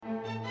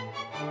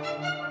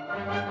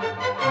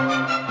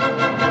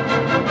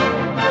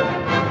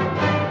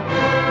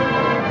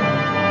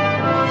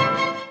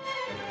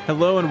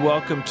Hello and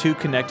welcome to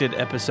Connected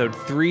episode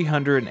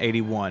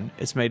 381.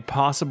 It's made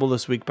possible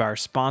this week by our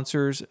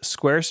sponsors,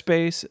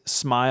 Squarespace,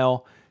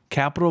 Smile,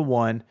 Capital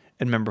One,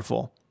 and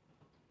Memberful.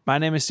 My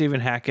name is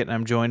Stephen Hackett, and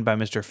I'm joined by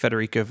Mr.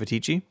 Federico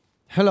Fatici.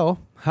 Hello.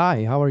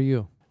 Hi, how are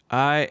you?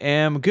 I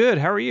am good.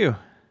 How are you?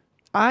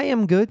 I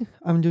am good.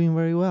 I'm doing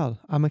very well.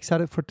 I'm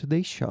excited for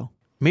today's show.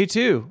 Me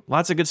too.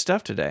 Lots of good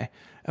stuff today.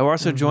 And we're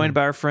also joined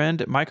by our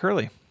friend, Mike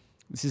Hurley.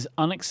 This is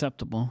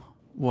unacceptable.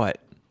 What?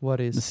 What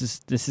is?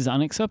 This is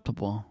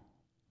unacceptable.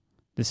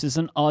 This is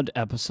an odd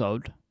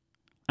episode.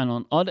 And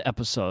on odd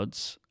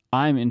episodes,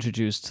 I'm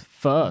introduced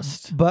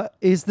first. But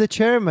is the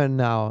chairman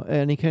now,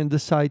 and he can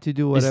decide to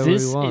do whatever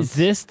he wants. Is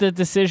this the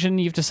decision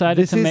you've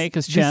decided to make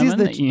as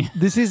chairman?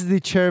 This is the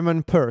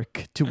chairman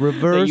perk, to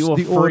reverse you are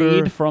the order.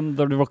 freed from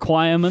the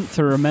requirement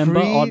to remember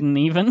odd and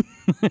even?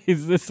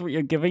 Is this what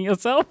you're giving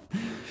yourself?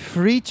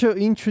 Free to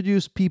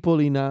introduce people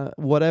in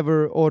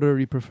whatever order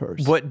he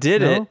prefers. What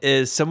did it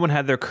is someone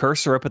had their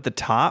cursor up at the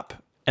top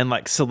and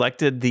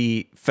selected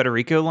the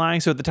Federico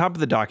line. So at the top of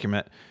the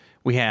document,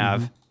 we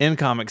have in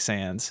Comic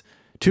Sans,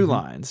 two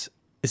lines.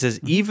 It says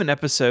even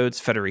episodes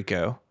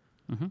Federico,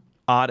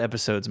 odd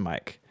episodes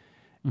Mike.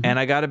 And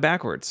I got it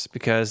backwards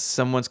because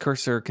someone's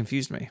cursor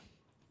confused me.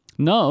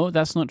 No,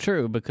 that's not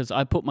true, because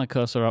I put my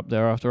cursor up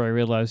there after I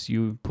realized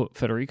you put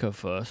Federico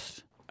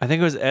first. I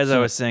think it was as I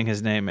was saying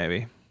his name,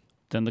 maybe.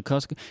 Then the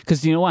cursor...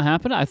 Because do you know what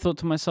happened? I thought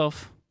to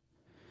myself,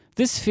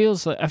 this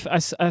feels like...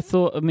 I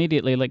thought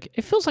immediately,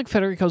 it feels like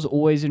Federico's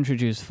always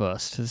introduced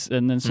first.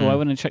 And then so I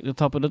went and checked the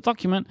top of the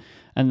document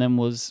and then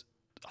was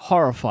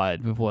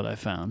horrified with what I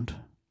found.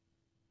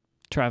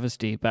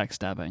 Travesty,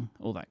 backstabbing,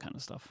 all that kind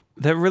of stuff.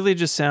 That really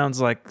just sounds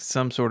like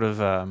some sort of...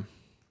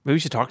 maybe we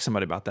should talk to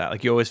somebody about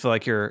that. You always feel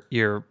like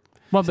you're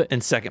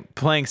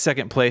playing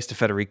second place to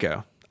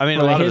Federico. I mean,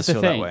 a lot of us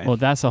feel that way. Well,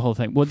 that's the whole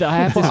thing. Well, I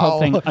have this whole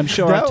thing. I'm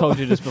sure I've told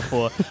you this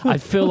before. I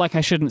feel like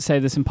I shouldn't say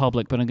this in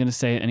public, but I'm going to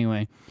say it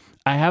anyway.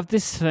 I have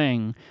this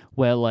thing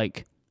where,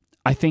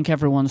 I think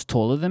everyone's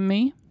taller than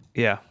me.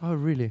 Yeah. Oh,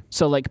 really?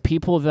 So,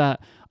 people that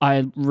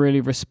I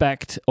really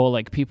respect,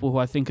 or people who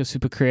I think are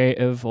super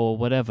creative or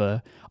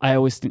whatever, I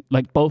always think,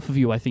 both of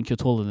you, I think you're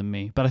taller than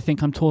me. But I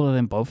think I'm taller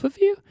than both of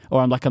you?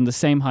 Or I'm the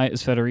same height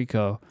as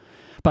Federico.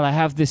 But I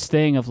have this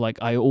thing of,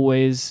 I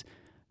always...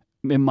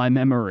 in my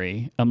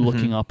memory, I'm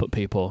looking up at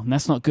people. And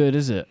that's not good,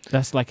 is it?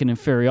 That's an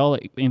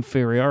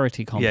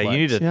inferiority complex. Yeah, you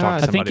need to talk to somebody about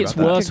that. I think it's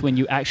worse when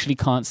you actually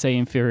can't say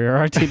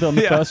inferiority on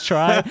the first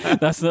try.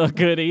 That's not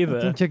good either.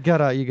 I think you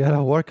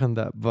gotta work on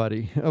that,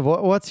 buddy.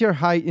 What's your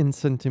height in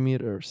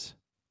centimeters?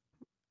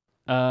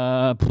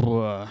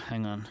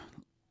 Hang on.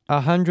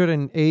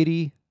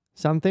 180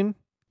 something?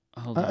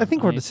 Hold on. I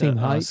think we're the same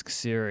height. Ask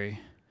Siri.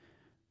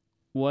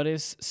 What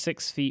is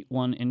 6 feet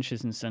 1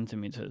 inches in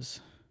centimeters?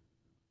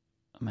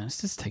 Man,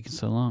 this is taking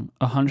so long.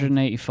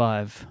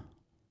 185.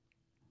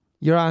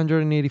 You're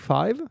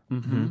 185?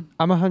 Mm-hmm.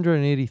 I'm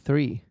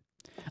 183.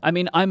 I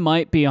mean, I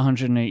might be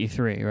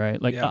 183, right?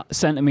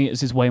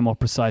 Centimeters is way more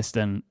precise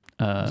than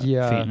feet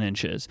and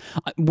inches.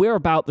 We're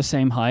about the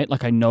same height.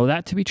 I know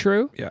that to be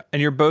true. Yeah,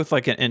 and you're both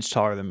an inch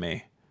taller than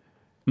me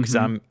because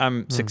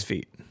I'm 6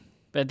 feet.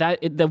 But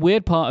the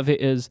weird part of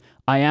it is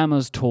I am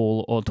as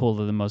tall or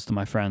taller than most of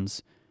my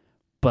friends,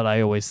 but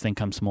I always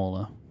think I'm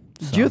smaller.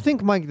 So. Do you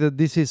think, Mike, that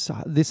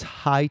this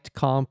height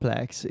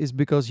complex is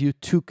because you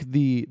took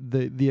the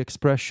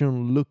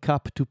expression "look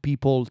up to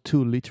people"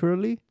 too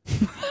literally?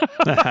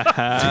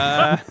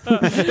 I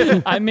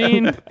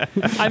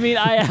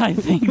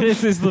think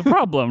this is the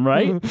problem,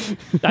 right?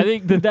 I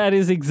think that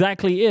is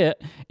exactly it.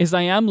 Is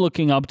I am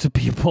looking up to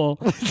people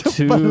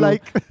too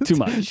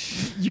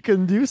much. You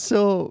can do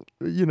so,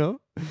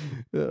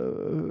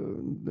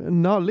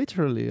 not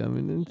literally.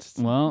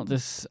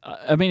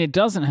 It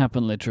doesn't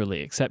happen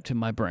literally, except in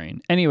my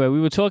brain. Anyway, we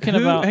were talking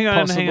about.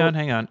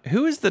 Hang on.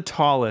 Who is the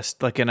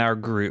tallest, in our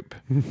group?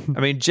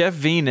 Jeff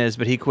Veen is,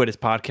 but he quit his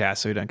podcast,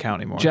 so he doesn't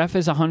count anymore. Jeff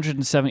is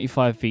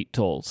 175 feet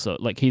tall, so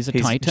he's a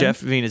titan. Jeff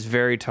Veen is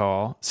very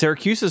tall.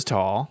 Syracuse is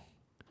tall.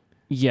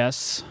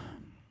 Yes.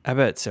 I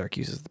bet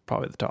Syracuse is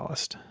probably the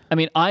tallest.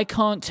 I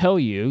can't tell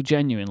you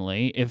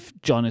genuinely if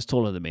John is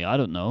taller than me. I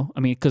don't know.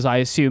 Because I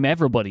assume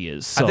everybody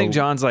is. So. I think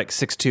John's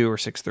 6'2" or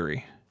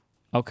 6'3".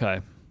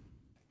 Okay.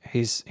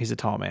 He's a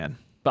tall man.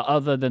 But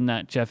other than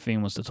that, Jeff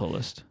Veen was the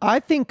tallest.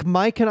 I think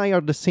Mike and I are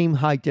the same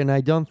height, and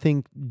I don't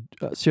think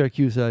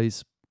Syracuse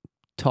is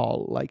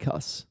tall like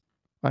us.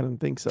 I don't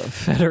think so.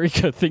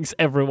 Federico thinks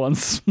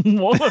everyone's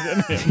smaller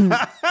than him.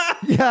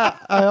 Yeah,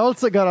 I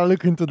also gotta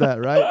look into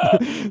that, right?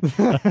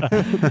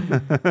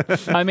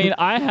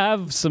 I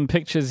have some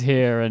pictures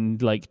here,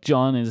 and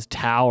John is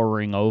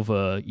towering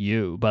over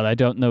you, but I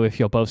don't know if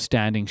you're both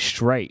standing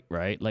straight,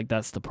 right?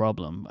 That's the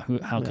problem.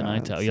 How can I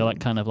tell? You're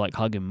kind of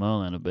hugging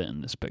Merlin a bit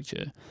in this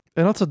picture.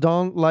 And also,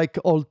 don't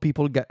old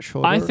people get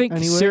shorter. I think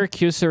anyway.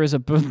 Syracuse is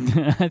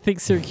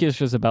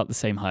about the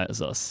same height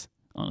as us.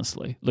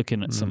 Honestly,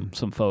 looking at some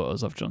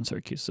photos of John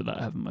Syracuse that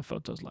I have in my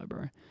photos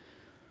library.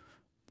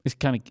 It's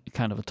kind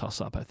of a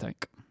toss-up, I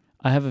think.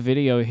 I have a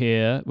video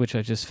here, which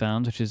I just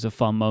found, which is a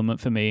fun moment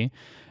for me.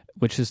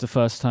 which is the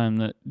first time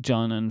that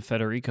John and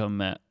Federico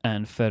met,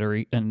 and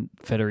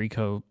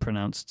Federico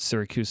pronounced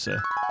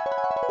Syracusa.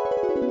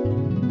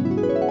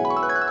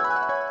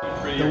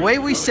 The way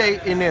we say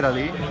in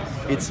Italy,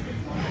 it's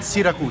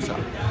Siracusa.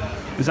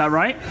 Is that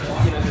right?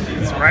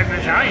 It's right in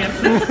Italian.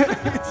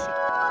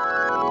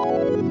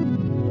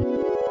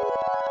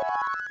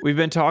 We've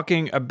been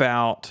talking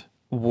about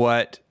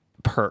what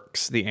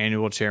perks the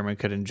annual chairman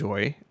could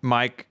enjoy.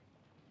 Mike,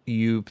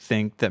 you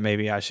think that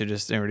maybe I should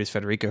just introduce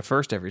Federico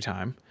first every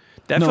time.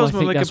 That No, I feels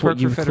more think like a that's perk what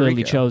you've for clearly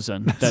Federico.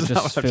 chosen. That That's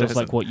not just what I've feels chosen.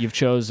 like what you've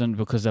chosen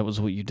because that was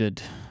what you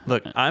did.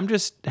 Look, I'm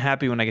just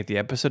happy when I get the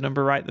episode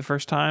number right the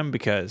first time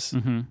because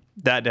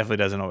that definitely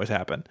doesn't always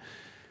happen.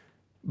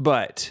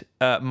 But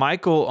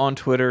Michael on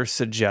Twitter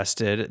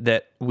suggested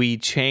that we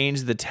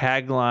change the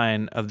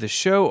tagline of the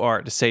show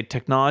art to say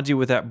 "Technology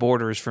Without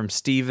Borders" from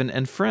Steven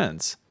and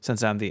Friends,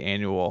 since I'm the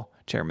annual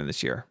chairman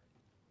this year.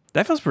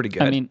 That feels pretty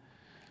good. I mean,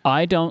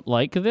 I don't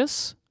like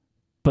this,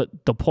 but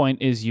the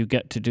point is you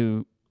get to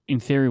do, in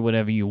theory,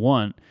 whatever you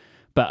want.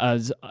 But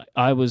as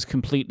I was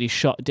completely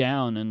shut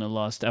down in the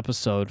last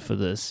episode for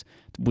this,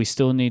 we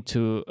still need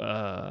to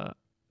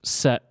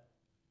set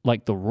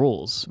like the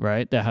rules,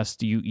 right? There has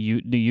to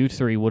you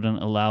three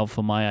wouldn't allow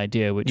for my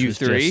idea, which You was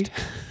three?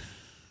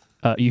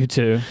 just you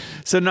two.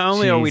 So not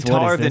only are we Jeez, what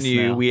taller is than this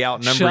you, now? we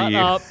outnumber Shut you.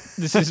 up!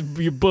 This is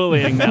you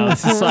bullying now.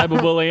 This is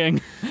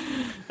cyberbullying.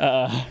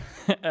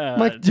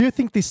 Mike, do you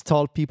think these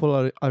tall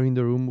people are in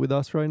the room with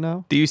us right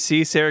now? Do you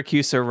see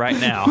Syracuse right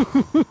now?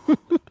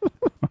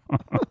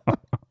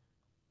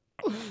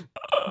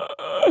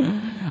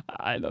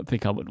 I don't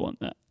think I would want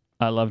that.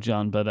 I love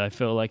John, but I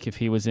feel like if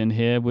he was in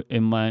here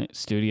in my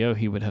studio,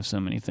 he would have so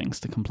many things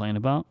to complain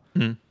about.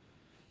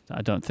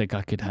 I don't think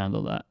I could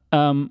handle that.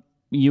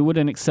 You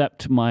wouldn't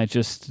accept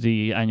just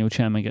the annual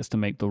chairman gets to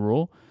make the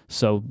rule.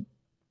 So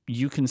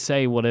you can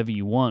say whatever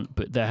you want,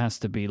 but there has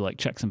to be like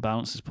checks and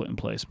balances put in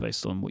place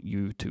based on what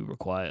you two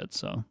required.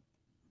 So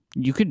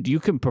you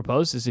can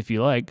propose this if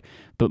you like,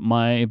 but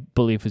my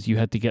belief is you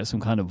had to get some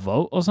kind of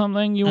vote or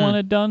something you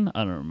wanted done.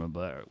 I don't remember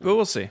that. But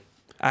we'll see.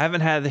 I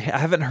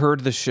haven't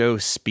heard the show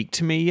speak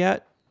to me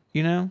yet,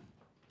 you know?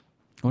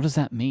 What does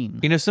that mean?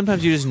 You know,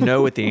 sometimes you just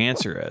know what the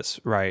answer is,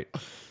 right?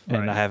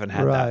 And I haven't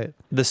had that.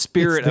 The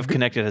spirit of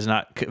Connected has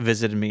not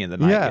visited me in the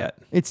night yet.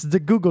 It's the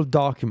Google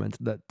document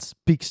that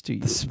speaks to you.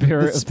 The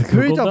spirit of the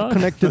spirit Google of Doc?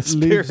 Connected The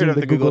lives spirit in of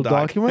the the Google Google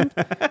Doc. document.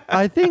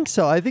 I think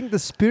so. I think the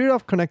spirit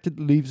of Connected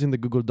lives in the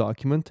Google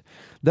document.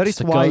 That It's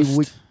is a why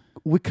ghost.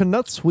 we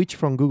cannot switch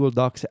from Google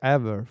Docs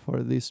ever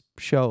for this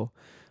show.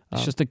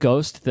 It's just a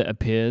ghost that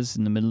appears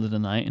in the middle of the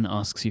night and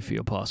asks you for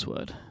your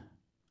password.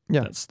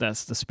 Yeah.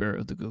 That's the spirit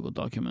of the Google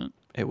document.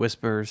 It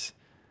whispers.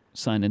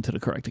 Sign into the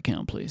correct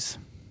account, please.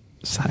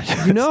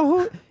 You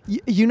know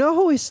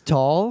who is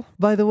tall,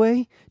 by the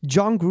way?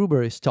 John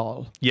Gruber is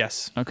tall.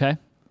 Yes. Okay.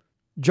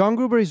 John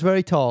Gruber is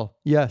very tall.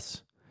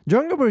 Yes.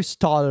 John Gruber is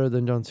taller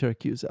than John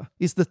Siracusa.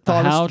 He's the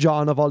tallest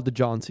John of all the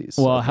Johnsies.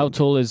 Well, I how think.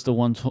 tall is the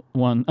one?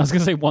 I was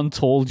gonna say one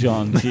tall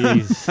John.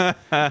 Jeez,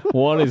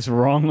 what is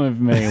wrong with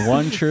me?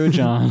 One true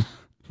John.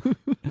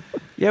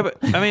 Yeah, but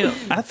I mean,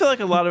 I feel like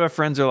a lot of our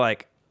friends are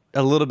like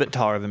a little bit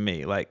taller than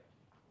me. Like,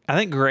 I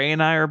think Gray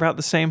and I are about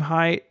the same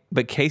height,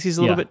 but Casey's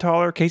a little Yeah. bit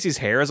taller. Casey's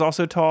hair is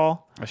also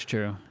tall. That's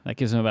true. That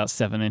gives him about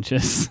 7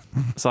 inches.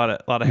 It's a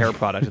lot of hair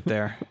product up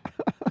there.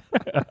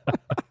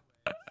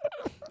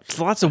 It's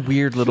lots of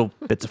weird little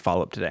bits of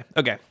follow up today.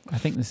 Okay. I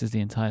think this is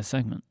the entire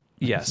segment.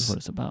 Yes. This is what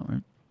it's about,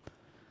 right?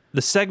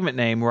 The segment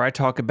name where I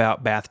talk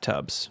about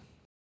bathtubs.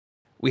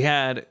 We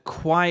had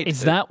quite.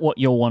 Is that what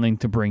you're wanting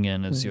to bring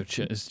in as your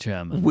as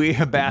chairman? We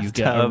a That you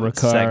get a bathtub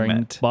recurring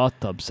segment?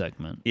 bathtub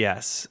segment.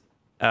 Yes.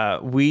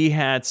 We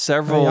had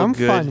several I'm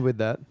good. fine with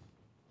that.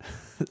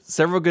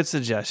 Several good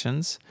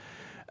suggestions.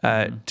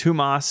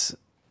 Tumas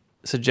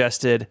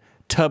suggested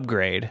tub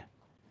grade,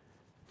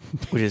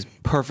 which is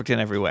perfect in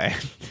every way.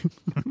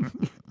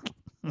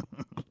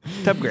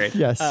 Tub grade.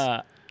 Yes.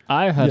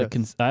 I've had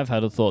Yes. I've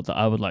had a thought that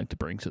I would like to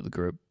bring to the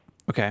group.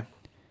 Okay.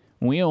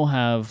 We all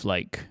have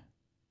like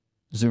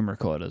Zoom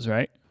recorders,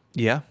 right?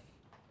 Yeah.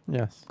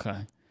 Yes. Okay.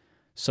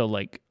 So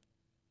like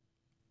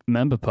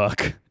member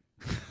puck.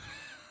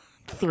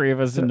 3 of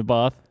us in the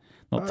bath,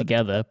 not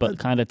together, but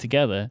kind of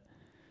together.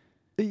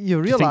 You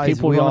Do you think realize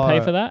people we want to are,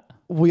 pay for that?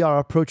 we are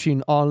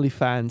approaching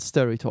OnlyFans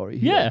territory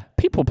here. Yeah,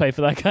 people pay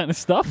for that kind of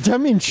stuff. I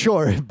mean,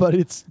 sure, but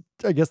it's,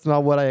 I guess,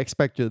 not what I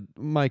expected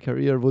my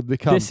career would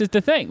become. This is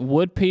the thing.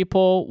 Would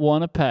people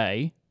want to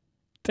pay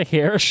to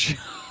hear a show,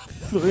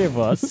 3 of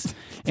us,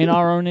 in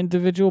our own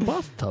individual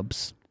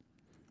bathtubs?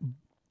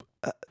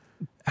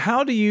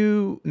 How do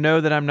you know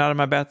that I'm not in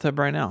my bathtub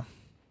right now?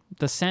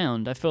 The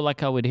sound, I feel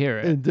like I would hear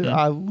it.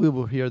 And, we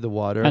will hear the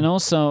water. And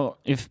also,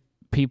 if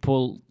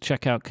people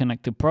check out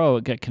Connected Pro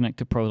at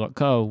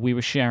getconnectedpro.co, we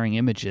were sharing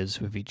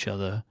images with each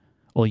other,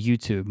 or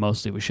YouTube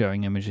mostly was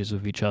sharing images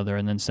with each other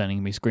and then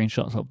sending me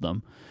screenshots of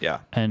them. Yeah.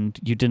 And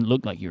you didn't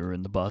look like you were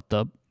in the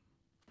bathtub.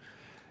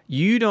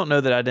 You don't know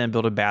that I didn't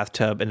build a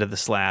bathtub into the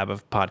slab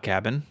of Pod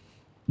Cabin.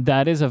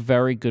 That is a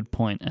very good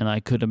point, and I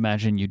could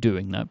imagine you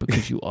doing that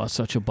because you are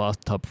such a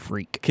bathtub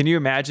freak. Can you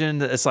imagine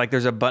that it's like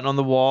there's a button on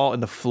the wall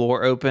and the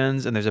floor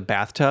opens and there's a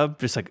bathtub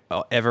just like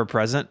ever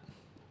present?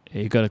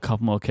 You got a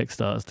couple more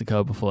Kickstarters to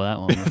go before that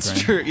one. That's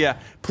true. Yeah.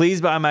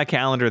 Please buy my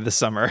calendar this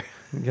summer.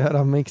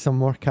 Gotta make some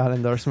more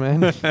calendars,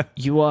 man.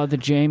 You are the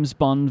James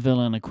Bond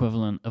villain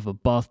equivalent of a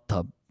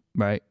bathtub,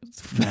 right?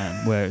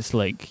 Man, where it's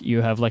like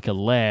you have like a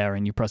lair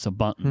and you press a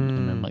button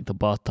and then like the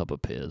bathtub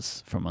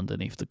appears from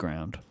underneath the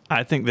ground.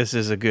 I think this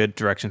is a good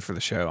direction for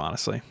the show,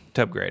 honestly.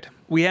 To upgrade.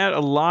 We had a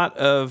lot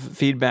of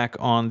feedback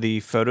on the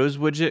Photos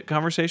widget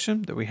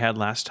conversation that we had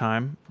last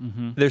time.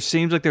 There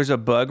seems like there's a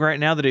bug right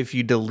now that if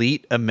you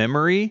delete a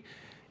memory,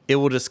 it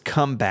will just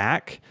come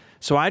back.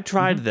 So I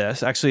tried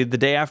this. Actually, the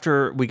day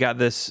after we got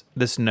this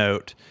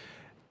note,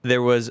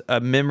 there was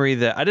a memory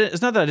that I didn't.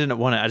 It's not that I didn't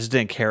want it. I just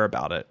didn't care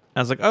about it. I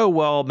was like, oh,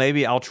 well,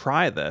 maybe I'll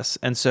try this.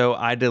 And so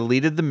I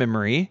deleted the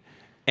memory.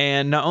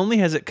 And not only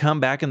has it come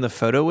back in the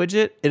photo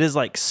widget, it is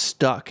like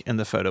stuck in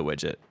the photo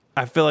widget.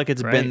 I feel like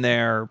it's been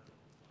there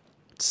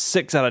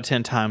 6 out of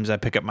 10 times I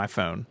pick up my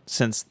phone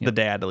since the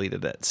day I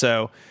deleted it.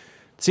 So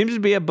it seems to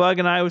be a bug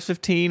in iOS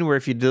 15 where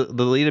if you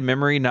delete a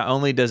memory, not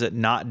only does it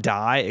not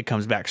die, it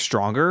comes back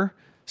stronger.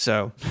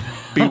 So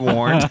be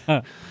warned.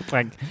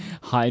 Like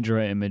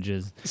Hydra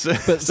images.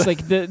 But it's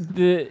like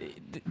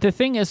the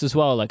thing is as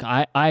well, like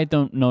I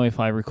don't know if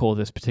I recall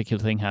this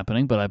particular thing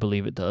happening, but I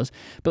believe it does.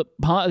 But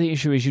part of the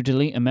issue is you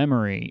delete a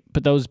memory,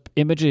 but those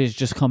images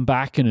just come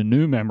back in a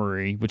new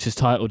memory, which is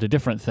titled a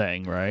different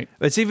thing, right?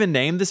 It's even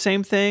named the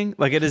same thing.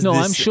 Like it is. No,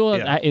 I'm sure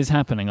that is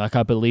happening. Like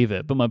I believe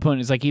it. But my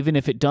point is like even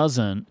if it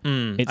doesn't,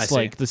 it's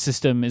like the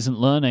system isn't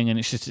learning and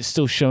it's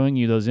still showing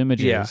you those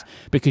images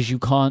because you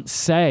can't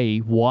say,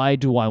 why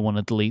do I want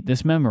to delete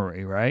this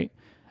memory, right?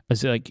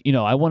 It's like,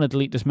 I want to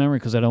delete this memory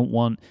because I don't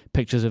want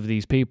pictures of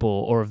these people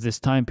or of this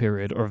time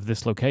period or of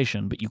this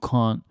location, but you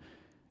can't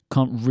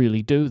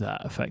really do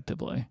that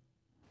effectively.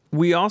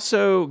 We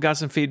also got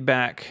some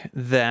feedback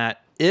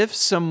that if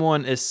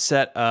someone is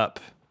set up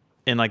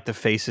in like the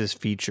Faces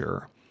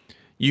feature,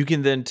 you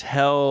can then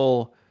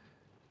tell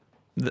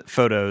the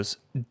Photos,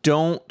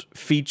 don't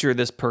feature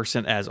this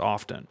person as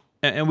often.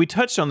 And we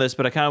touched on this,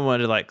 but I kind of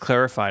wanted to like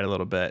clarify it a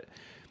little bit.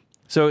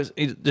 So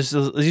just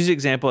let's use an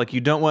example, like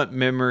you don't want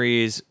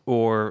memories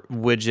or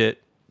widget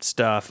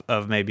stuff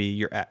of maybe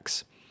your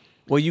ex.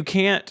 Well, you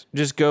can't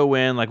just go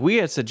in, like we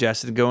had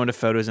suggested, go into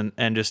Photos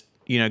and just,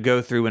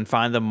 go through and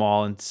find them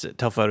all and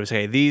tell Photos,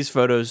 hey, these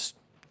photos,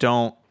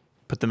 don't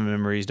put them in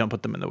memories, don't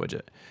put them in the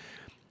widget.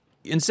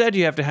 Instead,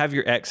 you have to have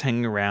your ex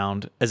hanging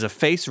around as a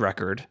face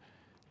record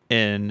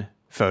in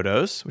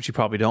Photos, which you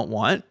probably don't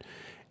want.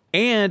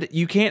 And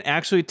you can't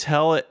actually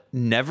tell it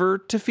never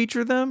to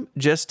feature them,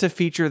 just to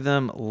feature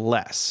them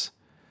less.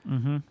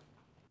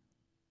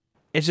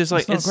 It's just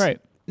like, it's not great.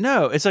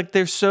 No, it's like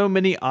there's so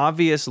many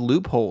obvious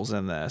loopholes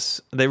in this.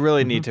 They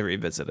really need to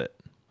revisit it.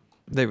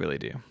 They really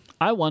do.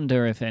 I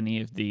wonder if any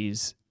of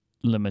these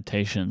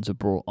limitations are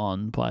brought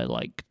on by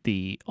like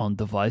the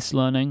on-device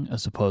learning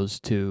as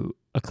opposed to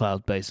a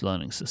cloud-based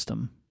learning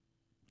system.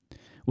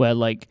 Where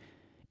like,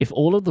 if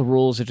all of the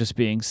rules are just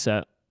being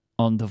set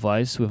on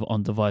device with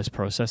on-device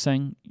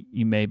processing,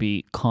 you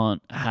maybe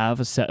can't have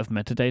a set of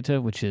metadata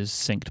which is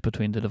synced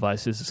between the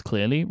devices as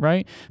clearly,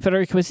 right?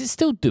 Federico, is it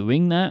still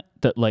doing that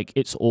like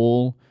it's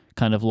all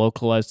kind of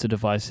localized to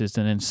devices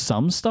and then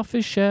some stuff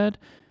is shared?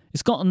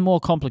 It's gotten more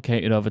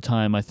complicated over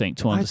time, I think,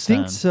 to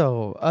understand. I think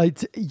so.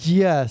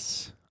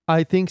 Yes,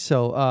 I think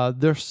so.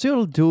 They're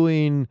still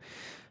doing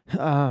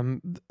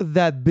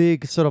that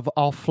big sort of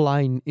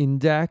offline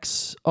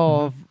index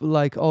of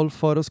like all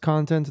Photos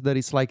content that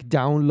is like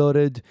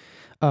downloaded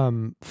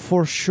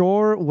for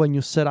sure when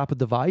you set up a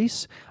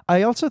device.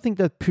 I also think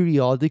that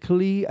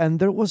periodically, and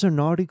there was an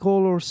article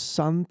or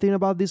something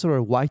about this or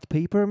a white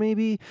paper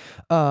maybe,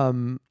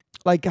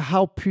 like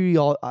how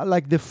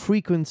like the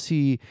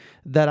frequency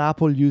that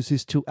Apple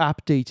uses to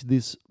update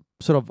this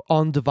sort of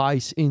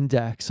on-device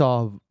index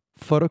of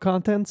photo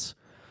contents.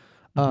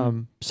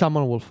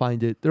 Someone will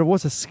find it. There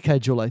was a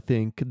schedule, I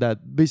think,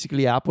 that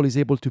basically Apple is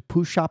able to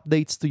push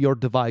updates to your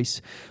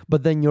device,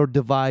 but then your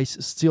device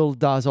still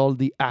does all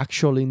the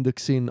actual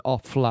indexing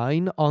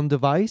offline on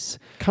device.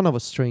 Kind of a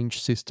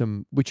strange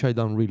system, which I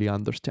don't really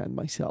understand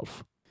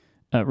myself.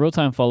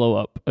 Real-time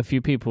follow-up. A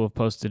few people have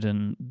posted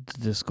in the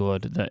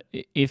Discord that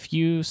if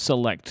you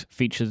select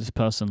feature this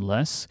person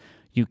less,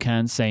 you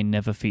can say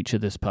never feature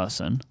this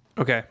person.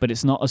 Okay. But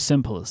it's not as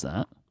simple as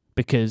that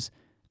because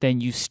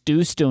then you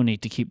still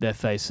need to keep their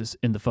faces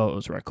in the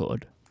Photos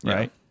record,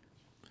 right?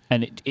 Yeah.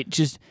 And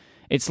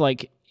it's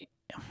like,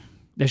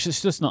 there's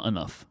just not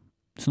enough.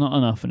 It's not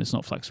enough and it's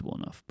not flexible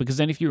enough. Because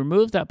then if you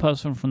remove that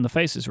person from the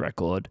faces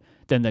record,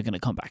 then they're going to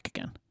come back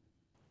again.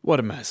 What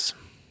a mess.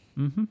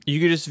 You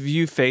could just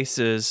view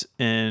faces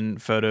in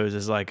Photos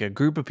as like a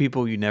group of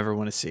people you never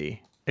want to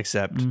see,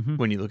 except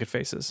when you look at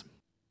faces.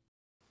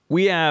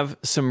 We have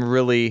some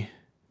really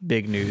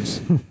big news.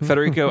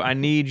 Federico, I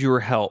need your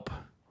help.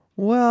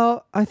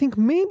 Well, I think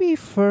maybe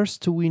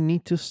first we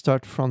need to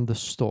start from the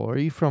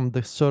story, from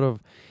the sort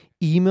of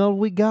email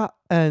we got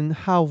and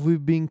how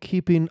we've been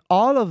keeping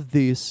all of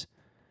this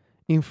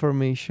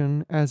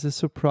information as a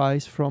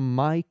surprise from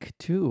Mike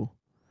too.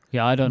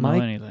 Yeah, I don't know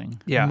Mike-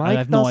 anything. Yeah. Mike I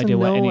have no doesn't idea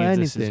what know any of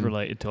this is anything.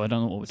 related to. I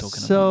don't know what we're talking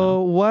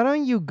So about. why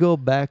don't you go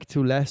back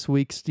to last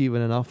week,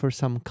 Steven, and offer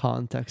some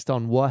context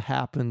on what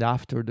happened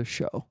after the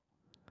show?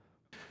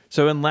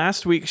 So in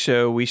last week's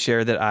show, we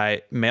shared that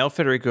I mailed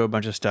Federico a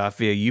bunch of stuff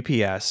via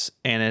UPS,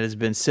 and it has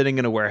been sitting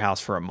in a warehouse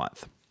for a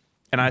month.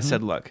 And I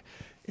said, look,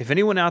 if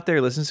anyone out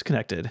there listens to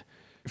Connected,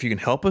 if you can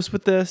help us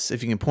with this,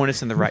 if you can point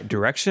us in the right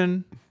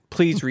direction,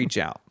 please reach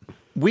out.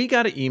 We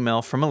got an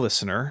email from a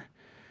listener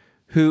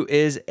who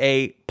is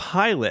a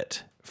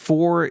pilot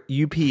for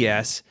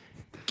UPS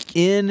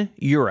in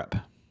Europe.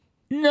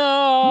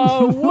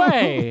 No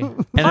way!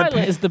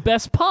 Pilot is the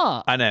best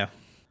part. I know.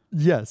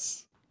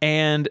 Yes.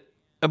 And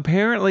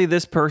apparently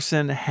this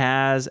person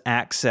has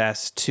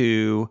access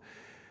to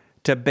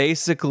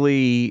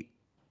basically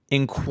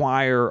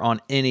inquire on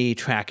any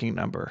tracking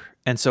number.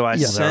 And so I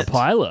They're a sent...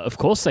 pilot. Of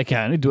course they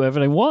can. They do whatever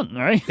they want,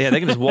 right? Yeah, they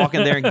can just walk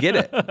in there and get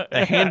it.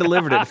 They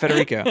hand-delivered it to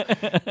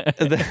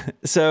Federico.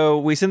 So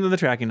we sent them the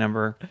tracking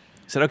number.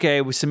 Said,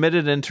 okay, we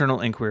submitted an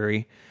internal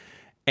inquiry.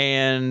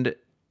 And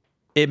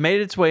it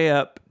made its way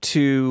up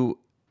to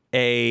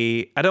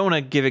I don't want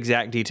to give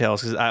exact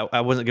details because I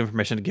wasn't given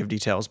permission to give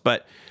details,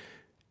 but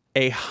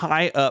a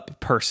high-up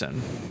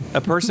person,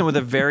 a person with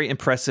a very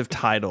impressive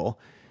title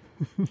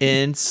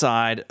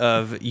inside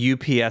of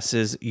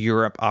UPS's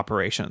Europe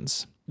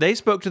operations. They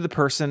spoke to the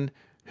person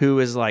who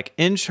is like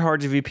in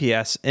charge of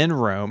UPS in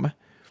Rome.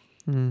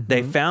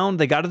 They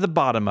got to the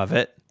bottom of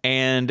it,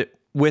 and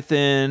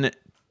within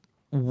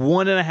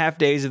 1.5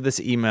 days of this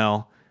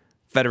email,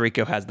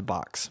 Federico has the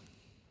box.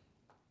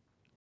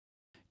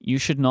 You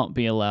should not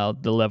be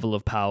allowed the level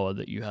of power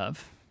that you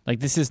have. Like,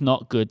 this is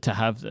not good to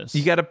have this.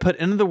 You got to put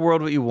into the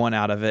world what you want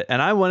out of it,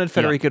 and I wanted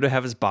Federico to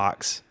have his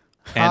box,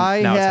 and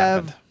I now it's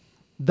have happened.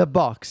 the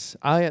box.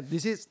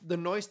 This is the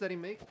noise that it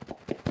makes.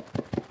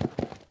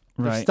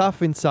 The Right.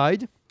 stuff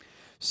inside.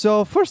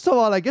 So first of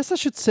all, I guess I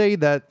should say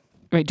that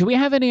Wait, do we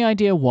have any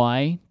idea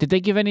why? Did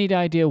they give any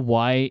idea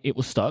why it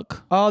was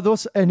stuck? there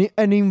was an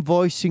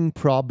invoicing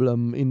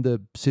problem in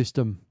the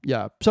system.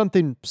 Yeah,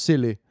 something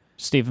silly.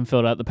 Stephen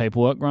filled out the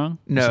paperwork wrong?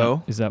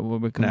 No. Is that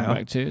what we're coming No.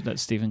 back to? That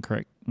Stephen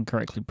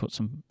incorrectly put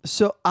some...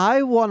 So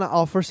I want to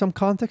offer some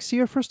context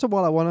here. First of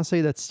all, I want to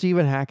say that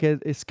Stephen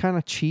Hackett is kind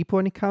of cheap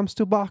when it comes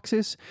to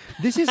boxes.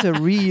 This is a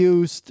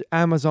reused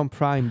Amazon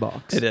Prime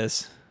box. It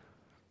is.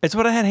 It's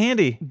what I had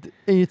handy.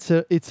 It's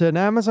an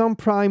Amazon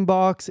Prime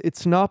box.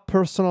 It's not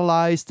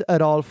personalized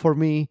at all for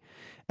me.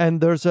 And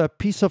there's a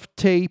piece of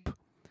tape.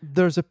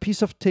 There's a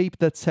piece of tape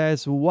that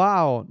says,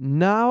 "Wow,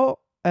 now,"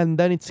 and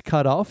then it's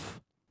cut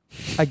off.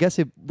 I guess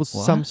it was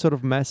What? some sort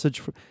of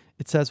message.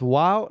 It says,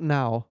 "Wow,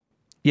 now."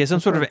 Yeah, some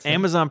sort what of it said.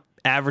 Amazon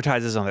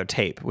advertises on their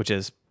tape, which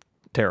is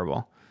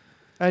terrible.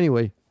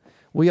 Anyway,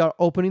 we are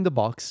opening the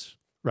box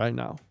right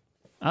now.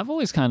 I've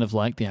always kind of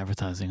liked the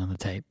advertising on the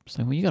tape.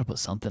 So, well, you got to put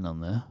something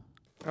on there.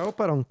 I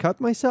hope I don't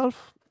cut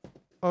myself.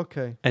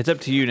 Okay. It's up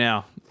to you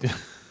now.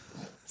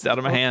 It's out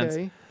of my hands.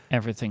 Okay.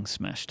 Everything's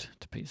smashed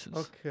to pieces.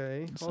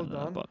 Okay. It's Hold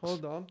another on. box.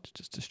 Hold on. It's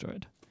just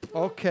destroyed.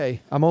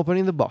 Okay. I'm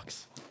opening the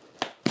box.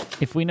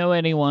 If we know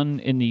anyone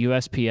in the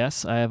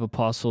USPS, I have a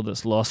parcel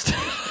that's lost.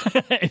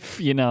 If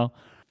you know.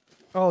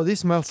 Oh, this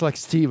smells like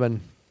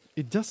Steven.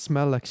 It does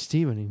smell like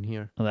Steven in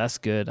here. Well, that's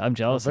good. I'm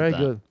jealous Very of that.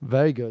 good.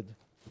 Very good.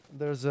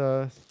 There's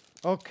a...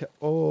 Okay.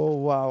 Oh,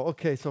 wow.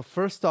 Okay, so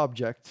first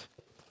object.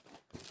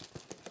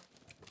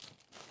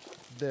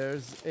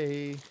 There's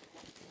a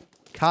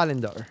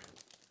calendar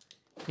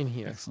in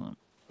here. Excellent.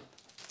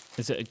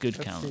 Is it a good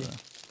Let's calendar?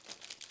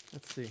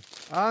 Let's see.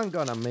 I'm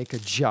gonna make a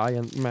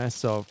giant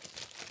mess of...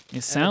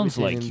 It sounds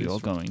Everything like in you're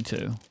this room. going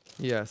to.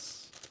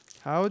 Yes.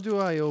 How do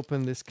I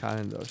open this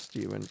calendar,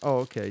 Steven? Oh,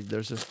 okay.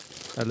 There's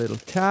a little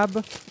tab.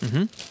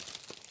 Mm-hmm.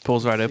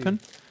 Pulls right Let's see. open.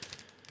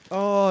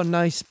 Oh,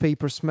 nice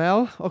paper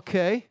smell.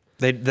 Okay.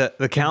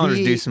 The calendars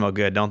The- do smell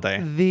good, don't they?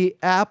 The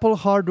Apple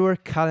hardware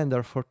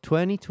calendar for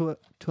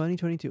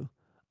 2022.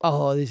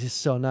 Oh, this is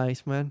so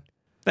nice, man.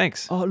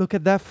 Thanks. Oh, look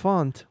at that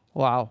font.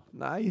 Wow.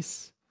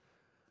 Nice.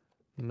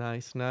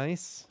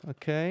 Nice.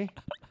 Okay.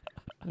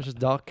 There's a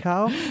dog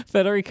cow.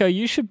 Federico,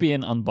 you should be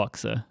an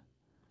unboxer.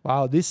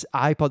 Wow, this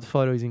iPod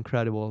photo is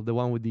incredible. The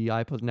one with the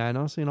iPod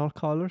Nanos in all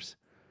colors.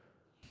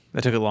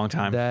 That took a long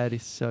time. That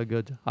is so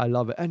good. I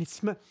love it. And it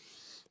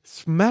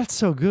smells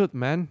so good,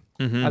 man.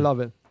 Mhm. I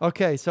love it.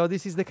 Okay, so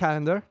this is the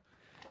calendar.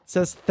 It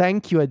says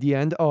thank you at the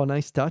end. Oh,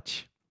 nice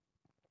touch.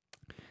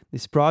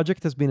 This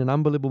project has been an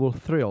unbelievable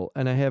thrill,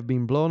 and I have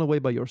been blown away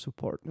by your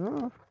support.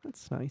 Oh,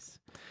 that's nice.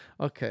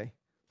 Okay,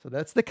 so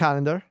that's the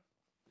calendar.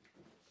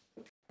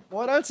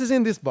 What else is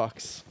in this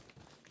box?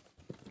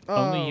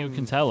 Only you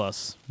can tell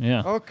us.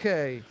 Yeah.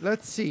 Okay,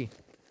 let's see.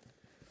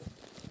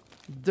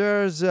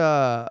 There's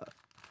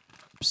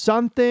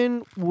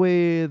something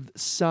with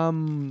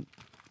some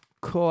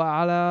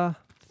koala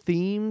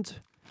themed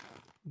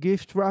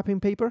gift wrapping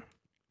paper.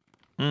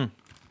 Mm.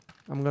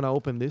 I'm gonna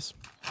open this.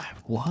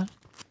 What?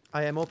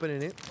 I am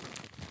opening it.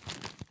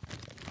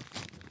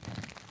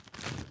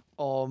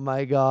 Oh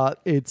my god,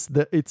 it's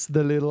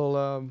the little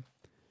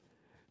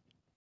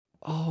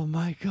oh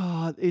my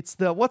god, it's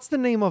the what's the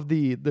name of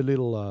the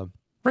little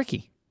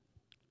Ricky.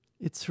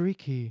 it's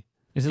Ricky.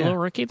 Is it little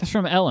Ricky? That's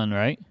from Ellen,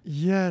 right?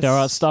 Yes. There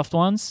are stuffed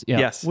ones? Yeah.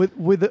 Yes.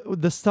 With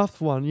the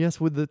stuffed one, yes,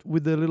 with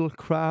the little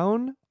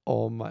crown.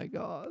 Oh my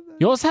god.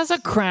 Yours has a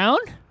crown?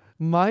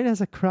 Mine has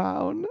a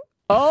crown.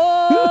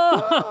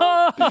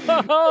 Oh!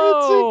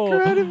 It's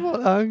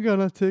incredible. I'm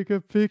gonna take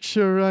a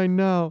picture right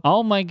now.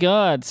 Oh my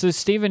god! So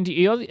Steven, do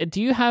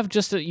you have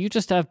you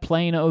just have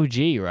plain OG,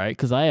 right?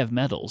 Because I have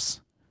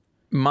medals.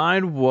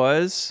 Mine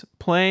was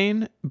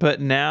plain,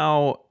 but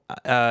now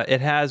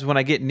it has, when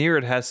I get near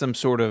it, has some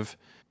sort of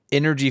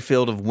energy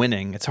field of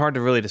winning. It's hard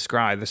to really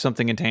describe. There's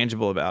something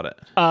intangible about it.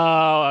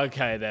 Oh,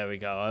 okay. There we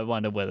go. I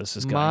wonder where this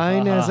is going.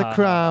 Mine has a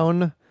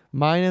crown.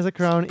 Mine has a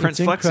crown. Prince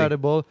it's Flexi.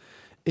 incredible.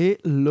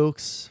 It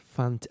looks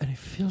fantastic. And it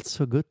feels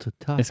so good to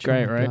touch. It's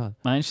great, oh my right? God.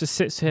 Mine just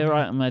sits here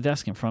right on my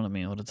desk in front of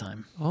me all the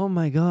time. Oh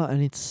my god!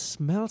 And it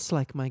smells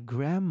like my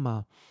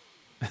grandma.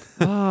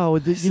 Oh,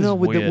 with the, This is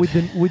weird.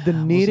 with the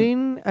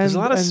knitting. There's a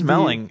lot of and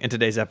smelling in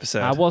today's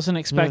episode. I wasn't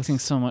expecting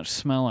Yes. so much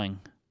smelling.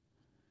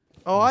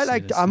 Oh, Let's I see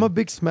like. this I'm a thing.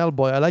 big smell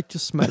boy. I like to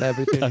smell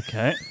everything.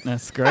 Okay,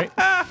 that's great.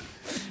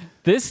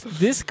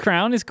 This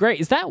crown is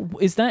great. Is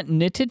that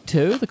knitted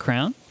too? The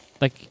crown,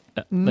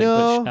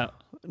 No.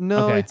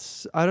 No, Okay.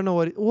 it's. I don't know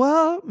what.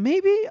 Well,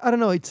 maybe I don't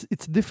know.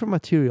 It's different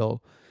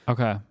material.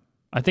 Okay.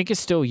 I think it's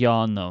still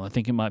yarn though. I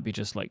think it might be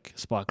just like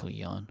sparkly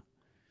yarn.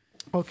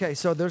 Okay,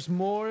 so there's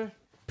more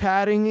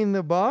padding in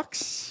the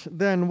box.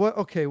 Then what?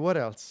 Okay, what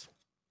else?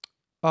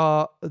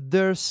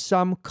 There's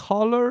some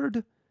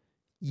colored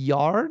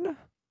yarn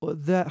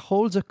that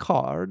holds a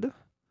card.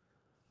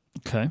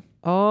 Okay.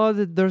 Oh,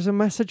 there's a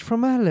message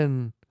from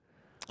Ellen.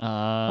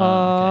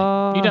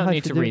 Okay. You don't hi,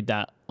 need to Federico. read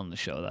that on the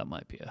show. That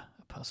might be a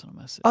personal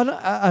message.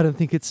 I don't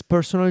think it's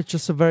personal. It's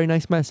just a very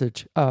nice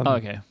message.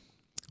 Okay.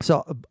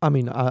 So, I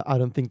mean, I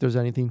don't think there's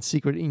anything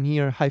secret in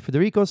here. Hi,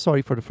 Federico.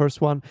 Sorry for the first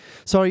one.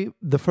 Sorry,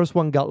 the first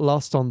one got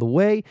lost on the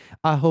way.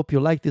 I hope you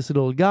like this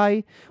little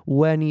guy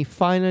when he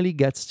finally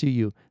gets to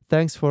you.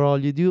 Thanks for all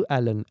you do,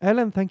 Ellen.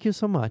 Ellen, thank you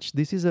so much.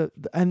 This is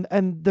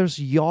and there's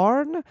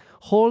yarn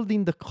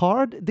holding the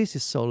card. This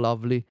is so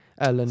lovely,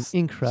 Ellen. That's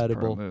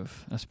Incredible. pro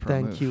move. That's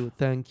pro move.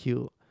 Thank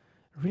you.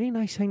 Really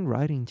nice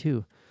handwriting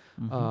too.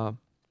 Mhm.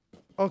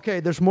 Okay,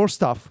 there's more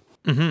stuff.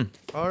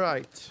 Mm-hmm. All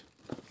right.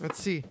 Let's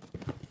see.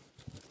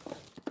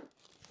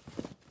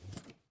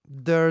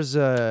 There's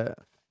a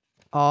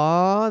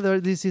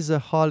this is a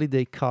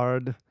holiday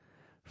card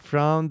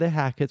from the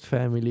Hackett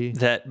family.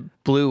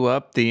 That blew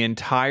up the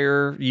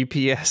entire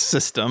UPS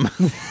system.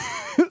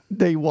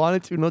 They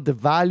wanted to know the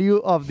value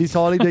of this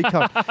holiday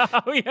card.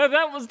 Oh yeah,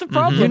 that was the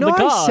problem. You know, the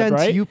card, I sent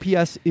right?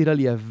 UPS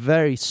Italy a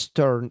very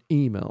stern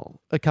email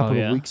a couple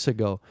yeah? of weeks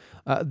ago.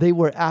 They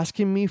were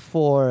asking me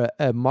for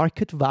a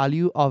market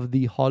value of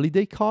the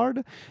holiday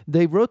card.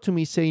 They wrote to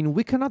me saying,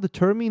 we cannot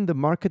determine the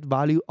market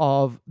value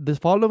of the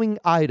following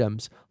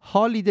items.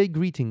 Holiday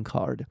greeting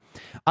card.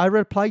 I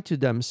replied to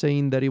them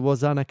saying that it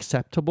was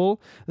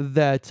unacceptable,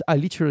 that I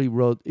literally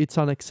wrote, it's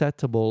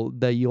unacceptable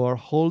that you are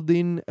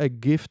holding a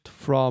gift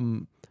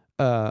from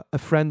a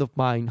friend of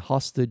mine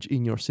hostage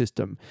in your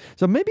system.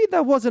 So maybe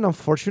that was an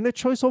unfortunate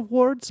choice of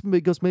words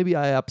because maybe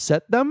I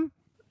upset them.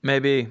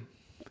 Maybe.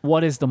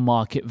 What is the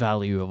market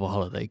value of a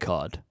holiday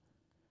card?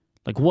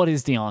 Like, what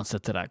is the answer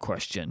to that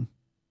question?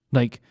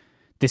 Like,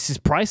 this is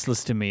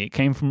priceless to me. It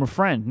came from a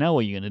friend. Now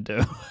what are you going to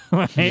do?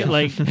 Right?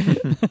 Like,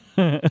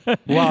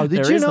 Wow, did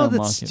there you is know no that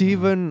market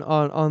Steven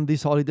on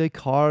this holiday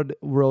card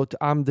wrote,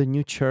 I'm the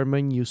new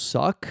chairman, you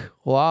suck?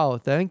 Wow,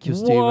 thank you,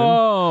 Steven.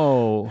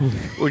 whoa.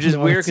 Which is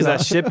No, weird it's because I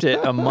not. shipped it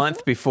a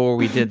month before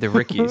we did the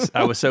Rickies.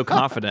 I was so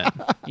confident.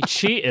 You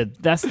cheated.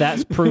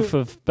 That's proof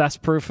of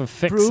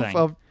fixing. Proof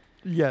of,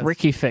 yes.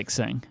 Ricky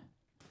fixing.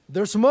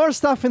 There's more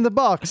stuff in the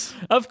box.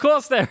 Of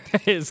course there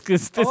is,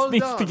 because this Hold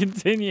needs on. to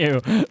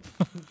continue.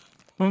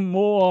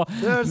 More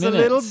There's minutes. a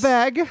little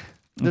bag.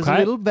 There's a Okay.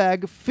 little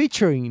bag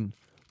featuring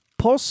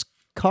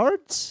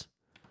postcards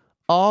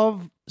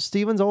of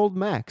Steven's old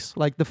Macs,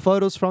 like the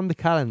photos from the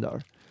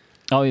calendar.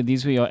 Oh, yeah,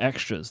 these were your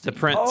extras. The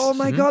prints. Oh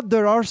my God,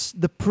 there are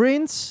the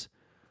prints.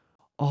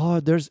 Oh,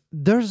 there's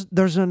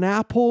an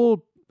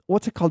Apple.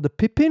 What's it called? The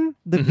Pippin,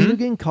 the video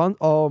game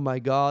Oh my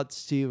God,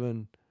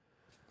 Steven.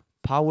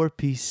 Power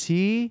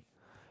PC.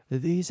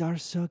 These are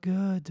so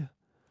good.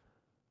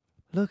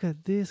 Look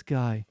at this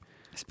guy.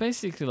 It's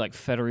basically like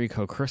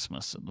Federico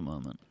Christmas at the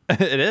moment.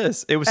 It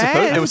is. It was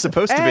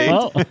supposed to be.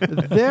 Well,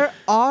 There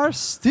are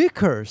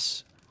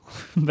stickers.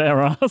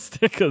 there are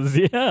stickers,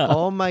 yeah.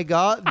 Oh my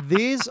God,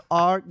 these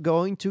are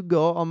going to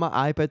go on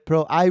my iPad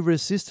Pro. I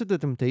resisted the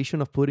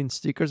temptation of putting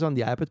stickers on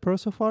the iPad Pro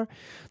so far.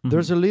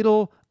 There's a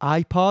little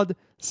iPod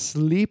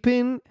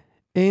sleeping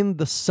in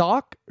the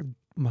sock.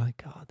 My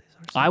God, these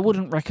are so I good.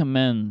 wouldn't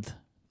recommend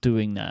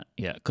doing that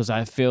yet, because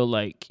I feel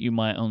like you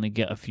might only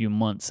get a few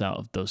months out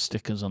of those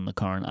stickers on the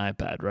current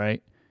iPad,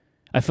 right?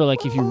 I feel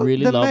like if you Well,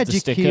 really the love the Magic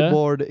sticker...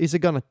 Keyboard, is it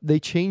gonna? They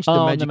changed the,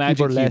 on Magic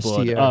Keyboard last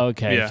year. Oh,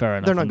 okay, Yeah. fair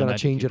enough. They're not on the gonna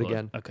Magic change it Keyboard.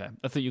 again. Okay,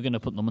 I thought you were going to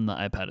put them on the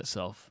iPad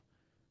itself.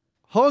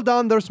 hold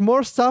on. There's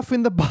more stuff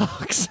in the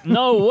box.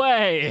 No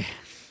way.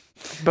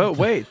 But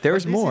wait,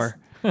 there's more.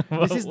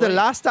 This is the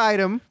last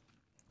item.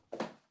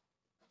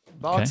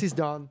 Box Okay. is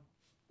done.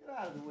 Get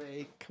out of the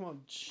way. Come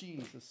on,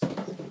 Jesus.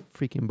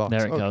 Freaking box.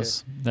 There it Okay.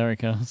 goes. There it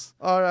goes.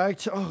 All right.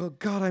 Oh,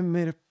 God, I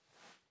made a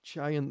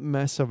giant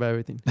mess of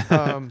everything.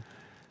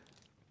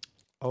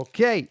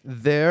 Okay,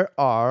 there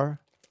are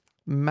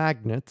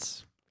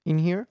magnets in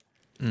here.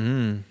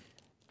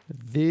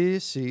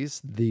 This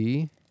is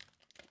the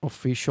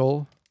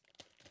official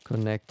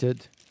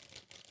connected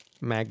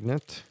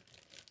magnet.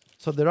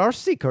 So there are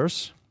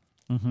stickers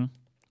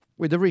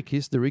with the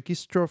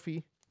Ricky's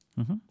trophy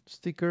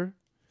sticker.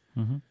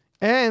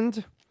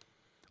 And,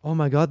 oh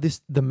my God,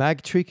 the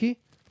Mag Tricky.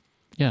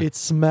 Yeah. It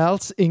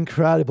smells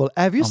incredible.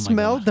 Have you Oh my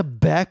smelled God. the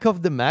back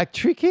of the Mag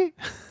Tricky?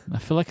 I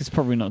feel like it's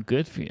probably not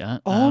good for you. I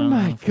Oh don't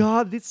my know.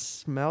 God, it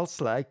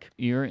smells like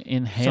You're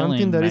inhaling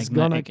something that is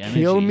gonna magnetic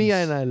kill me,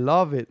 energies. and I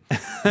love it.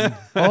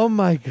 Oh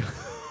my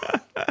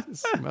God, it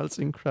smells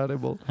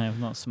incredible. I have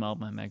not smelled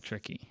my Meg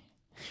Tricky.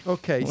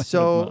 Okay, Would have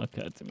so not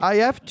occurred to me. I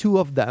have two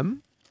of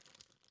them.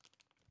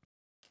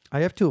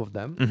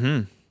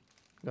 Mm-hmm.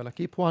 Gonna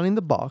keep one in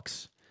the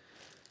box.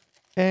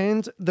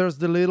 And there's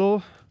the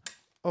little,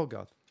 oh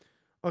God.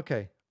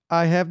 Okay,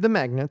 I have the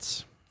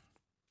magnets,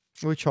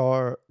 which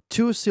are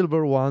two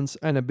silver ones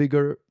and a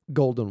bigger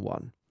golden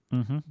one.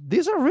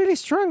 These are really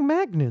strong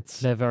magnets.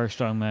 They're very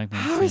strong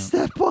magnets. How yeah. is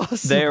that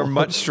possible? They are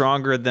much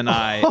stronger than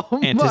I Oh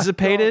my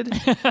anticipated,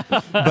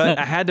 but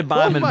I had to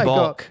buy them Oh in my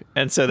bulk,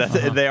 and so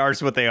they are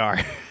just what they are.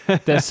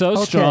 They're so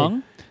Okay.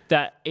 strong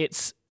that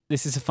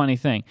this is a funny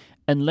thing.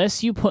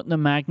 Unless you put the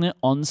magnet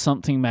on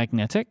something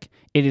magnetic,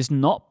 it is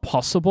not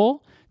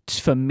possible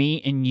for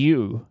me and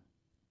you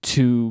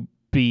to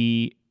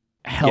be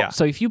held. Yeah.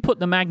 So if you put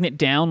the magnet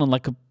down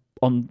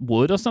on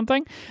wood or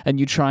something, and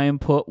you try and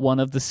put one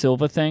of the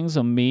silver things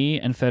on me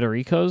and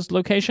Federico's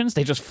locations,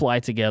 they just fly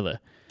together.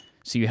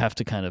 So you have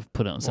to kind of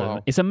put it on something.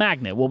 Wow. It's a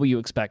magnet. What were you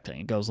expecting?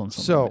 It goes on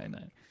something.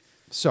 Magnet.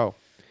 So,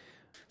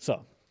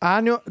 So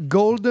annual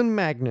golden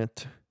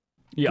magnet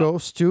yeah.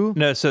 goes to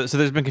No, so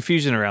there's been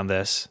confusion around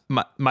this.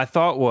 My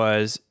thought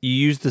was you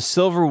use the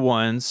silver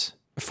ones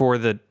for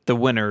the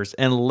winners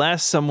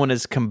unless someone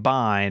is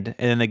combined,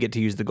 and then they get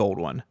to use the gold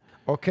one.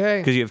 okay.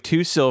 Because you have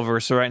two silver,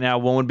 so right now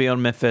one would be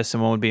on Memphis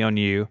and one would be on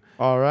you.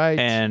 All right.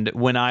 And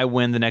when I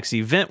win the next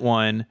event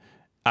one,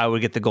 I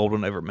would get the gold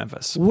one over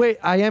Memphis. Wait,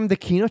 I am the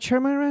keynote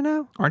chairman right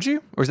now? Aren't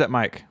you? Or is that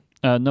Mike?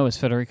 No, it's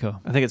Federico.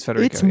 I think it's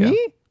Federico. It's me?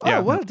 Yeah. Oh, Yeah.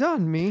 well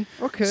done, me.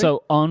 Okay.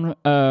 So on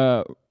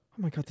oh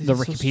my God, this the is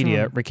so Wikipedia,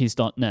 strong.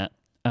 rickies.net,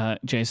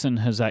 Jason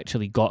has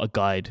actually got a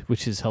guide,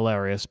 which is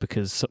hilarious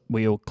because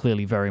we all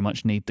clearly very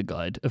much need the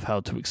guide of how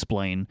to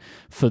explain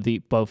for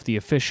both the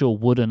official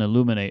wooden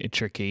illuminated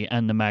Tricky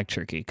and the Mag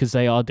Tricky, because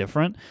they are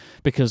different.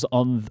 Because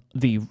on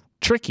the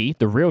Tricky,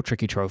 the real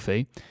Tricky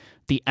trophy,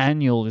 the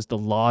annual is the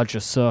larger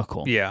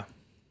circle. Yeah.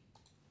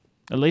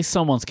 At least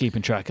someone's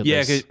keeping track of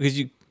Yeah, this. because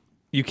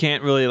you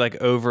can't really like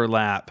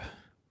overlap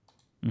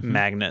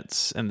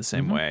magnets in the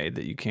same way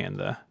that you can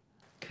the...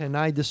 Can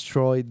I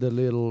destroy the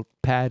little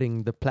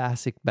padding, the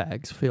plastic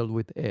bags filled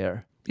with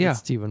air? Yeah, that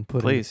Steven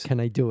put please. in? Can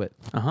I do it?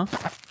 Uh-huh.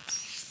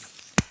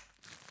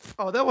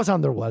 Oh, that was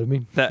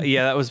underwhelming.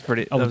 That was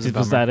pretty... Oh, that was, a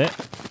was bummer. that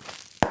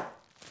it?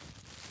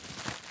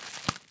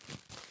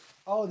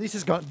 Oh, this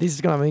is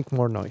gonna make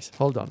more noise.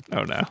 Hold on.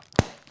 Oh, no.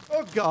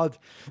 Oh God.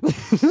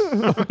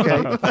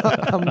 Okay,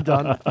 I'm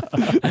done.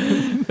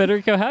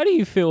 Federico, how do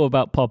you feel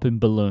about popping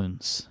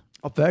balloons?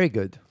 Oh, very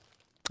good.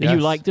 You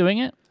Yes. like doing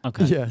it?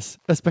 Okay. Yes,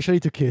 especially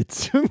to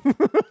kids.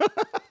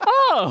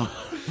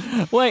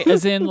 Oh, wait,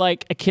 as in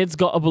like a kid's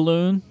got a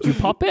balloon, do you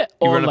pop it?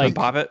 You Or run up like, and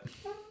pop it?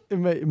 It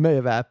may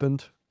have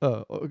happened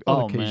on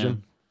oh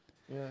occasion.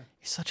 man, Yeah.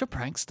 he's such a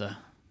prankster.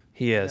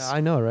 He is. Yeah,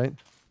 I know, right?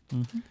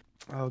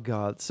 Oh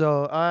God!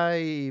 So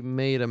I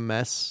made a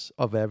mess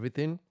of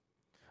everything.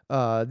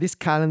 This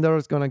calendar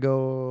is gonna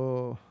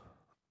go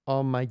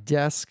on my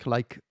desk,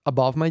 like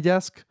above my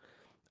desk.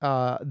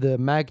 The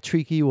Mag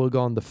Tricky will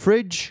go on the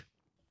fridge.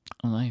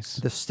 Oh, nice.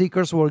 The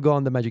stickers will go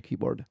on the Magic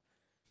Keyboard.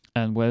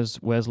 And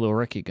where's little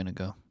Ricky gonna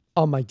go?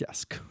 On my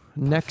desk,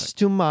 next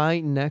to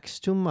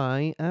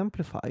my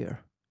amplifier.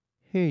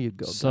 Here you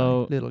go,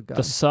 So little guy.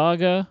 the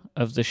saga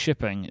of the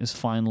shipping is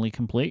finally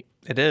complete.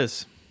 It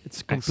is.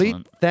 It's complete.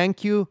 Excellent.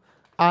 Thank you,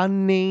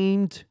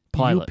 unnamed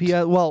Pilot.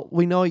 UPS. Well,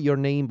 we know your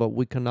name, but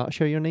we cannot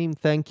share your name.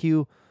 Thank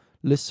you,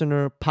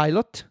 listener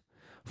pilot,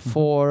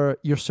 for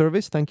your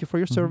service. Thank you for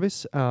your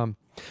service.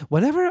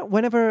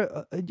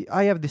 Whenever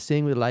I have this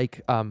thing with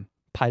like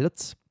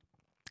pilots,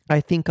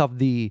 I think of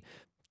the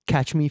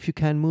Catch Me If You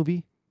Can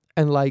movie,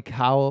 and like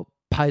how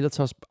pilots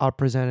are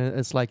presented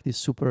as like these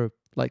super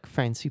like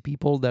fancy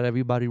people that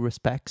everybody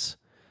respects.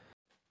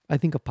 I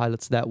think of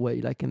pilots that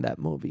way, like in that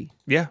movie.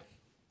 Yeah.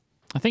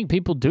 I think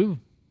people do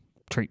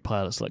treat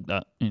pilots like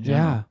that in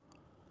general. Yeah.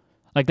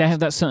 Like they have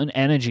that certain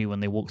energy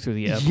when they walk through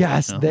the airport.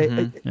 Yes, you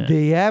know?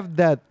 they have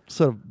that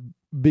sort of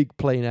big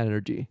plane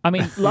energy. I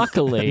mean,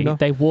 luckily,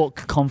 they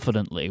walk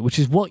confidently, which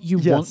is what you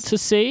want to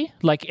see.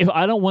 Like, if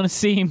I don't want to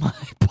see my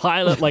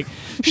pilot, like,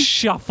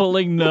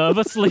 shuffling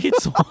nervously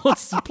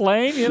towards the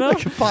plane, you know?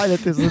 Like a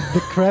pilot is a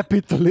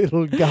decrepit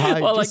little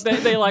guy. Well, like,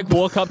 they like,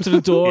 walk up to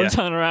the door and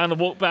turn around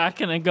and walk back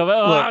and then go,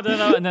 I don't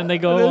know, and then they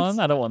go on.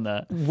 I don't want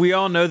that. We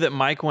all know that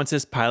Mike wants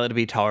his pilot to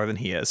be taller than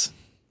he is.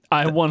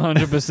 I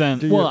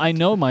 100%. Well, I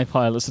know my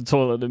pilots are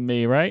taller than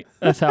me, right?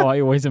 That's how I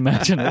always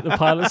imagine it. The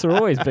pilots are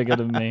always bigger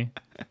than me.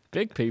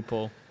 Big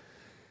people.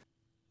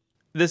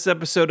 This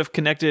episode of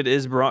Connected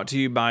is brought to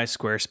you by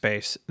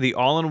Squarespace, the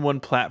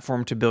all-in-one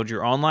platform to build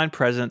your online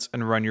presence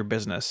and run your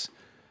business.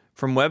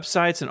 From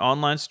websites and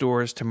online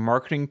stores to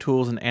marketing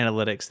tools and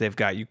analytics, they've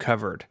got you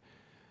covered.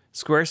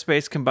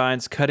 Squarespace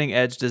combines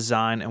cutting-edge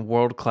design and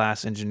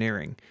world-class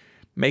engineering,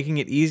 making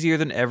it easier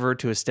than ever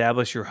to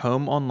establish your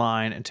home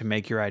online and to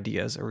make your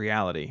ideas a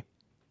reality.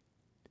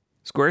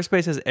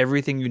 Squarespace has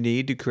everything you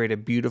need to create a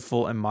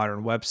beautiful and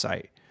modern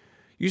website.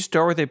 You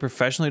start with a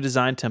professionally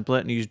designed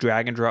template and use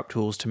drag and drop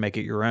tools to make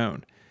it your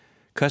own,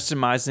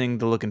 customizing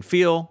the look and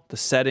feel, the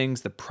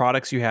settings, the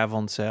products you have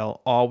on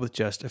sale, all with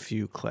just a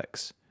few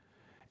clicks.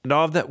 And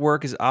all of that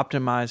work is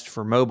optimized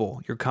for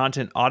mobile. Your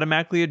content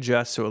automatically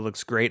adjusts so it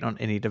looks great on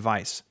any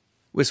device.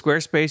 With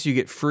Squarespace, you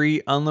get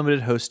free,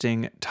 unlimited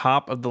hosting,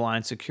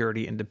 top-of-the-line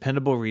security, and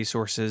dependable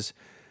resources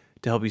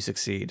to help you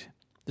succeed.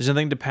 There's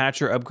nothing to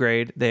patch or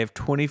upgrade. They have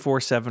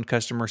 24/7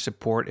 customer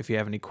support if you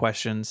have any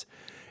questions.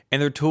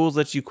 And their tools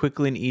let you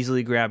quickly and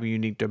easily grab a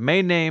unique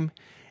domain name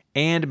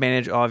and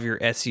manage all of your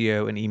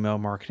SEO and email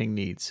marketing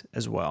needs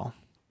as well.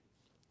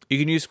 You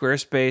can use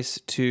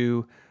Squarespace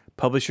to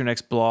publish your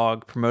next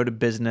blog, promote a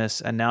business,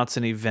 announce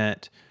an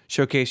event,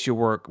 showcase your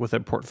work with a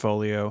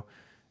portfolio,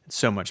 and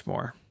so much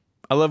more.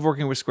 I love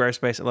working with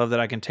Squarespace. I love that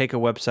I can take a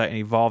website and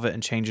evolve it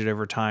and change it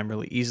over time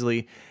really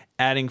easily,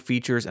 adding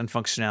features and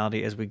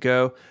functionality as we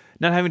go,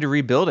 not having to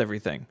rebuild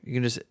everything. You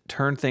can just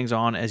turn things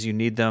on as you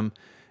need them,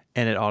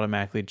 and it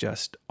automatically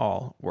just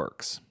all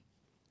works.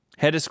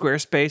 Head to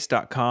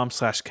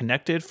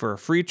squarespace.com/connected for a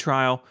free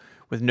trial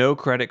with no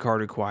credit card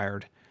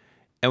required.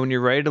 And when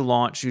you're ready to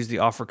launch, use the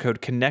offer code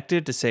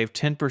CONNECTED to save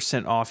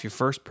 10% off your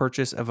first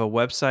purchase of a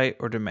website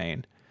or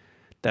domain.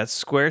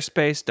 That's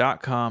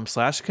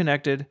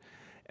squarespace.com/connected.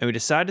 And we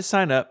decide to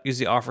sign up, use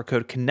the offer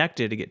code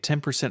CONNECTED to get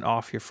 10%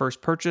 off your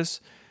first purchase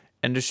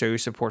and to show your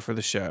support for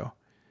the show.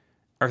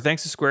 Our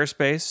thanks to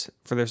Squarespace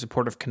for their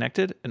support of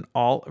Connected and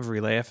all of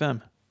Relay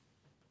FM.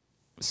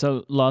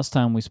 So last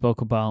time we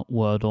spoke about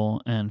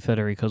Wordle and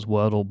Federico's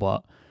Wordle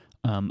bot,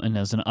 and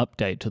there's an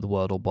update to the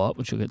Wordle bot,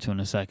 which we'll get to in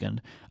a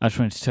second. I just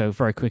wanted to tell a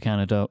very quick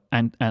anecdote.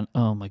 And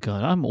oh my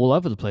God, I'm all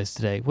over the place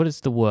today. What is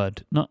the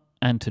word? Not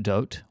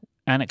antidote.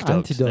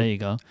 Anecdote. There you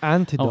go.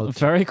 Antidote. Oh,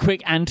 very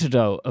quick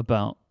antidote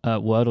about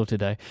Wordle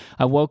today.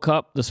 I woke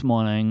up this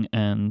morning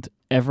and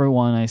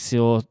everyone I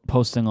saw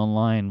posting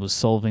online was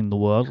solving the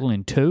Wordle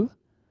in 2.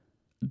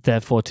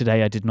 Therefore,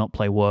 today I did not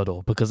play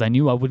Wordle because I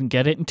knew I wouldn't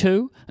get it in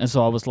 2. And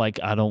so I was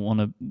like, I don't want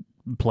to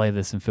play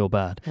this and feel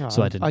bad. Yeah,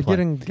 so I didn't play. I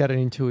didn't get it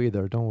in 2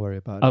 either. Don't worry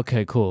about it.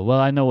 Okay, cool. Well,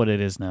 I know what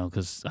it is now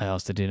because I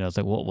asked Adina. I was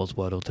like, what was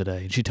Wordle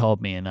today? And she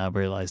told me and I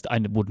realized I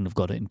wouldn't have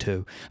got it in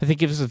 2. I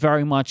think it was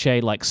very much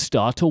a like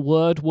starter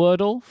word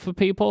Wordle for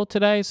people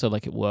today. So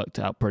like it worked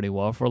out pretty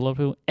well for a lot of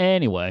people.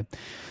 Anyway,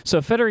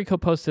 so Federico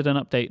posted an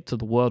update to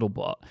the Wordle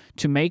bot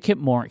to make it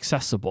more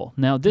accessible.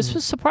 Now, this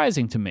was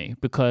surprising to me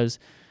because...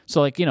 So,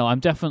 like, you know,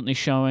 I'm definitely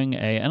showing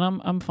and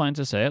I'm fine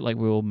to say it, like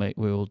we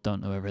all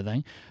don't know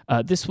everything.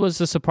 This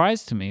was a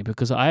surprise to me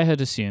because I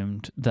had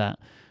assumed that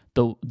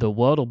the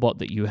Wordle bot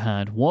that you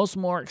had was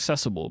more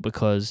accessible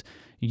because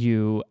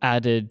you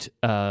added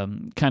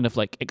kind of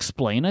like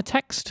explainer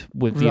text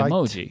with the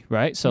emoji,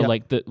 right? So,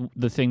 like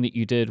the thing that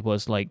you did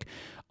was like,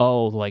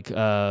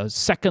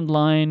 second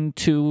line,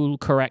 2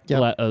 correct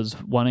letters,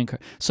 1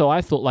 incorrect. So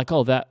I thought like,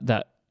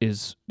 that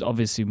is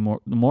obviously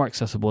more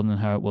accessible than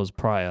how it was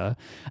prior.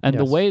 And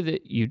the way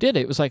that you did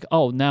it was like,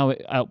 now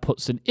it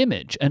outputs an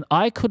image. And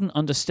I couldn't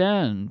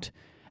understand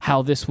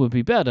how this would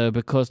be better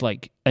because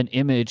like an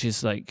image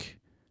is like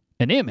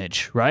an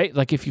image, right?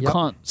 Like if you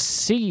can't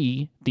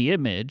see the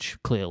image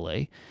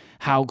clearly,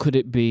 how could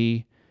it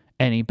be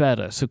any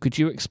better? So could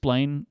you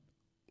explain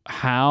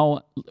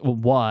how,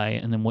 why,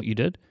 and then what you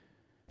did?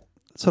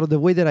 So the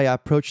way that I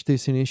approached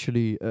this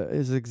initially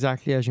is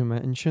exactly as you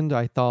mentioned.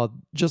 I thought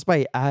just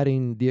by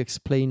adding the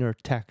explainer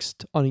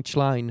text on each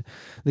line,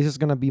 this is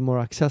going to be more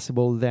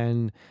accessible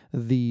than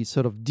the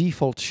sort of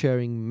default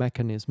sharing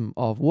mechanism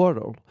of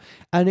Wordle.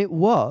 And it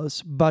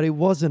was, but it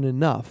wasn't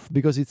enough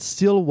because it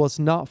still was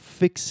not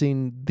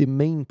fixing the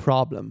main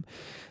problem.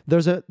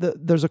 There's a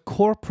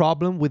core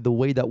problem with the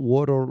way that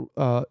Wordle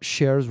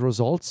shares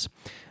results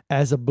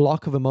as a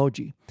block of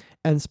emoji.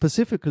 And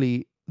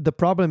specifically, the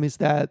problem is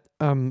that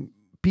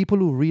people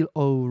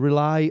who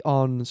rely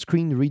on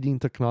screen reading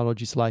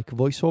technologies like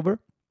VoiceOver,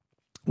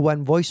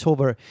 when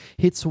VoiceOver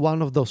hits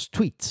one of those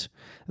tweets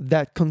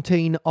that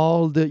contain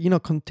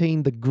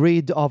the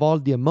grid of all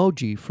the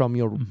emoji from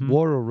your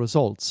Wordle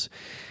results,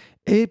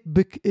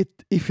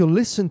 If you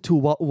listen to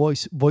what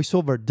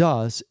voiceover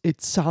does,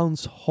 it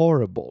sounds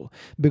horrible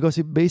because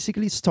it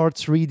basically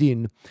starts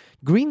reading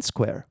green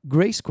square,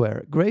 gray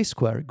square, gray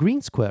square,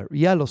 green square,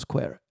 yellow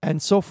square,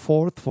 and so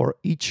forth for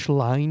each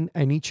line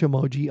and each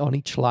emoji on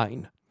each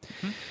line.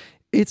 Mm-hmm.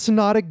 It's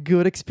not a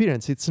good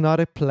experience. It's not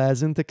a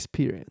pleasant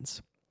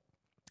experience.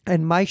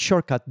 And my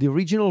shortcut, the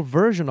original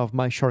version of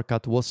my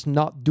shortcut, was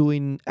not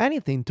doing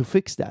anything to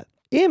fix that.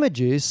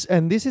 Images,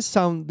 and this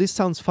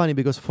sounds funny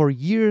because for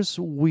years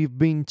we've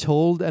been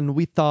told and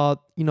we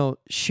thought,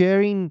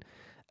 sharing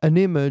an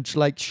image,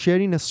 like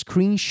sharing a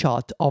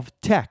screenshot of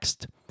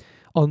text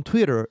on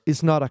Twitter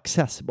is not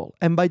accessible.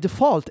 And by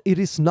default, it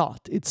is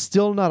not. It's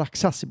still not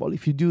accessible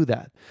if you do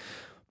that.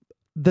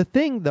 The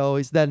thing, though,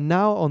 is that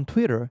now on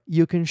Twitter,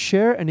 you can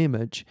share an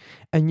image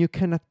and you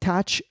can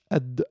attach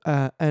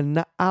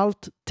an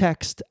alt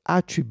text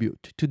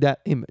attribute to that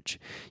image.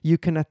 You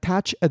can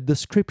attach a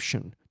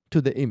description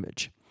to the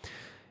image.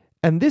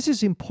 And this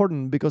is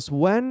important because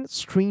when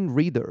screen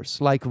readers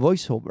like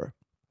VoiceOver,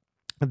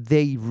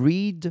 they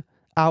read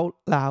out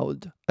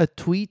loud a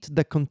tweet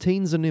that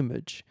contains an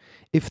image,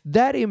 if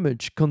that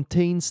image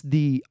contains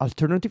the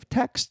alternative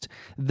text,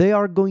 they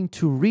are going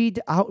to read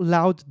out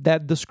loud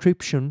that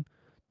description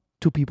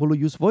to people who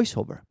use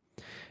VoiceOver.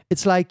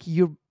 It's like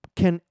you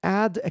can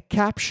add a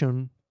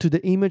caption to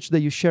the image that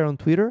you share on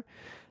Twitter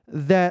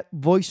that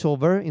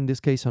VoiceOver, in this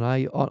case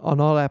on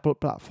all Apple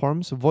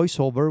platforms,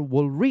 VoiceOver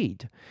will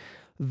read,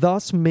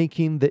 thus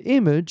making the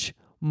image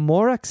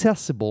more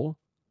accessible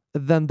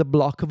than the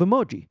block of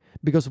emoji.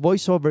 Because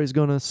VoiceOver is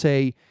going to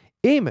say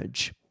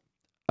image,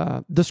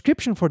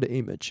 description for the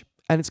image,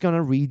 and it's going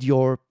to read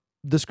your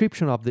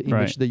description of the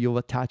image that you've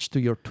attached to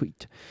your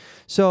tweet.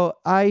 So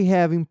I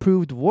have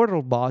improved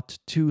WordleBot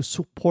to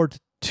support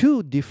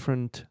 2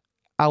 different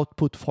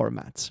output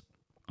formats.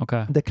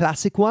 Okay. The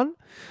classic one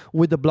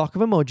with the block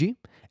of emoji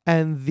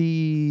and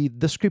the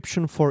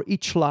description for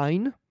each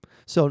line.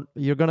 So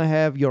you're going to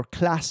have your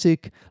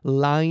classic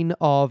line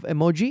of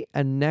emoji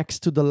and next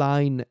to the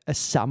line a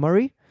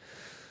summary.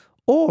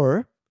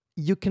 Or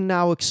you can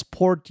now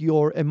export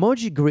your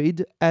emoji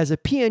grid as a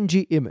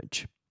PNG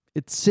image.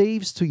 It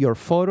saves to your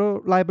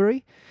photo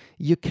library.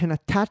 You can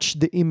attach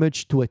the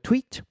image to a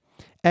tweet,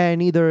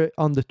 and either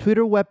on the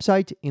Twitter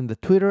website, in the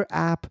Twitter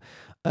app,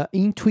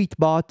 in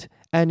Tweetbot,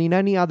 and in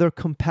any other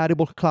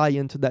compatible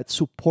client that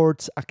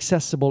supports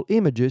accessible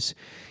images,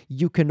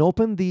 you can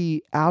open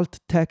the alt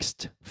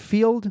text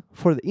field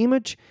for the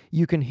image,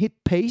 you can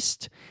hit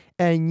paste,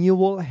 and you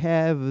will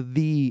have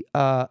the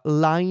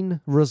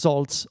line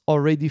results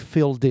already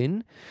filled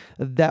in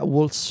that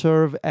will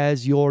serve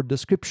as your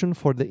description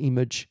for the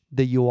image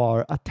that you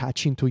are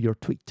attaching to your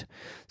tweet.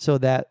 So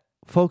that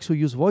folks who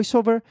use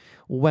VoiceOver,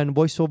 when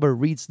VoiceOver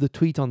reads the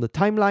tweet on the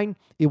timeline,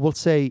 it will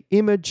say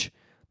image,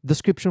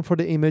 description for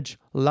the image,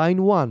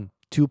 line 1,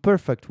 2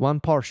 perfect, 1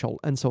 partial,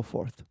 and so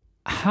forth.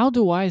 How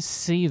do I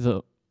see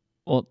the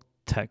alt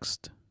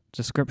text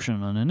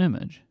description on an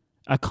image?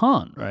 I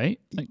can't, right?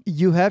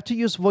 You have to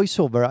use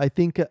VoiceOver. I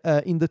think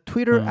in the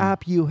Twitter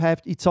app,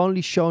 it's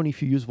only shown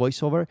if you use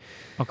VoiceOver.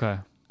 Okay.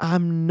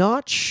 I'm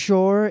not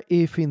sure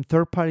if in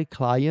third-party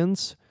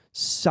clients,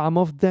 some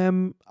of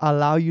them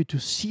allow you to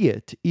see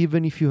it,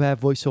 even if you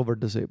have VoiceOver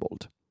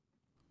disabled.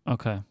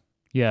 Okay.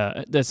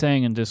 Yeah, they're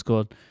saying in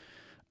Discord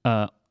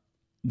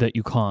that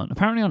you can't.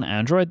 Apparently on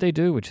Android they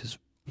do, which is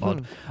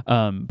odd.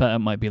 But it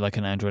might be like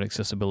an Android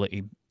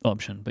accessibility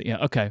option. But yeah,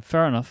 okay,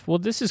 fair enough. Well,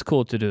 this is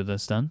cool to do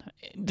this then.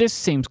 This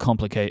seems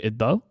complicated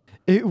though.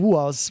 It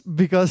was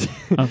because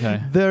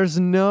okay. there's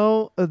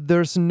no,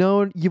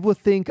 you would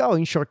think,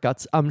 in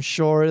shortcuts, I'm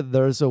sure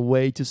there's a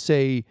way to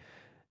say,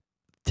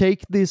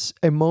 take this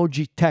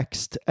emoji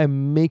text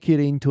and make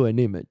it into an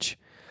image.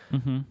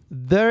 Mm-hmm.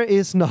 There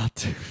is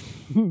not.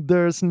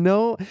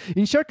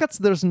 In shortcuts,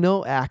 there's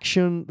no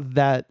action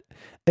that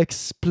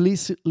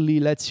explicitly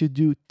lets you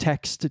do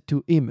text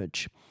to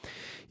image.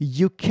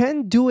 You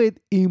can do it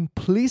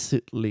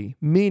implicitly,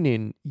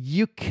 meaning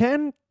you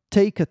can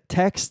take a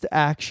text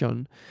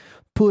action,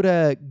 put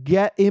a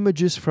get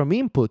images from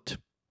input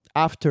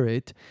after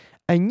it,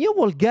 and you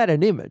will get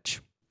an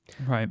image.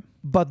 Right.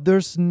 But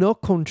there's no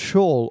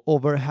control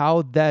over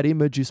how that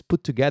image is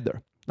put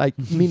together. Like,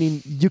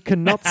 meaning you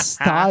cannot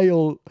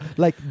style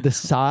like the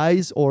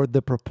size or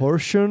the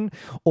proportion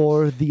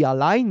or the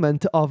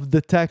alignment of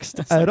the text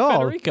at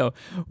all. Federico,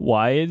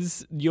 why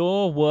is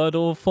your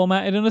Wordle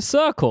formatted in a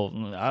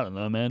circle? I don't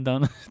know, man.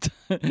 Don't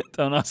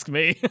ask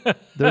me.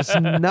 There's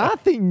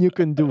nothing you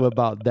can do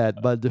about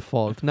that by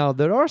default. Now,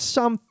 there are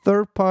some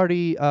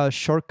third-party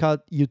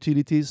shortcut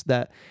utilities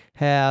that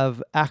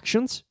have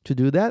actions to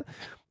do that.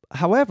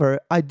 However,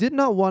 I did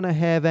not want to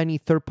have any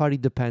third-party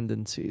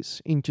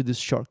dependencies into this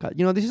shortcut.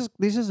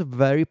 This is a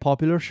very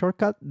popular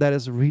shortcut that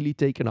has really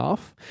taken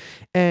off,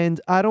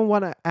 and I don't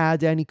want to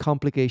add any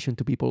complication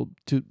to people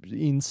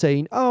in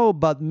saying,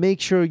 but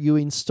make sure you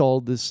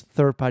install this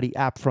third-party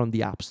app from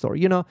the App Store.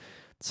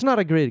 It's not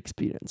a great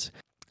experience.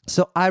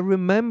 So I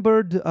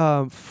remembered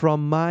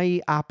from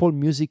my Apple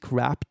Music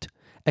Wrapped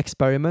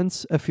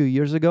experiments a few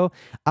years ago,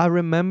 I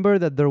remember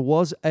that there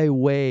was a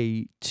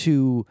way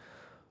to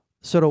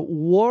sort of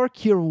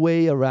work your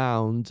way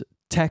around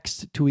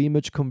text to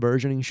image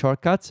conversion in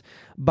shortcuts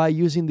by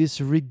using this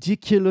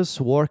ridiculous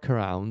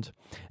workaround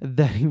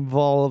that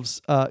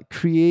involves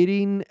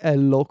creating a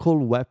local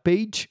web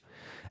page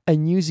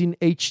and using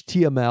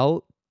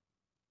HTML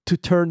to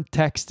turn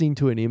text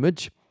into an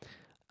image.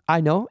 I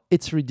know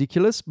it's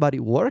ridiculous, but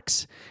it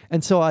works.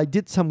 And so I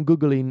did some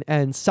Googling,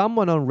 and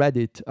someone on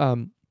Reddit,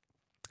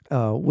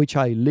 which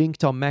I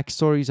linked on Mac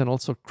Stories and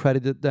also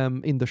credited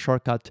them in the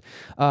shortcut,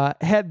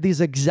 had this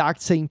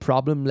exact same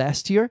problem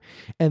last year,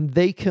 and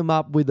they came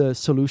up with a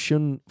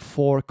solution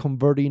for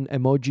converting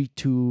emoji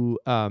to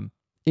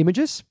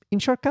images in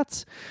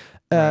shortcuts.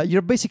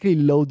 You're basically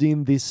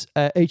loading this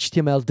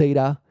HTML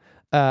data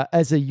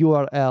as a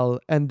URL,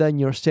 and then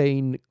you're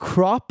saying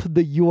crop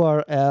the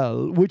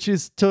URL, which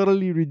is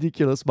totally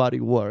ridiculous, but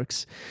it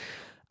works.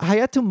 I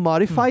had to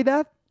modify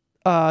that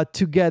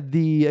to get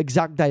the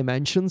exact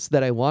dimensions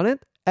that I wanted.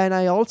 And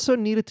I also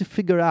needed to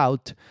figure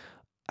out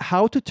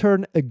how to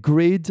turn a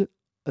grid.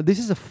 This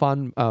is it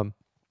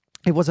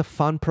was a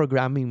fun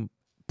programming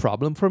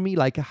problem for me.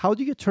 Like, how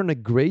do you turn a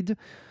grid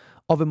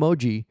of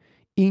emoji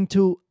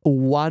into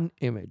one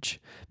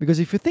image? Because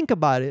if you think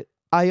about it,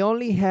 I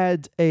only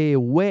had a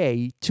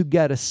way to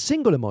get a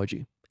single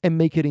emoji and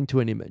make it into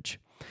an image.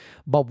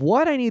 But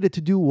what I needed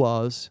to do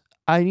was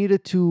I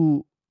needed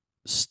to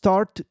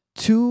start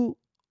two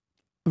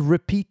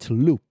repeat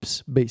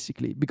loops,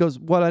 basically. Because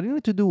what I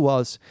needed to do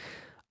was,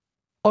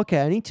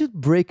 okay, I need to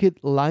break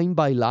it line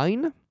by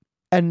line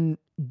and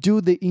do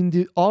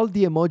all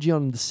the emoji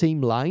on the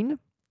same line.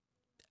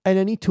 And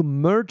I need to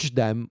merge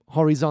them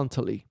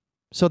horizontally,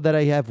 so that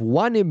I have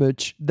one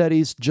image that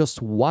is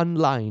just one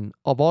line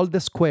of all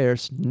the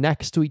squares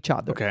next to each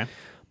other. Okay.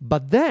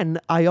 But then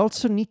I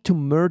also need to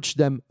merge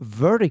them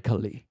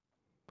vertically,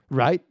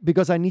 right?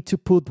 Because I need to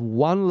put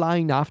one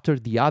line after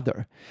the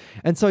other.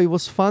 And so it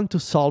was fun to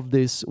solve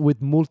this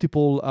with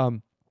multiple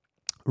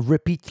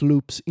repeat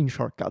loops in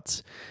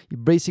shortcuts.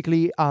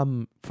 Basically,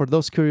 for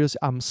those curious,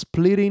 I'm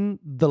splitting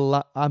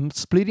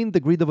the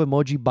grid of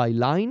emoji by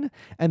line,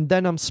 and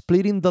then I'm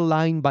splitting the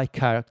line by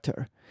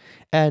character.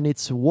 And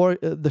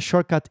the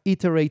shortcut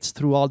iterates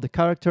through all the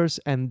characters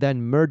and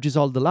then merges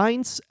all the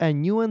lines,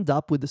 and you end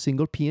up with a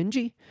single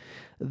PNG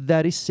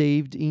that is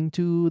saved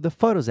into the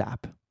Photos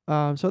app.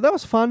 So that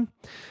was fun.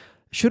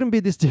 Shouldn't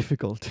be this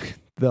difficult,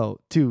 though,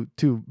 to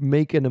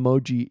make an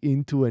emoji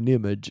into an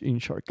image in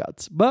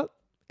shortcuts. But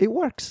it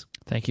works.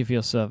 Thank you for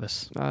your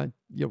service.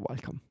 You're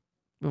welcome.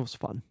 It was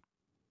fun.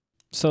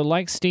 So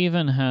like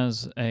Steven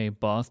has a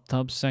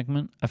bathtub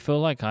segment, I feel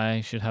like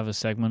I should have a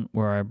segment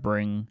where I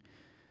bring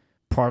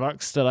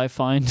products that I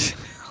find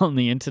on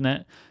the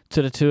internet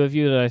to the two of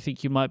you that I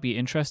think you might be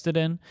interested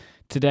in.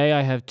 Today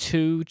I have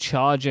two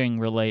charging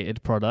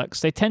related products.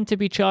 They tend to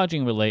be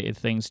charging related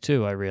things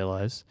too, I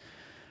realize.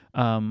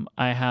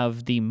 I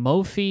have the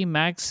Mophie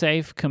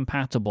MagSafe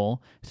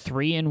compatible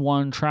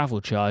 3-in-1 travel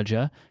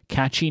charger.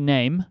 Catchy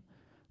name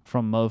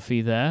from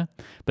Mophie there.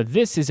 But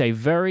this is a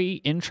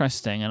very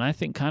interesting and I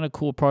think kind of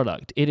cool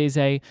product. It is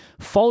a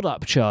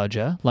fold-up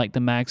charger like the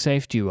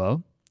MagSafe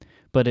Duo,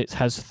 but it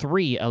has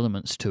 3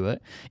 elements to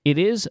it. It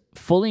is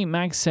fully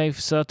MagSafe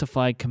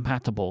certified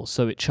compatible,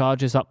 so it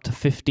charges up to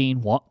 15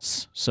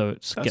 watts, so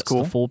it gets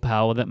cool. the full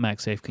power that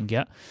MagSafe can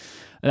get.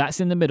 That's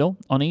in the middle.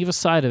 On either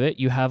side of it,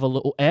 you have a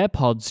little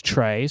AirPods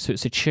tray, so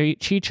it's a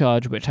Qi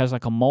charge, which has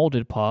like a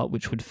molded part,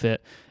 which would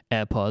fit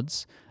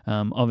AirPods.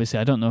 Obviously,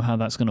 I don't know how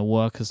that's going to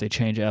work as they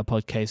change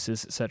AirPod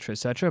cases,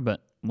 etc., but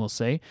we'll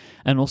see.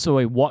 And also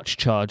a watch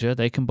charger.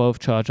 They can both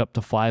charge up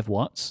to 5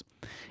 watts.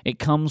 It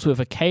comes with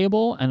a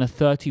cable and a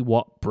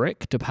 30-watt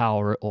brick to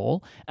power it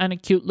all, and a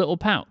cute little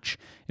pouch.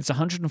 It's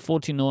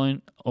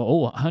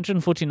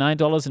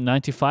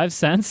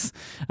 $149.95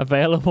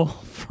 available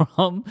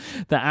from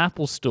the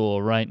Apple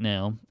Store right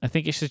now. I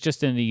think it's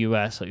just in the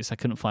US. At least I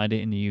couldn't find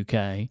it in the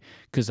UK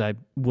because I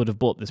would have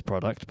bought this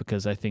product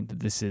because I think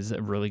that this is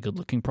a really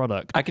good-looking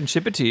product. I can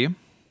ship it to you.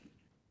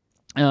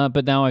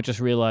 But now I just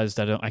realized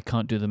I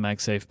can't do the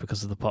MagSafe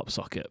because of the pop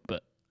socket,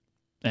 but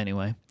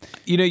anyway.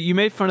 You know, you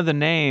made fun of the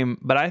name,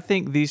 but I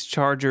think these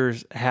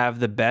chargers have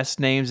the best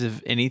names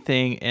of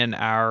anything in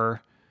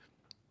our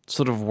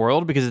sort of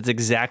world because it's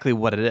exactly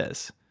what it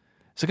is.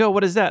 It's like, oh,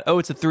 what is that? Oh,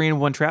 it's a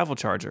 3-in-1 travel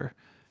charger.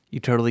 You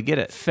totally get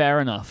it.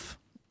 Fair enough.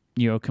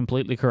 You're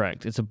completely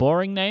correct. It's a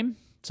boring name.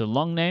 It's a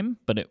long name,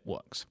 but it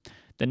works.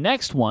 The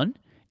next one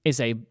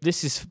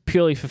this is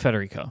purely for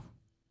Federico.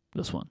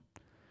 This one.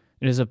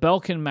 It is a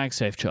Belkin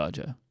MagSafe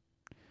charger.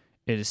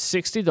 It is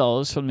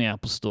 $60 from the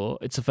Apple Store.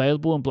 It's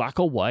available in black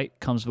or white.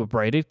 Comes with a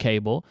braided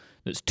cable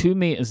that's 2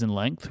 meters in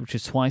length, which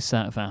is twice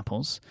that of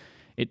Apple's.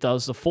 It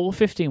does the full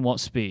 15-watt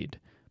speed.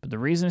 But the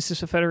reason this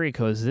is for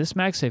Federico is this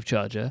MagSafe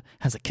charger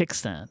has a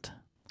kickstand.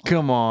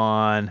 Come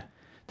on.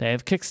 They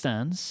have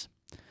kickstands,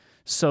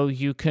 so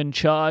you can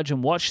charge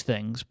and watch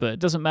things, but it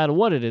doesn't matter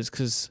what it is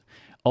because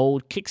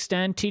old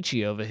kickstand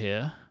Tichy over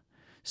here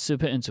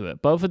Super into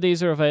it. Both of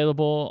these are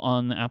available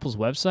on Apple's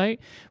website,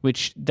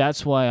 which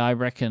that's why I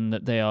reckon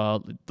that they are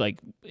like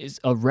is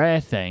a rare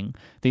thing.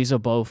 These are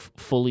both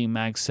fully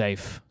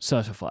MagSafe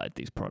certified,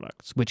 these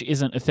products, which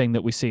isn't a thing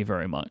that we see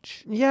very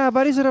much. Yeah,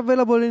 but is it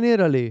available in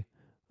Italy?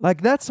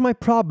 Like, that's my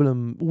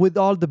problem with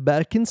all the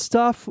Belkin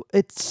stuff.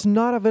 It's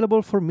not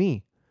available for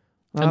me.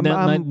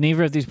 And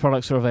neither of these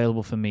products are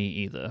available for me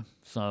either.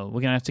 So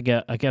we're going to have to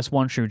get, I guess,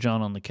 One True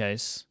John on the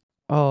case.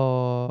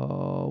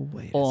 Oh,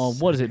 wait. Or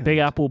what is it, Big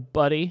Apple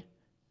Buddy?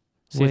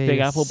 See Wait if Big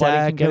Apple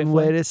Buddy can get it for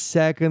wait you. a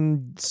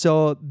second.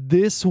 So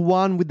this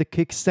one with the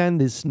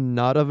kickstand is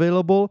not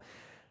available.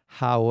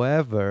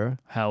 However,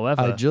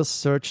 I just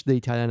searched the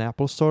Italian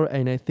Apple Store,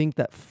 and I think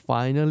that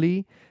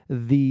finally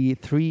the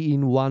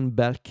 3-in-1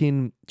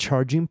 Belkin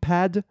charging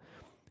pad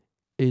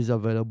is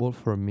available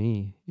for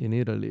me in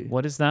Italy.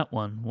 What is that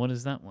one?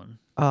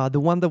 The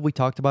one that we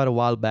talked about a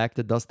while back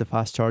that does the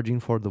fast charging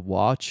for the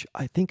watch.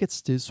 I think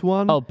it's this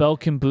one. Oh,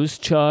 Belkin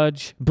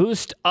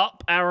Boost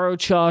Up Arrow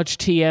Charge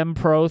TM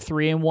Pro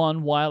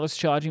 3-in-1 wireless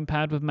charging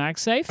pad with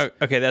MagSafe. Oh,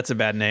 okay, that's a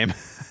bad name.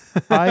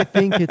 I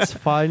think it's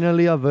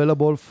finally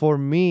available for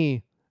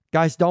me.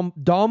 Guys, don't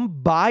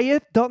buy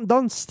it.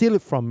 Don't steal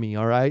it from me,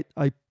 all right?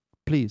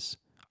 Please.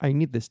 I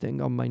need this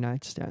thing on my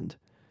nightstand.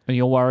 And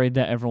you're worried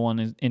that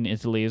everyone in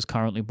Italy is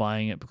currently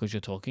buying it because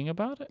you're talking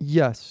about it?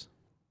 Yes.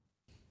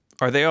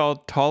 Are they all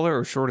taller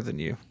or shorter than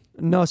you?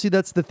 No, see,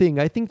 that's the thing.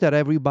 I think that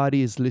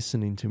everybody is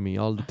listening to me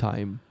all the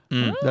time.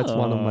 That's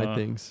one of my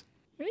things.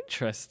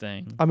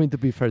 Interesting. I mean, to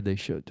be fair, they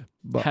should.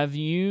 But Have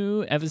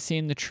you ever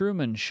seen The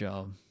Truman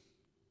Show?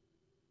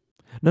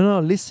 No,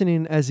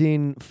 listening as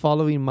in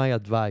following my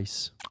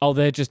advice. Oh,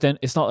 they're just...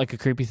 It's not like a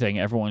creepy thing.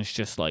 Everyone's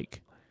just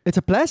like... It's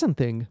a pleasant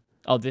thing.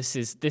 Oh, this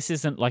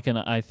isn't like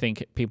I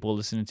think people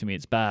listening to me,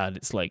 it's bad.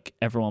 It's like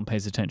everyone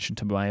pays attention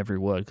to my every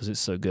word because it's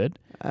so good.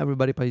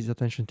 Everybody pays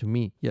attention to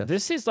me, yes.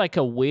 This is like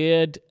a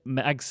weird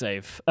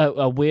MagSafe,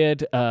 a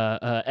weird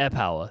air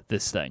power,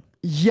 this thing.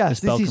 Yes,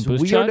 this Belkin is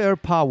Boost weird charge? air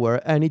power,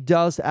 and it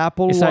does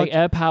Apple It's Watch. like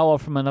air power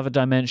from another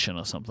dimension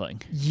or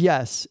something.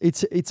 Yes,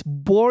 it's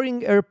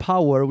boring air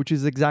power, which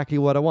is exactly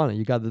what I wanted.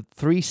 You got the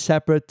 3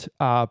 separate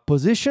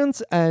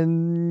positions,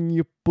 and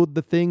you put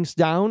the things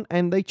down,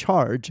 and they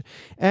charge.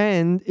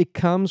 And it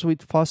comes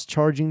with fast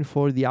charging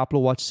for the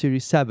Apple Watch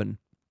Series 7,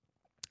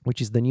 which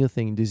is the new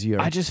thing this year.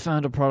 I just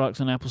found a product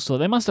on Apple Store.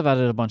 They must have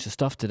added a bunch of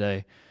stuff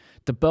today.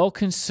 The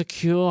Belkin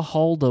secure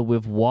holder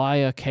with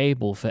wire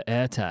cable for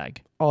AirTag.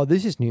 Oh,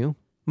 this is new.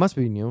 Must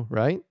be new,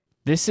 right?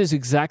 This is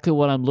exactly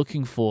what I'm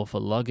looking for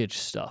luggage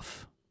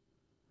stuff.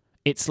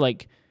 It's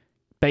like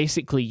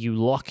basically you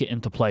lock it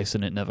into place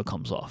and it never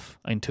comes off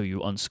until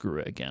you unscrew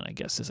it again, I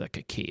guess, is like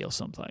a key or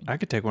something. I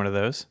could take one of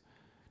those.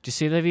 Do you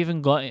see they've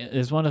even got,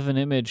 there's one of an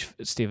image,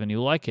 Stephen,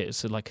 you like it.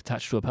 It's like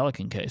attached to a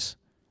Pelican case.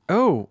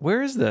 Oh,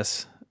 where is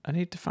this? I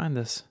need to find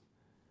this.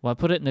 Well, I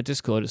put it in the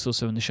Discord. It's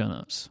also in the show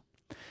notes.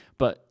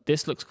 But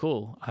this looks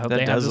cool. I hope That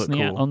they have does this look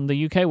cool. on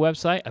the UK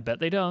website. I bet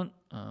they don't.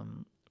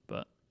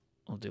 But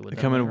I'll deal with They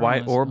that. come in later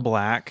white on, or so.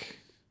 black.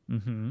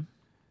 Mm-hmm.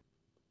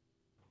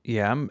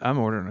 Yeah, I'm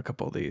ordering a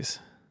couple of these.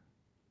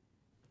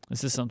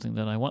 This is something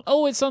that I want.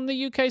 Oh, it's on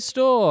the UK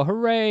store.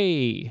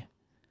 Hooray.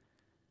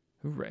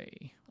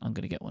 Hooray. I'm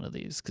going to get one of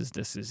these because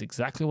this is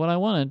exactly what I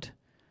wanted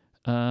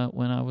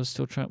when I was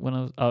still trying.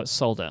 Oh, it's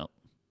sold out.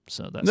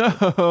 So that's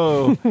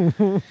No.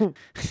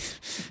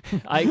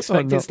 I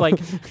expect it's like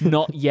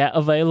not yet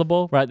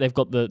available, right? They've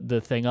got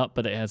the thing up,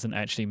 but it hasn't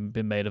actually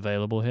been made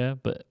available here.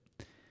 But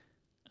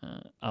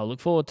I'll look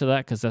forward to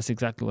that because that's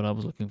exactly what I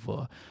was looking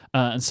for.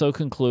 And so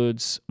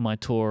concludes my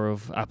tour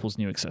of Apple's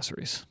new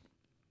accessories.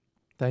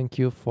 Thank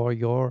you for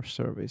your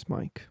service,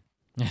 Mike.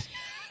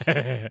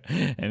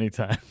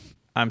 Anytime.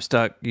 I'm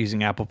stuck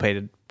using Apple Pay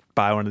to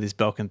buy one of these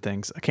Belkin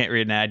things. I can't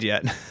read an ad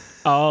yet.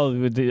 Oh,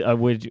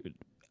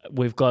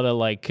 we've got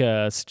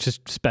to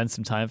just spend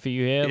some time for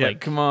you here. Yeah,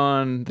 like, come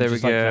on. There we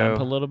just, like, vamp a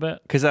go. little bit.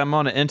 Because I'm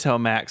on an Intel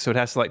Mac, so it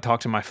has to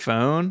talk to my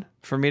phone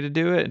for me to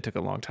do it. It took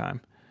a long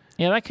time.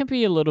 Yeah, that can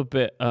be a little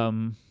bit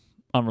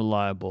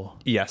unreliable.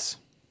 Yes.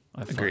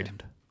 I Agreed.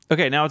 find.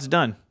 Okay, now it's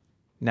done.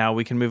 Now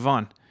we can move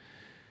on.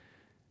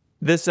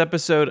 This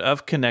episode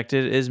of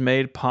Connected is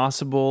made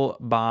possible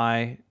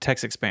by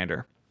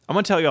TextExpander. I'm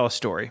going to tell you all a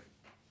story.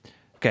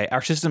 Okay,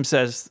 our system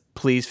says,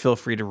 please feel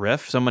free to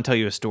riff. So I'm going to tell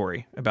you a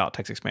story about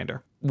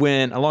TextExpander.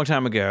 When a long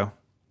time ago,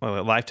 well,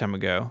 a lifetime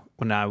ago,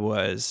 when I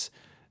was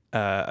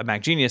a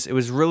Mac genius, it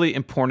was really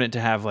important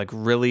to have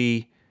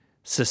really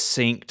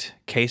succinct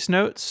case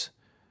notes.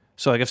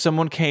 So if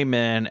someone came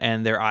in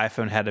and their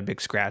iPhone had a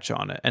big scratch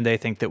on it and they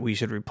think that we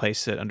should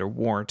replace it under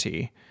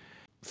warranty,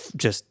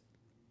 just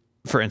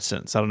for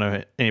instance, I don't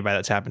know anybody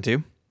that's happened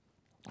to,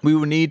 we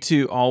would need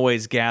to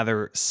always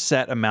gather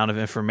set amount of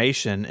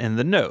information in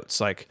the notes,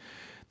 like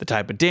the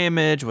type of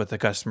damage, what the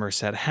customer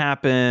said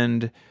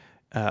happened,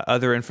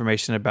 other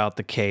information about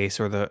the case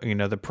or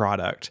the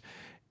product.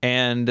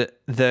 And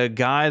the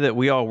guy that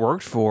we all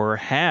worked for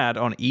had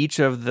on each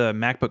of the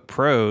MacBook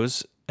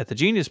Pros at the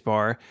Genius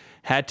Bar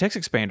had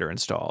TextExpander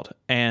installed.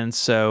 And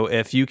so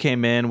if you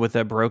came in with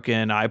a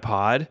broken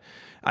iPod,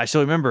 I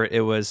still remember it.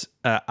 It was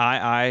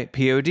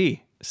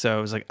IIPOD. So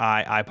it was like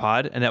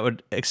iPod, and that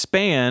would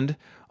expand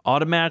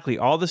automatically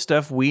all the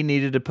stuff we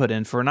needed to put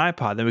in for an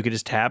iPod. Then we could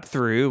just tab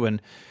through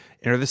and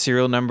enter the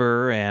serial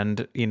number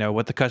and,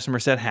 what the customer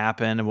said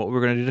happened and what we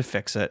were going to do to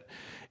fix it.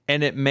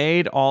 And it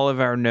made all of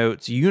our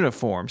notes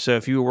uniform. So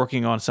if you were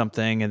working on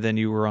something and then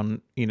you were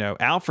on,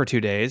 out for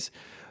 2 days,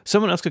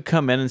 someone else could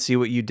come in and see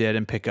what you did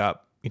and pick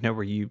up,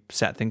 where you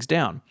sat things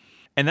down.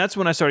 And that's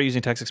when I started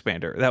using Text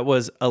Expander. That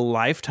was a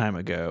lifetime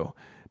ago,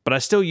 but I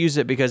still use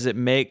it because it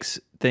makes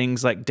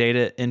things like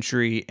data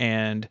entry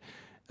and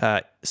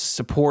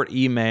support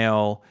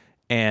email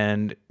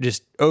and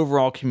just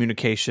overall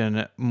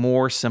communication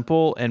more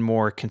simple and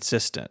more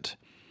consistent.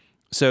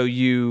 So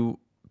you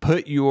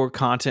put your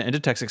content into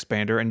Text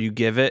Expander and you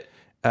give it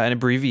an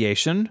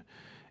abbreviation.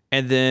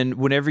 And then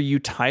whenever you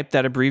type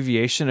that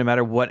abbreviation, no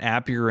matter what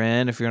app you're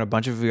in, if you're on a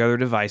bunch of your other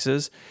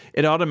devices,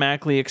 it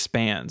automatically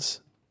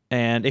expands.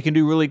 And it can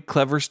do really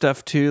clever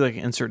stuff too, like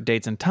insert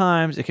dates and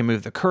times. It can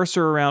move the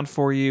cursor around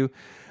for you.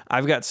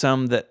 I've got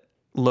some that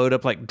load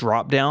up like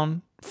drop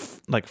down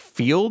like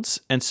fields.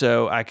 And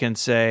so I can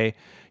say,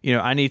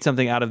 I need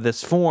something out of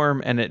this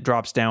form, and it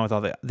drops down with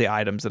all the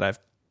items that I've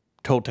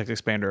told Text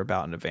Expander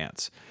about in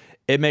advance.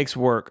 It makes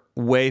work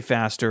way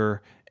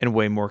faster and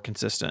way more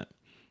consistent.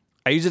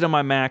 I use it on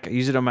my Mac. I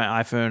use it on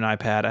my iPhone and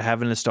iPad. I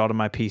have it installed on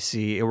my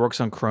PC. It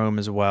works on Chrome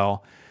as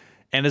well.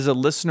 And as a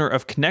listener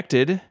of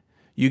Connected,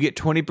 you get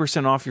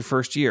 20% off your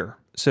first year.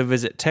 So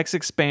visit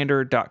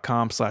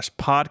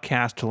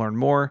textexpander.com/podcast to learn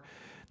more.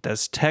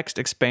 That's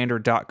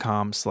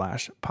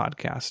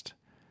textexpander.com/podcast.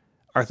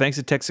 Our thanks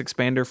to Text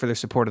Expander for their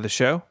support of the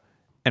show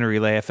and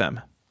Relay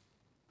FM.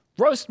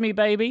 Roast me,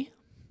 baby.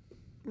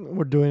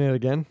 We're doing it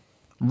again.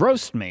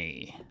 Roast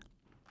me.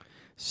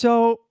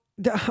 So,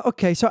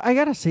 okay, so I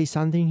gotta say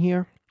something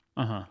here.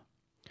 Uh-huh.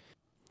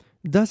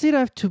 Does it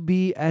have to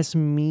be as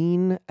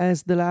mean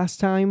as the last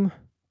time?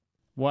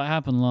 What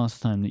happened last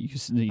time that you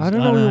I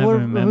don't know.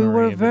 We memory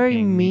were of it very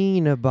being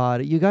mean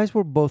about it. You guys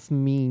were both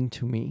mean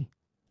to me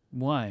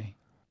Why?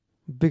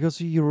 because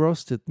you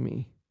roasted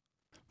me.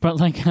 But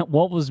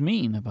what was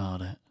mean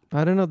about it?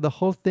 I don't know, the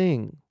whole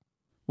thing.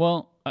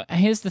 Well,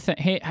 here's the thing.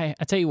 Hey, I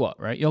tell you what,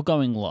 right? You're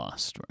going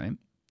last, right?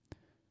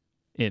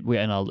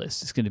 We're in our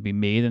list. It's going to be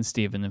me, then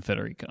Steven, then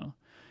Federico.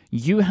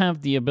 You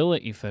have the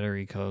ability,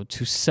 Federico,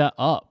 to set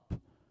up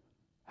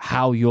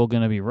how you're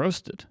going to be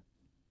roasted.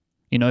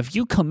 If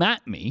you come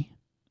at me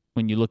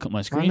when you look at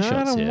my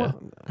screenshots here,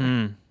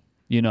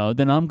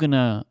 then I'm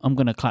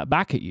gonna clap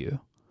back at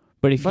you.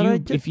 But if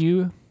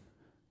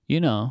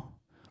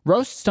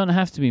roasts don't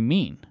have to be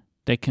mean.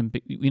 They can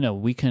be, you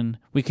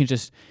could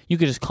just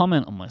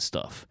comment on my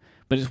stuff.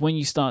 But it's when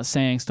you start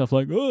saying stuff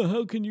like, "Oh,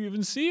 how can you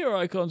even see your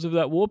icons of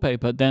that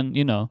wallpaper?" Then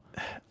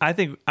I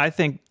think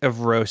of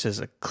roast as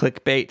a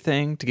clickbait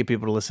thing to get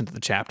people to listen to the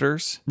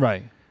chapters.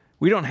 Right.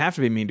 We don't have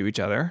to be mean to each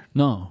other.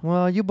 No.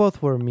 Well, you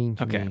both were mean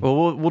to me. Okay.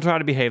 Well, we'll try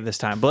to behave this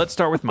time. But let's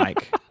start with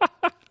Mike.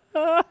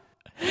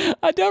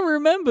 I don't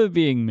remember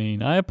being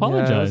mean. I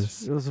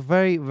apologize. Yeah, it was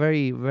very,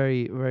 very,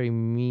 very, very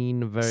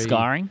mean. Very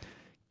Scarring?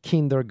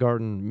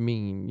 Kindergarten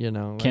mean,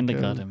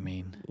 Kindergarten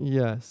mean.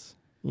 Yes.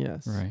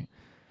 Right.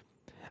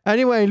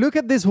 Anyway, look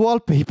at this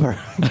wallpaper.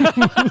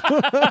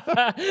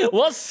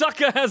 What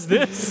sucker has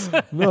this?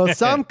 No,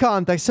 some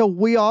context. So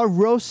we are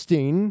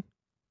roasting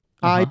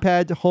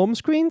iPad home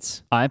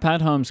screens.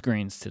 iPad home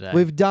screens today.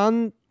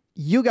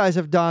 You guys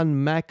have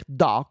done Mac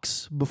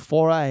docs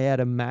before I had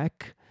a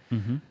Mac.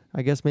 Mm-hmm.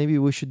 I guess maybe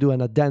we should do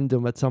an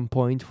addendum at some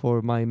point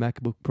for my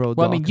MacBook Pro Well,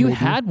 dock. I mean, you maybe.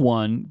 had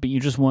one, but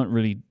you just weren't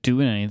really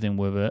doing anything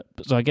with it.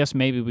 So I guess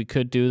maybe we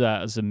could do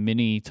that as a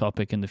mini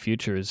topic in the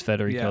future. Is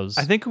Federico's?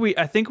 I think we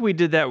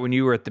did that when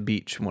you were at the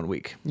beach one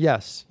week.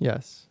 Yes.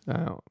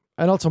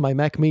 And also my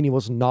Mac Mini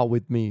was not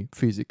with me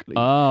physically.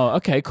 Oh,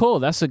 okay,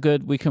 cool. That's a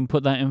good. We can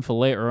put that in for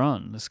later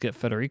on. Let's get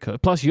Federico.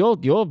 Plus, your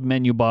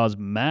menu bar's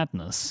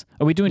madness.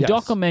 Are we doing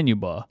dock or menu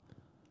bar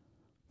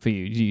for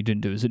you? You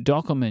didn't do. Is it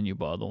dock or menu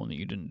bar the one that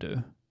you didn't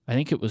do? I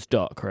think it was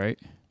dock, right?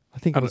 I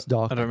think it was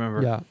dock. I don't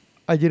remember. Yeah,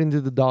 I didn't do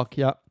the dock.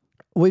 Yeah,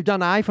 we've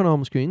done iPhone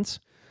home screens,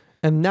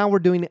 and now we're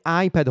doing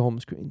iPad home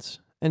screens.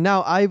 And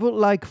now I would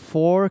like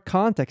for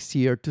context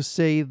here to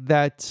say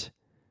that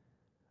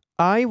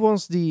I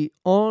was the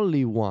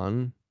only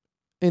one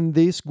in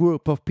this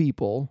group of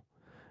people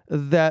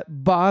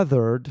that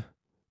bothered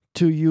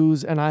to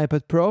use an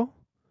iPad Pro.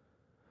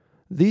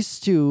 These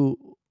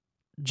two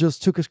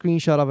just took a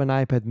screenshot of an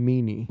iPad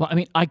Mini. Well, I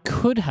mean, I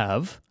could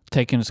have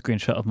taken a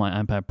screenshot of my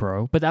iPad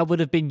Pro, but that would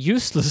have been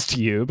useless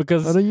to you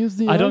because I don't use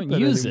the I don't iPad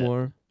use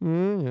anymore.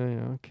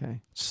 Yeah,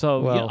 okay.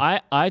 So Well.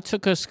 I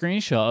took a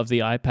screenshot of the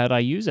iPad I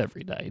use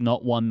every day,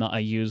 not one that I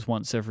use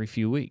once every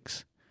few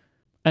weeks.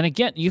 And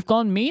again, you've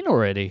gone mean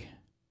already.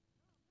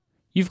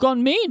 You've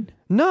gone mean.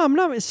 No, I'm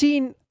not.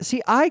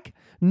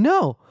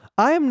 No,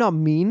 I am not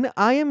mean.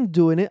 I am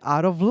doing it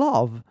out of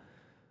love.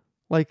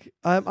 Like,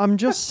 I'm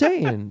just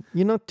saying,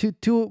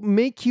 to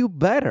make you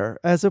better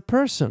as a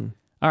person.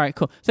 All right,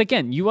 cool. So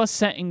again, you are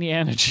setting the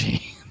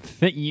energy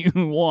that you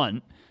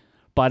want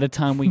by the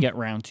time we get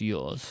round to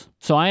yours.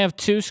 So I have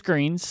 2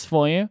 screens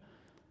for you.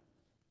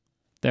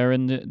 They're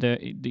in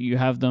you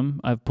have them.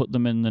 I've put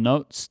them in the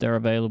notes. They're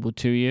available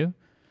to you.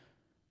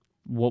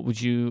 What would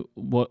you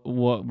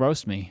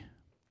roast me?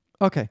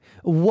 Okay.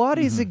 What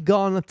is it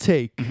gonna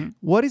take?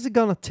 What is it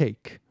gonna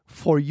take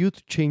for you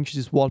to change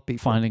this wallpaper?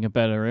 Finding a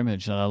better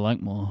image that I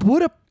like more.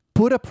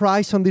 Put a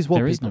price on this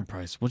wallpaper. There is no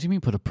price. What do you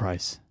mean put a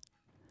price?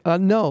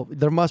 No,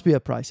 there must be a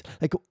price.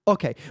 Like,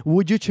 okay,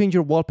 would you change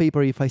your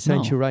wallpaper if I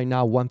sent No. you right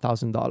now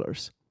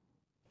 $1,000?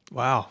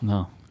 Wow.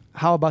 No.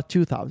 How about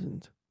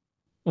 2,000?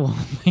 Well,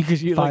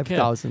 because you like it.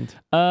 5,000.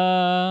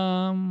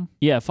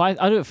 Yeah, 5.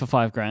 I'll do it for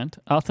 $5,000.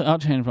 I'll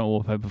change my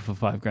wallpaper for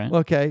 $5,000.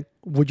 Okay.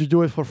 Would you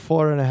do it for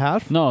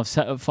 4.5? No, I've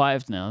set up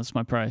 5 now. That's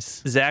my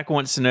price. Zach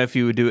wants to know if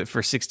you would do it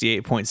for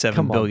 $68.7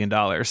 Come on. billion.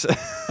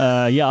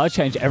 Yeah, I'll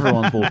change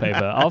everyone's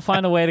wallpaper. I'll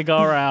find a way to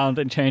go around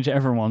and change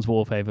everyone's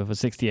wallpaper for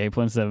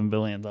 $68.7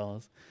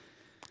 billion.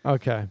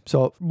 Okay.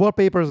 So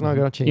wallpaper is not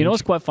going to change. You know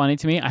what's quite funny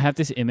to me? I have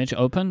this image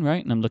open,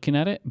 right? And I'm looking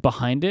at it.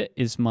 Behind it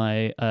is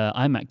my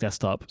iMac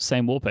desktop.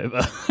 Same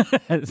wallpaper.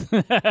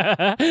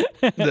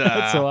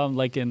 So I'm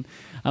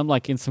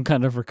like in some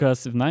kind of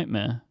recursive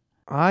nightmare.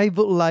 I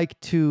would like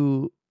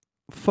to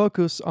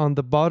focus on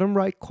the bottom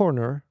right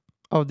corner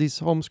of this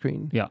home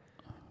screen. Yeah.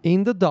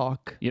 In the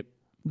dock, Yep.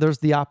 there's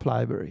the app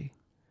library.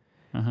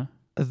 Uh-huh.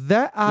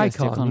 That Yeah, it's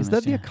The icon, is that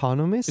Economist, the yeah.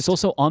 Economist? It's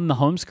also on the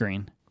home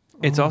screen.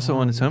 It's also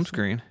on his home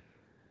screen.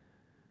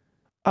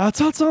 It's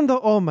also on the.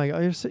 Oh my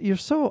God, you're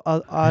so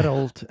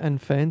adult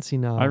and fancy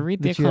now. I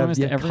read The that you have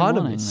Economist every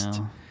morning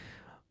now.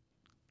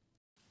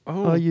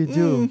 Oh, you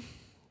do.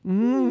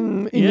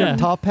 In Yeah. your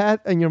top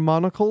hat and your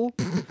monocle,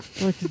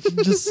 like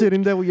just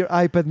sitting there with your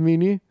iPad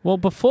Mini. Well,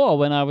 before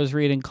when I was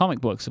reading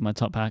comic books with my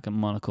top hat and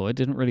monocle, it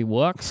didn't really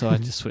work, so I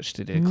just switched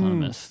to The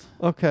Economist.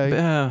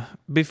 Okay.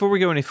 Before we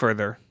go any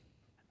further,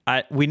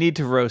 we need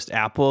to roast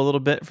Apple a little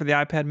bit for the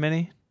iPad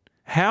Mini.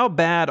 How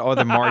bad are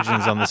the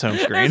margins on this home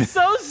screen? It's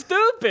so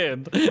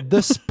stupid.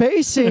 The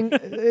spacing,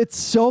 it's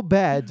so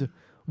bad.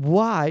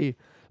 Why?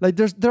 Like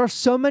there are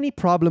so many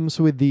problems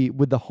with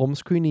the home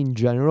screen in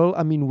general.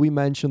 I mean, we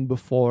mentioned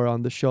before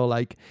on the show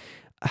like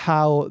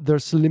how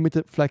there's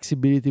limited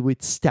flexibility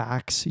with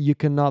stacks. You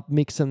cannot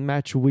mix and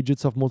match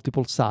widgets of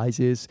multiple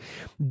sizes.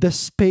 The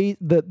space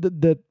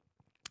the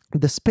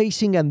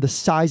spacing and the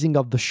sizing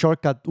of the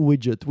shortcut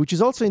widget, which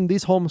is also in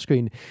this home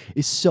screen,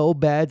 is so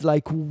bad.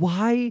 Like,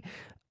 why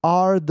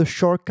are the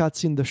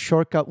shortcuts in the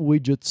shortcut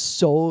widget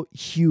so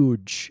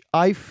huge?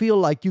 I feel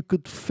like you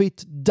could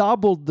fit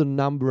double the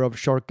number of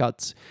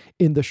shortcuts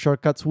in the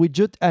shortcuts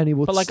widget and it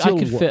would But like still I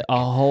could work. fit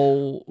a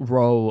whole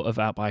row of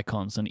app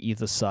icons on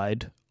either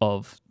side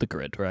of the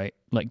grid, right?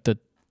 Like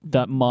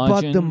that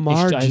margin, But the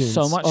margins is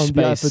so much on the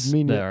iPad space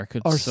Mini there. I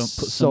could are put so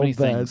so many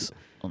bad. things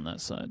on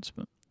that side.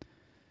 But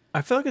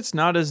I feel like it's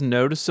not as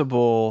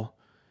noticeable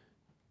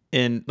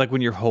in like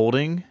when you're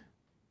holding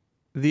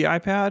the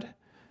iPad,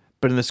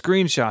 but in the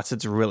screenshots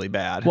it's really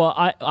bad. well,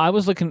 I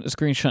was looking at the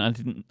screenshot.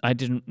 And I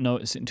didn't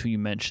notice it until you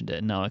mentioned it,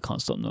 and now I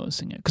can't stop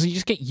noticing it because you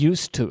just get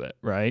used to it,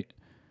 right?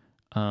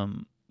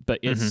 But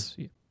it's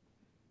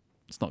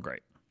not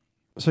great.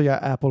 So yeah,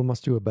 Apple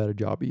must do a better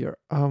job here.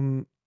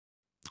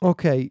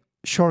 Okay,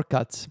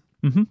 shortcuts.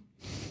 Mm-hmm.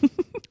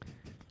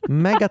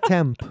 Mega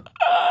temp.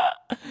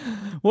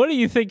 What do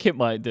you think it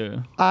might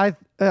do?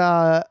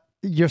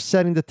 You're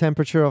setting the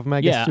temperature of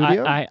Mega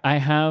Studio? I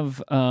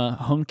have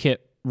HomeKit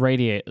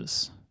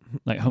radiators,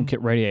 like HomeKit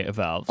radiator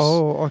valves.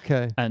 Oh,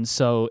 okay. And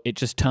so it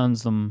just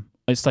turns them.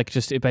 It's like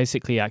it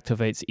basically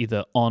activates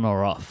either on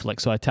or off. Like,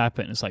 so I tap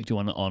it and it's like, do you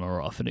want it on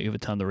or off? And it either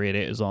turn the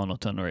radiators on or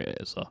turn the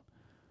radiators off.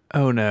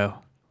 Oh no.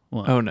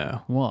 What? Oh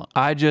no. What?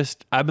 I've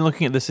been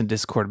looking at this in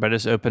Discord, but I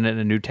just opened it in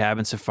a new tab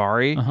in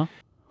Safari. Uh-huh.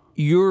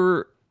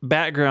 Your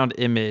background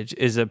image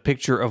is a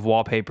picture of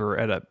wallpaper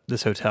at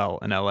this hotel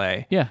in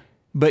LA. Yeah.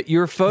 But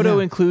your photo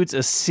includes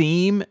a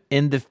seam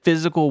in the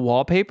physical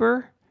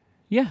wallpaper.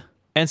 Yeah.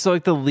 And so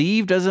like the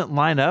leave doesn't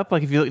line up.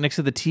 Like if you look next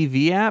to the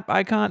TV app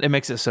icon, it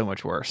makes it so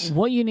much worse.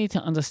 What you need to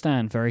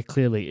understand very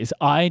clearly is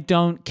I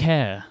don't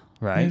care,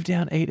 right? Move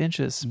down 8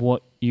 inches.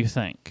 What you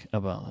think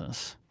about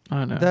this.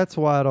 I know. That's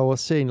what I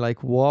was saying.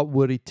 Like, what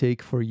would it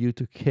take for you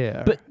to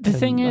care? But the And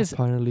thing is,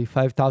 apparently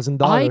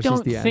 $5,000 I is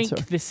don't the think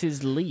answer. this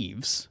is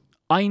leaves.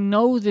 I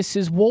know this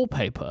is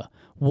wallpaper.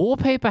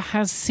 Wallpaper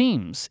has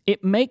seams.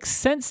 It makes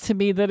sense to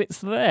me that it's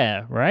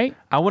there, right?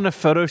 I want to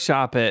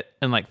Photoshop it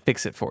and like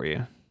fix it for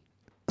you.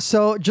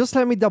 So just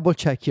let me double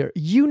check here.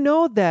 You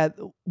know that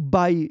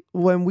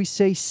when we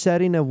say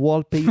setting a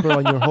wallpaper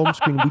on your home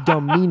screen, we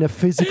don't mean a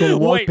physical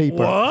wallpaper.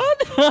 Wait,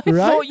 what? I Right?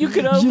 thought you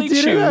could only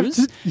didn't have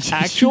choose to-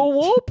 actual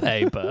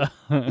wallpaper.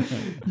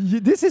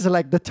 This is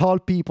like the tall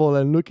people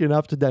and looking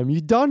up to them.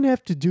 You don't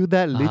have to do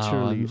that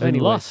literally. I've been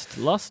Anyway.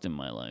 lost in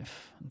my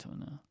life until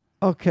now.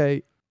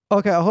 Okay,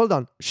 hold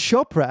on.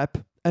 Show prep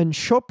and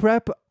show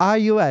prep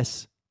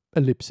iOS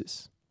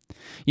ellipsis.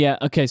 Yeah,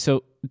 okay,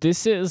 so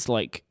this is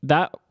like,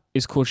 that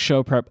is called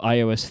Show Prep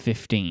iOS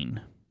 15.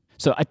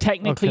 So I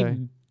technically Okay.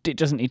 it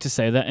doesn't need to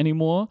say that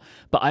anymore,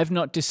 but I've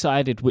not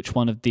decided which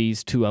one of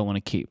these two I want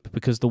to keep,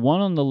 because the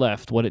one on the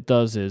left, what it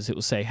does is it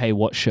will say, hey,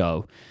 what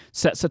show?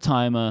 Sets a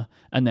timer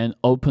and then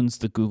opens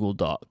the Google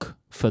Doc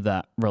for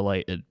that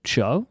related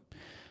show.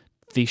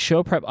 The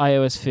Show Prep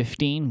iOS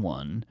 15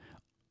 one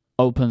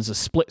opens a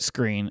split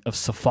screen of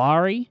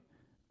Safari,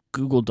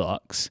 Google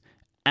Docs,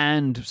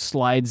 and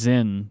slides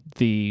in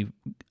the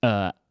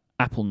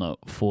Apple Note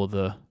for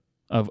the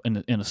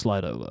in a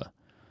slide over.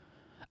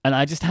 And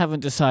I just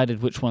haven't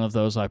decided which one of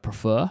those I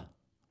prefer.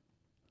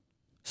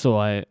 So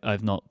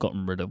I've not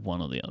gotten rid of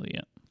one or the other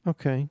yet.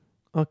 Okay.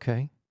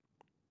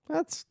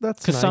 That's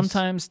Because nice.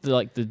 sometimes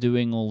the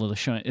doing all of the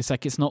showing, it's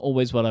like it's not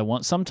always what I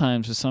want.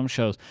 Sometimes with some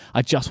shows,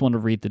 I just want to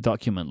read the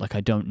document. Like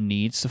I don't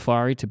need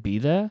Safari to be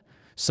there.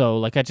 So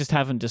like I just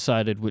haven't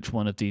decided which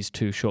one of these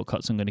two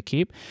shortcuts I'm going to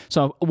keep.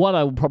 So what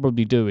I will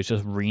probably do is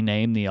just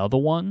rename the other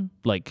one,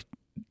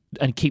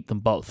 and keep them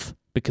both,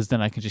 because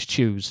then I can just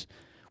choose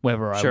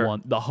whether I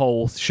want the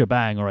whole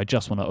shebang or I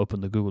just want to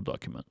open the Google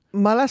document.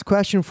 My last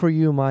question for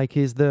you, Mike,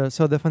 is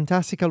the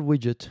Fantastical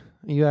widget.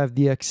 You have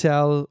the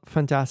Excel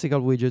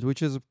Fantastical widget,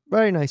 which is a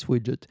very nice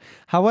widget.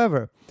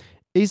 However,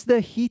 is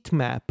the heat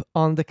map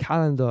on the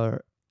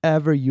calendar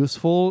ever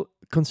useful,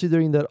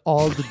 considering that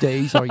all the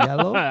days are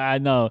yellow? I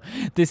know.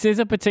 This is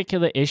a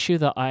particular issue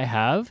that I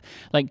have.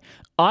 Like,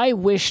 I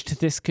wished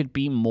this could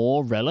be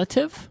more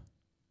relative.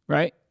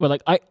 Right? Well,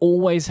 like I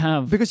always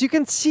have, because you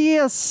can see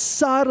a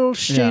subtle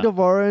shade of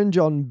orange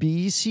on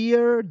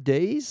busier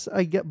days.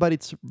 I get, but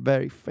it's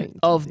very faint.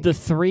 Of the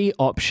three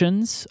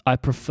options, I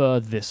prefer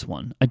this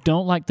one. I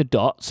don't like the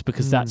dots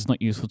because that's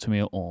not useful to me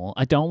at all.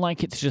 I don't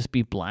like it to just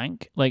be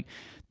blank. Like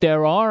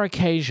there are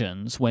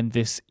occasions when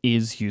this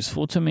is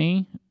useful to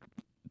me,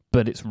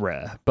 but it's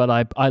rare. But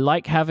I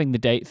like having the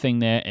date thing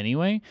there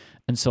anyway.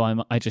 And so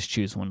I just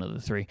choose one of the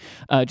three.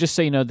 Just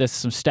so you know, there's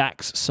some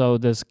stacks. So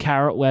there's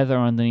Carrot Weather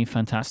underneath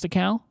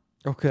Fantastical.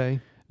 Okay.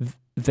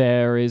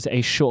 There is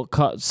a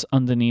shortcuts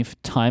underneath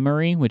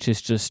Timery, which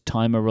is just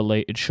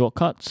timer-related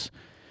shortcuts.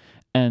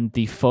 And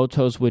the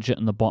Photos widget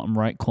in the bottom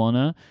right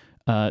corner,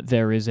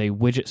 there is a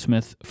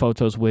Widgetsmith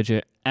Photos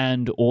widget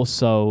and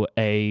also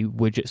a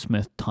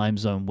Widgetsmith Time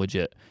Zone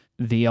widget.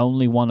 The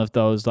only one of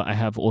those that I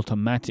have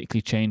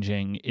automatically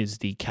changing is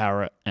the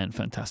Carrot and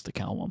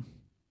Fantastical one.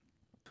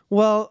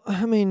 Well,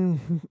 I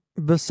mean,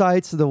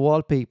 besides the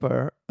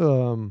wallpaper,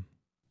 and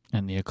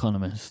The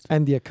Economist.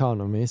 And The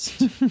Economist.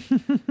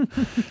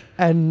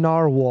 And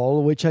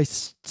Narwhal, which I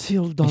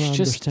still don't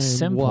understand just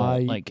simple. Why.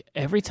 Like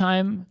every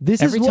time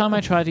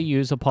I try to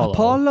use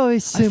Apollo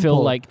is simple. I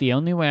feel like the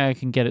only way I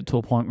can get it to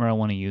a point where I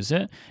want to use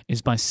it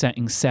is by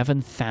setting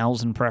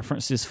 7,000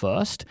 preferences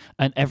first.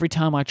 And every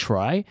time I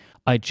try,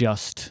 I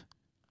just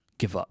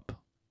give up.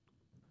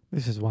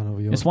 This is one of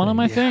your It's one of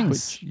my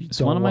things. It's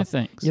one of my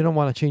things. You don't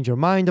want to change your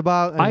mind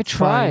about. I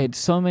tried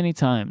so many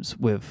times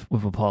with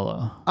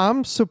Apollo.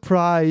 I'm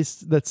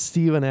surprised that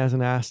Steven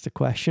hasn't asked a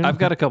question. I've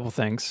got a couple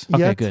things.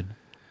 Okay, Yet. good.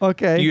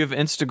 Okay. You have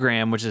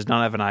Instagram, which does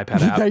not have an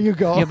iPad app. There you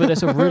go. Yeah, but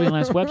it's a really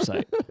nice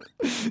website.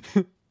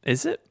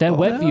 Is it? Their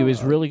web view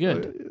is really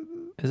good.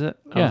 Is it?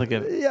 Yeah. I don't think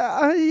it.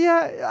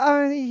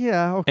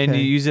 Yeah. Okay. And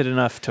you use it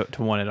enough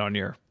to want it on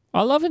your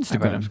I love iPad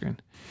Instagram. screen.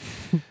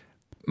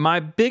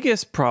 My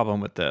biggest problem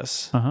with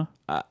this,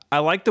 I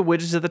like the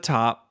widgets at the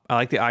top. I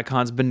like the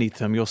icons beneath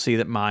them. You'll see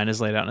that mine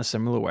is laid out in a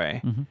similar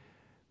way. Mm-hmm.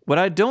 What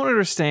I don't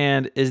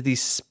understand is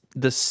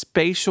the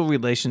spatial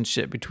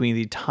relationship between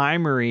the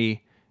Timery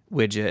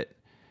widget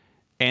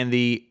and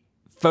the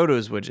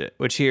Photos widget,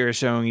 which here is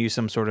showing you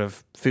some sort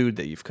of food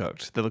that you've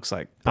cooked that looks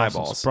like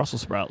eyeballs.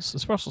 Brussels sprouts.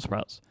 It's Brussels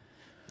sprouts.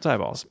 It's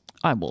eyeballs.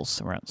 Eyeballs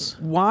sprouts.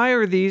 Why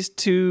are these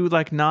two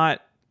like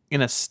not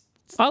in a...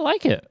 I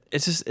like it.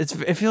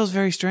 It feels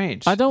very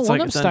strange. I don't It's want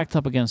like them stacked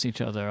up against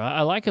each other.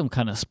 I like them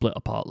kind of split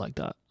apart like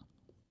that.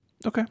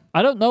 Okay.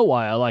 I don't know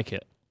why I like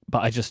it,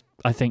 but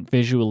I think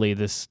visually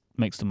this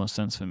makes the most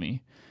sense for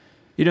me.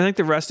 You don't think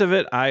the rest of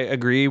it? I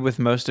agree with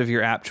most of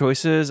your app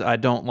choices. I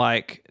don't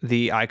like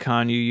the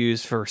icon you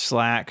use for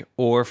Slack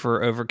or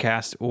for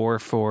Overcast or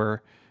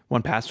for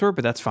 1Password,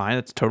 but that's fine.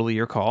 That's totally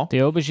your call. The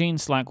Aubergine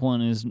Slack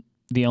one is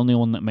the only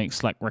one that makes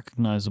Slack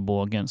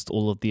recognizable against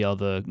all of the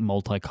other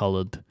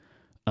multicolored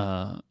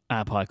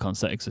app icons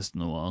that exist in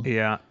the world.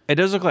 Yeah, it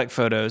does look like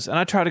Photos, and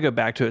I try to go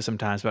back to it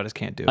sometimes, but I just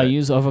can't do it. I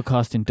use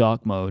Overcast in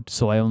dark mode,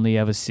 so I only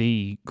ever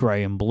see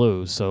gray and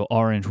blue, so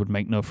orange would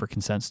make no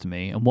freaking sense to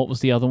me. And what was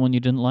the other one you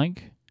didn't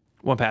like?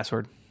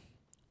 1Password.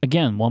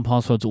 Again,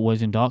 1Password's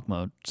always in dark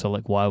mode, so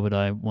like why would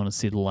I want to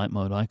see the light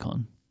mode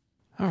icon?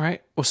 All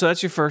right. Well, so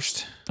that's your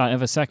first. I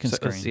have a second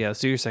screen. Let's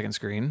do your second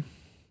screen.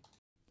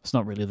 It's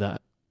not really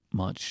that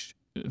much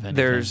of anything.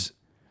 There's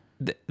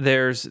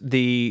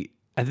the...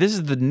 this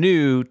is the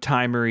new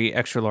Timery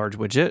extra large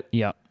widget.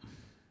 Yeah.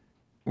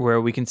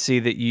 Where we can see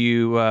that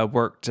you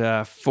worked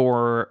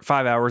 5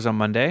 hours on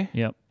Monday.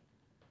 Yep.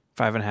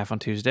 5.5 on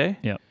Tuesday.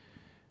 Yep.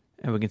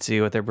 And we can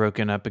see what they're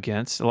broken up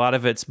against. A lot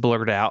of it's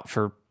blurred out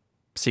for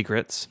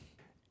secrets.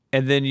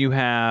 And then you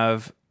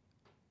have,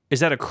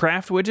 is that a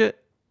craft widget?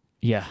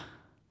 Yeah.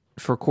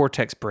 For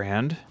Cortex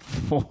brand.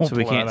 So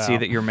we can't see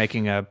that you're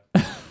making a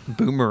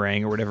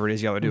boomerang or whatever it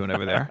is y'all are doing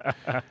over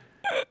there.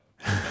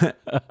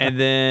 And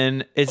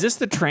then, is this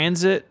the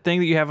transit thing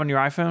that you have on your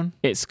iPhone?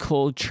 It's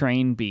called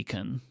Train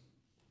Beacon.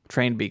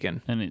 Train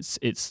Beacon. And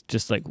it's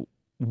just like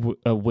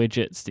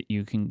widgets that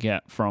you can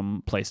get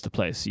from place to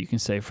place. So you can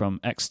say from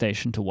X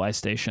station to Y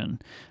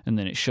station, and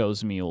then it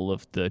shows me all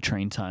of the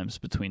train times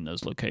between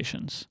those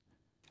locations.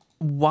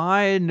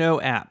 Why no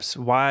apps?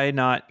 Why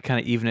not kind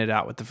of even it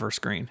out with the first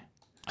screen?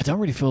 I don't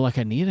really feel like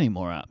I need any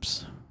more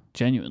apps,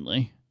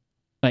 genuinely.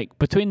 Like,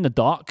 between the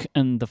dock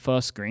and the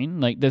first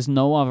screen, like, there's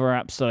no other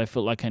apps that I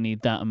feel like I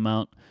need that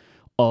amount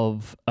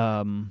of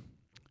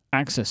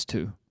access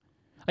to.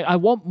 Like, I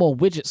want more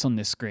widgets on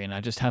this screen.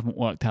 I just haven't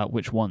worked out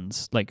which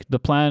ones. Like, the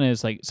plan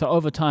is, like, so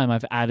over time,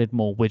 I've added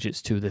more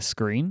widgets to this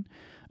screen.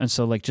 And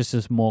so, like, just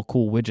as more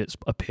cool widgets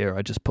appear,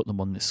 I just put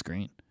them on this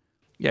screen.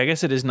 Yeah, I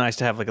guess it is nice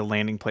to have, like, a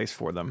landing place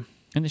for them.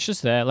 And it's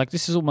just there. Like,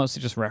 this is all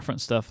mostly just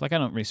reference stuff. Like, I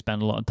don't really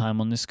spend a lot of time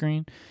on this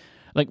screen.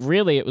 Like,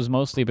 really, it was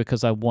mostly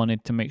because I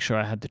wanted to make sure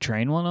I had the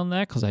train one on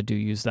there, because I do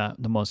use that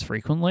the most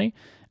frequently.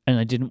 And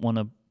I didn't want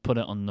to put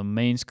it on the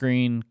main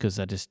screen because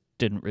I just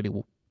didn't really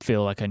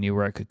feel like I knew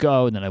where I could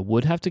go, and then I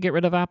would have to get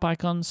rid of app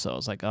icons. So I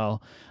was like,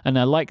 oh, and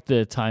I like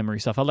the timery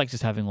stuff. I like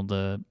just having all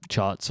the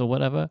charts or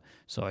whatever.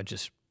 So I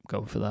just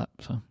go for that.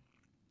 So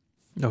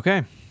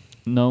Okay.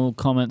 no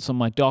comments on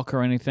my dock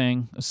or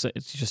anything.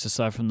 It's just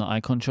aside from the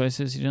icon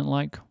choices you didn't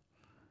like.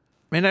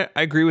 I mean, I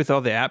agree with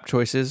all the app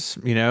choices,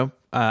 you know.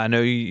 I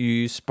know you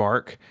use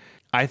Spark.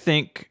 I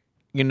think,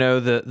 you know,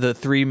 the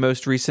three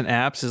most recent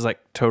apps is like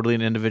totally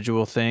an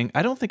individual thing.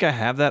 I don't think I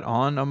have that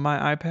on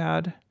my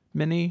iPad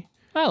mini.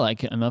 I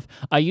like it enough.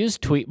 I use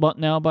Tweetbot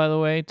now, by the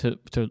way, to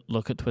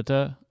look at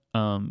Twitter.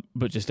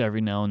 But just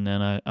every now and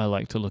then I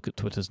like to look at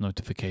Twitter's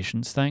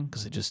notifications thing,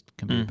 because it just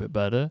can be a bit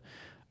better.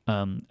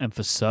 And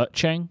for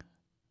searching,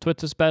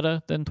 Twitter's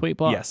better than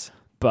Tweetbot. Yes.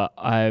 But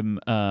I'm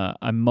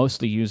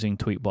mostly using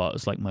Tweetbot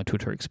as like my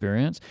Twitter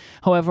experience.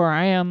 However,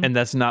 I am... And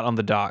that's not on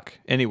the dock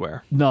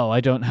anywhere. No,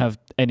 I don't have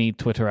any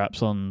Twitter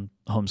apps on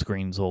home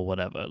screens or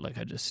whatever. Like,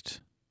 I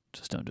just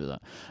don't do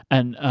that.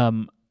 And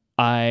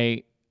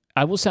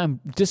I will say I'm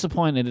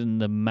disappointed in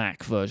the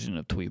Mac version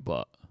of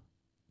Tweetbot.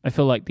 I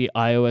feel like the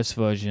iOS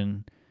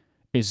version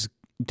is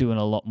doing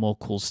a lot more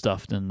cool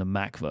stuff than the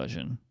Mac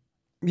version.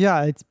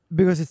 Yeah, it's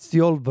because it's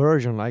the old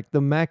version. Like,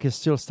 the Mac is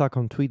still stuck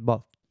on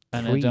Tweetbot 3.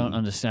 And I don't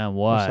understand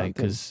why,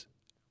 because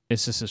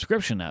it's a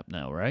subscription app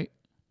now, right?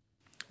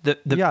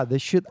 Yeah, they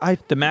should.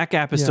 The Mac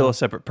app is still a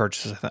separate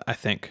purchase, I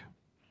think.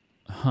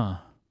 Huh.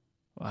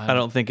 I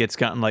don't think it's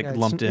gotten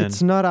lumped in.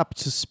 It's not up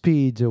to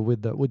speed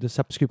with the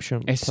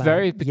subscription. It's plan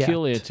very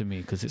peculiar yet. to me,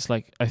 because it's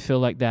like I feel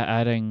like they're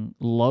adding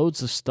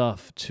loads of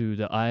stuff to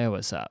the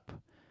iOS app,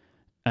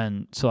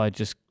 and so I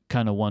just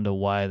kind of wonder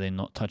why they're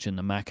not touching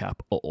the Mac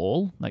app at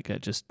all. Like, I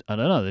don't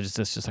know. It's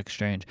just like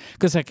strange,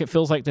 because like it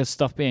feels like there's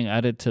stuff being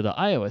added to the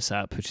iOS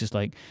app, which is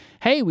like,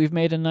 hey, we've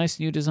made a nice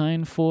new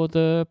design for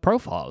the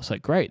profile. It's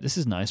like, great, this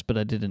is nice, but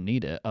I didn't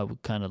need it. I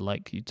would kind of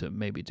like you to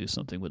maybe do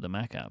something with the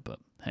Mac app, but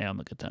hey, I'm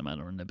a good time out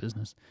in their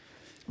business.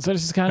 So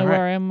this is kind of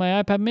where I am with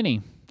my iPad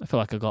mini. I feel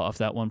like I got off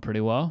that one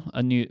pretty well.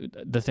 I knew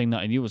the thing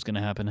that I knew was going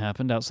to happen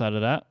happened. Outside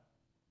of that,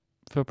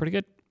 I feel pretty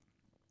good.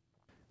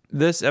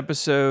 This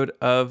episode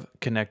of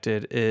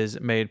Connected is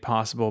made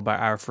possible by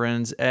our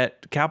friends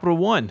at Capital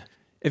One.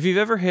 If you've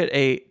ever hit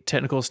a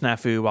technical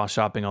snafu while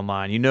shopping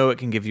online, you know it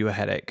can give you a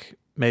headache.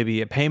 Maybe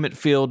a payment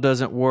field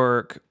doesn't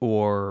work,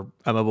 or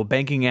a mobile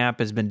banking app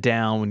has been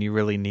down when you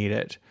really need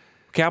it.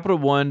 Capital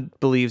One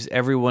believes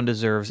everyone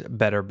deserves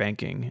better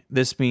banking.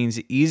 This means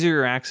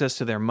easier access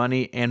to their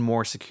money and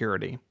more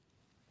security.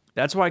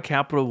 That's why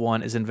Capital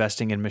One is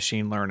investing in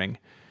machine learning.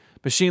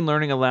 Machine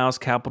learning allows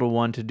Capital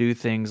One to do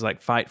things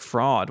like fight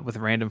fraud with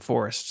random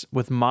forests,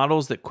 with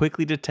models that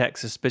quickly detect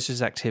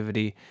suspicious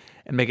activity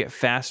and make it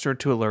faster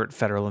to alert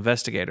federal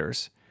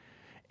investigators,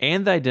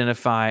 and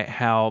identify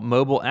how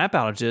mobile app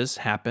outages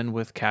happen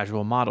with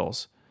casual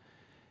models.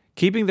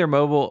 Keeping their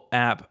mobile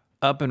app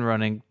up and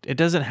running, it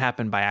doesn't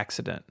happen by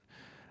accident.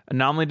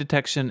 Anomaly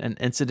detection and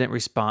incident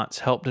response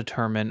help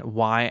determine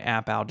why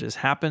app outages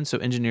happen so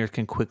engineers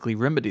can quickly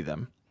remedy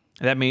them.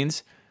 That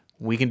means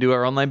we can do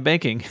our online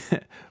banking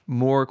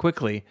more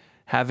quickly,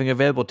 having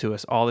available to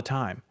us all the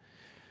time.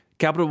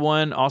 Capital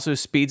One also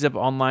speeds up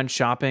online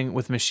shopping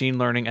with machine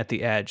learning at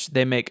the edge.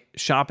 They make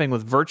shopping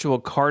with virtual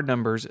card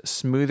numbers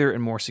smoother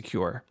and more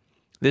secure.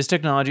 This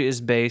technology is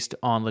based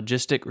on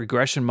logistic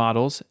regression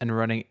models and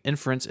running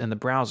inference in the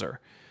browser.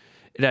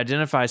 It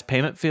identifies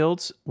payment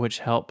fields, which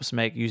helps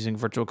make using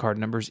virtual card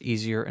numbers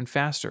easier and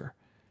faster.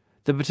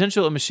 The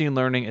potential of machine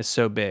learning is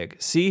so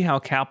big. See how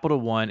Capital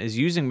One is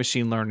using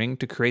machine learning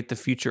to create the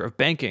future of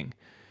banking.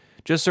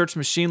 Just search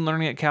machine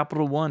learning at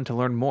Capital One to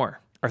learn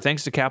more. Our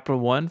thanks to Capital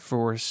One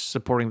for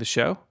supporting the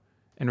show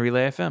and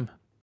Relay FM.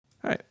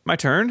 All right, my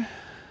turn.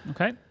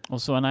 Okay.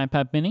 Also an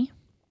iPad mini.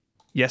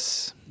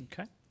 Yes.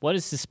 Okay. What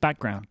is this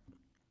background?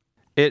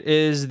 It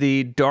is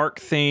the dark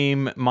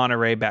theme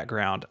Monterey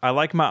background. I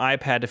like my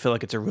iPad to feel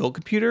like it's a real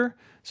computer,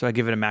 so I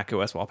give it a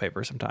macOS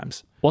wallpaper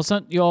sometimes.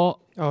 Wasn't your...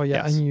 Oh,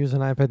 yeah, Yes. I use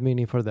an iPad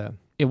mini for that.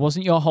 it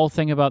wasn't your whole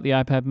thing about the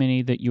iPad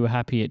mini that you were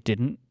happy it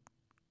didn't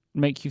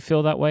make you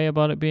feel that way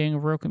about it being a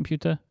real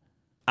computer?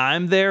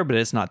 I'm there, but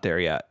it's not there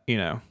yet,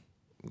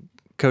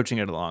 coaching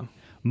it along.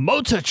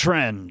 Motor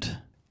Trend.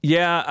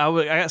 Yeah,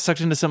 I got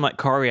sucked into some like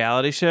car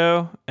reality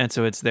show, and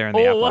so it's there in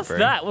the Apple what's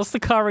library. that? What's the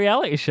car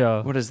reality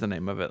show? What is the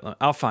name of it?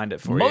 I'll find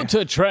it for you.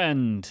 Motor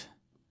Trend.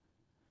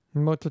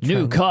 Motor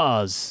New Trend.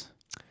 cars.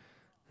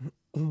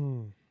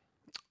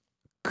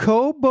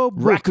 Kobo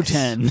books.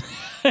 Rakuten.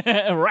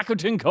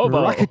 Rakuten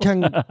Kobo.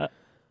 Rakuten.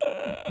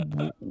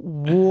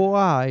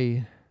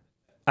 Why?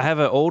 I have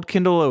an old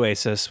Kindle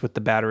Oasis with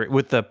the battery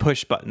with the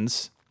push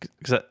buttons,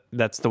 because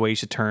that's the way you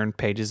should turn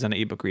pages in an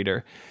ebook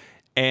reader.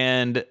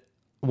 And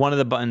one of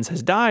the buttons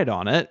has died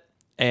on it,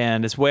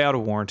 and it's way out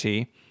of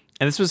warranty.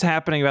 And this was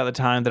happening about the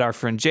time that our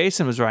friend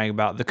Jason was writing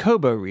about the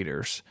Kobo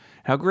readers,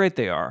 how great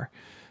they are.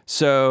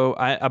 So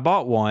I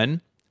bought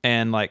one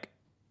and like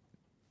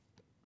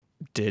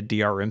did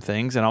DRM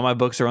things, and all my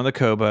books are on the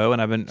Kobo,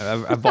 and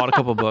I've bought a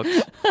couple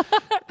books.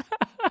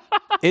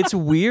 It's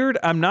weird.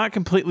 I'm not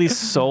completely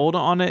sold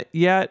on it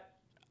yet.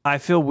 I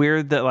feel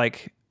weird that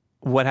like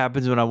what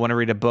happens when I want to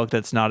read a book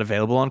that's not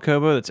available on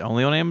Kobo, that's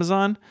only on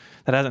Amazon.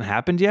 That hasn't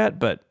happened yet,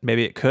 but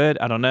maybe it could.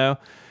 I don't know.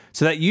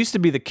 So that used to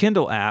be the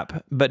Kindle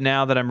app, but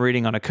now that I'm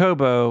reading on a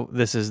Kobo,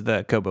 this is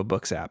the Kobo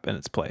Books app in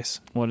its place.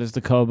 What is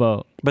the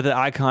Kobo? But the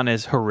icon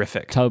is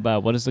horrific. Kobo.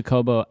 What is the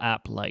Kobo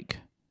app like?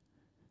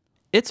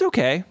 It's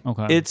okay.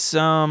 Okay. It's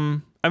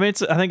I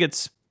think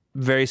it's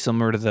very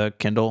similar to the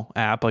Kindle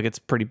app. Like it's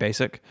pretty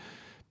basic,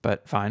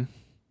 but fine.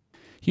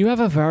 You have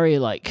a very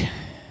like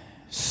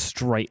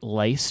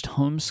straight-laced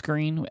home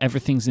screen.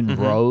 Everything's in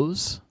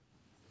rows.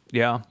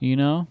 Yeah.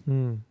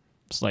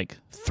 It's like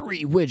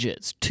 3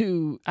 widgets,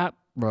 2 app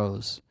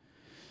rows.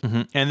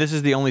 And this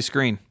is the only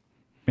screen.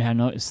 Yeah, I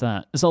noticed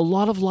that. There's a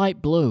lot of light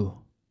blue.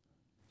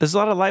 There's a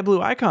lot of light blue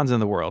icons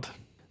in the world.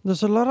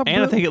 There's a lot of.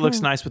 And I think it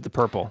looks nice with the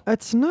purple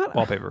It's not.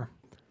 wallpaper.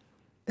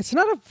 It's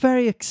not a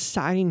very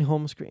exciting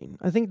home screen.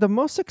 I think the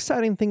most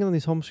exciting thing on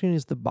this home screen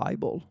is the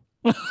Bible.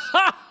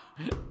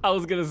 I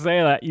was going to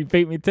say that. You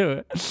beat me to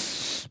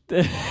it.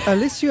 At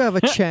least you have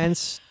a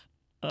chance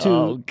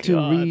to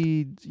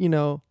read,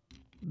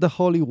 the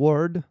Holy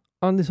Word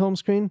on this home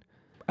screen.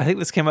 I think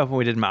this came up when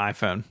we did my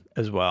iPhone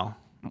as well.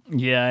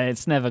 Yeah,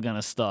 it's never going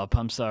to stop.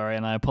 I'm sorry,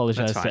 and I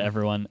apologize That's to fine.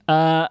 everyone.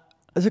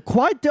 It's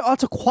quite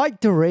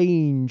the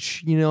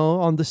range,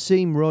 on the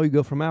same row you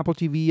go from Apple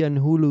TV and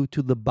Hulu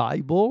to the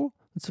Bible.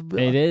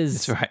 It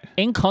is. That's right.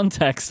 In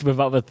context with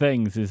other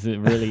things, is it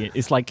really?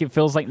 It's like it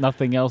feels like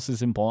nothing else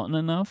is important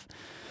enough.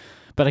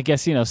 But I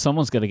guess,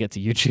 someone's got to get to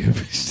YouTube.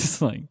 It's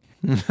just like...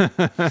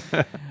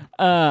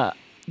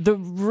 the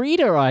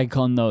reader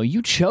icon, though,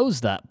 you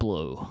chose that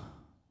blue.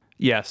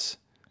 Yes.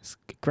 It's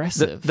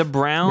aggressive. The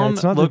brown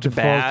it's not the looked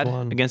default bad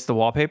one. against the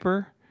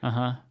wallpaper.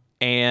 Uh-huh.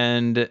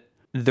 And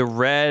the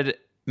red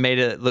made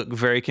it look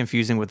very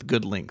confusing with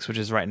good links, which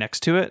is right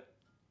next to it.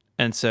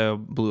 And so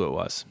blue it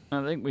was.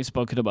 I think we've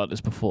spoken about this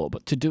before,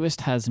 but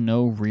Todoist has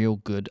no real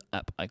good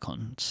app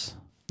icons.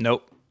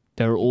 Nope.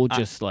 They're all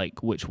just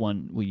like, which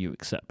one will you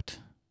accept?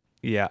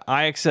 Yeah,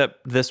 I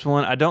accept this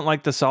one. I don't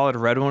like the solid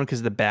red one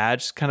because the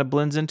badge kind of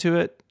blends into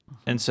it.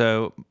 And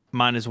so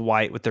mine is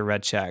white with the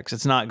red checks.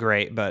 It's not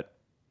great, but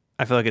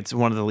I feel like it's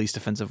one of the least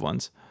offensive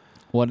ones.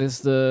 What is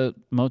the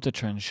Motor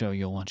Trend show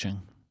you're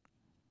watching?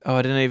 Oh,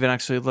 I didn't even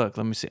actually look.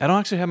 Let me see. I don't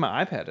actually have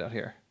my iPad out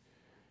here.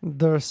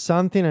 There's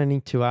something I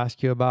need to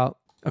ask you about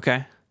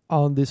Okay.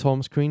 on this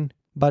home screen,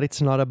 but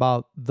it's not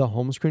about the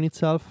home screen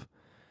itself.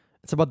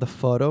 It's about the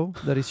photo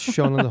that is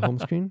shown on the home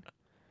screen.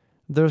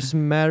 There's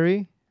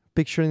Mary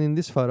pictured in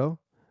this photo.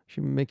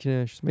 She's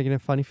making a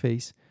funny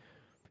face.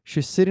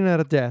 She's sitting at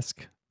a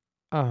desk.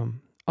 On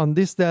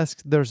this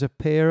desk, there's a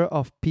pair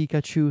of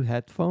Pikachu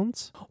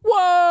headphones.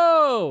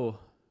 Whoa!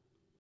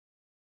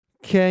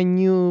 Can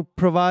you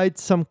provide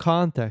some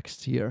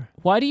context here?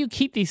 Why do you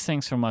keep these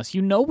things from us?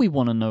 You know we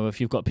want to know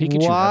if you've got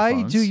Pikachu Why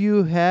headphones. do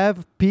you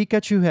have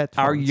Pikachu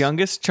headphones? Our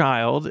youngest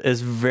child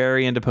is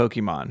very into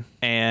Pokemon.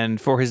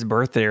 And for his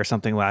birthday or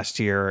something last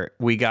year,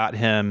 we got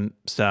him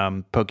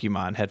some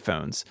Pokemon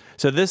headphones.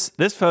 So this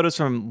photo's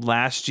from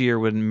last year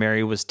when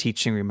Mary was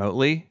teaching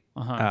remotely,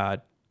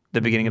 the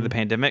beginning of the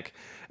pandemic.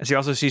 And so you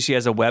also see she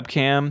has a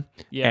webcam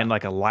and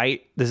like a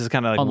light. This is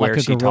kind of like on where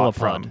like a she taught GorillaPod,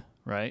 from.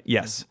 right?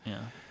 Yes.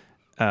 Yeah.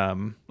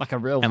 Like a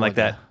real and like vlogger.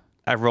 that.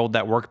 I rolled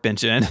that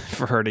workbench in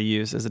for her to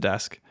use as a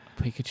desk.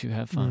 Pikachu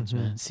headphones,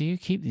 man. See, you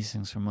keep these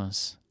things from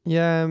us.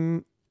 Yeah,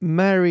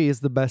 Mary is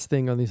the best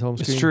thing on this home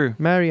It's screen. true.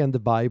 Mary and the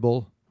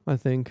Bible, I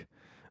think.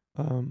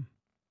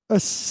 A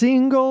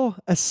single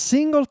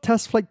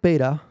test flight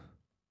beta,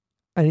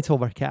 and it's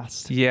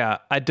overcast. Yeah,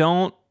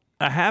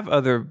 I have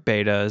other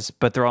betas,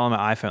 but they're all on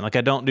my iPhone. Like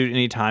I don't do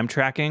any time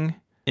tracking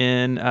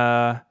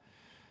on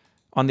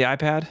the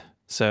iPad,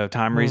 so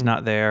Timery's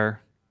not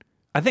there.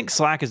 I think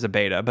Slack is a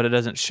beta, but it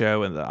doesn't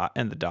show in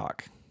the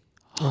dock.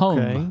 Home.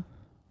 Okay.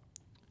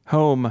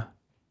 Home,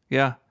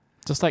 yeah.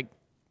 Just like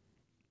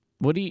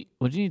What do you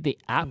need the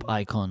app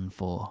icon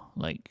for?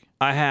 Like,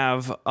 we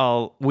have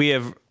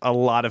a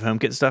lot of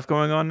HomeKit stuff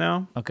going on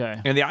now. okay.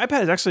 And the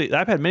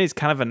iPad Mini is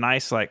kind of a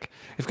nice,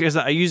 because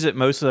I use it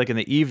mostly like in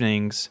the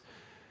evenings,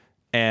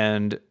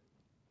 and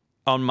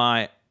on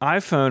my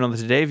iPhone on the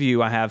Today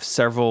View, I have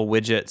several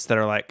widgets that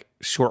are like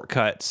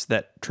shortcuts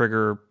that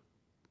trigger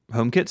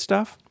HomeKit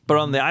stuff. But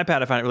on the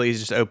iPad, I find it really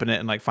easy to just open it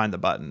and like find the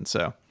button.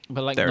 So,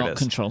 But like there it not is.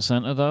 Control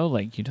Center though.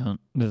 Like it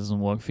doesn't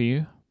work for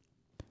you.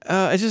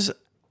 It's just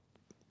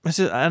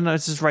I don't know.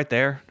 It's just right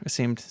there. It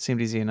seemed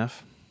easy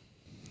enough.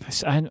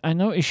 I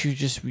notice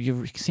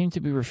you seem to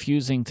be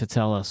refusing to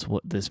tell us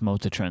what this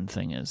Motor Trend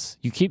thing is.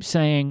 You keep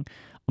saying,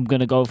 I'm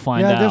going to go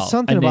find out. Yeah, there's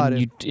something about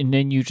it. And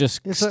then you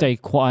just stay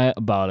quiet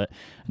about it.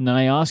 And then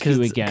I ask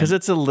you again. Because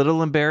it's a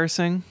little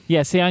embarrassing.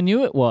 Yeah, see, I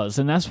knew it was.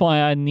 And that's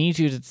why I need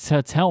you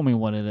to tell me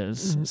what it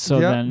is. So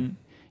then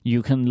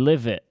you can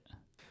live it.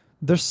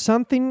 There's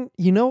something,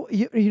 you know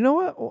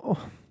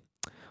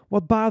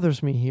what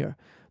bothers me here?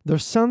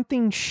 There's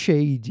something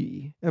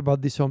shady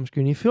about this home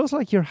screen. It feels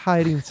like you're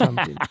hiding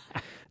something.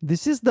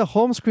 This is the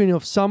home screen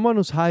of someone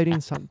who's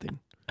hiding something.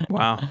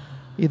 Wow.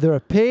 Either a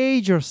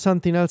page or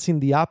something else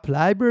in the app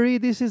library.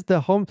 This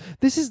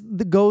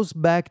goes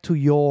back to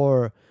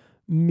your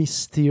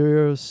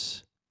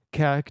mysterious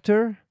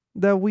character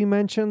that we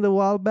mentioned a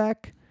while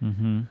back.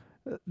 Mm-hmm.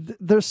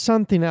 There's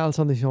something else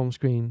on this home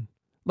screen.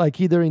 Like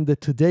either in the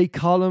Today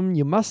column,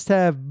 you must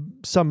have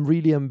some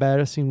really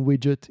embarrassing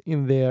widget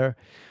in there,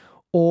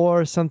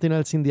 or something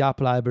else in the app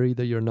library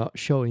that you're not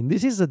showing.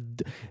 This is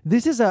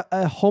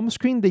a home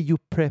screen that you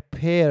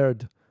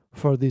prepared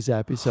for this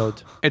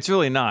episode. It's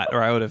really not,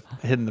 or I would have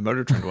hidden the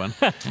Motor Trend one.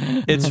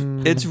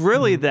 It's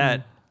really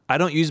that I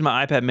don't use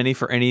my iPad Mini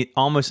for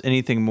almost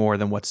anything more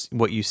than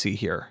what you see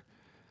here.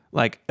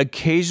 Like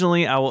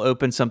occasionally I will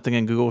open something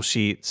in Google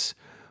Sheets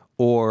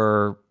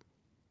or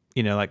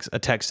like a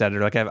text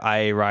editor. Like I have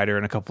IA Writer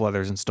and a couple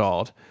others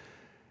installed.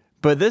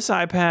 But this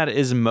iPad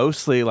is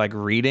mostly like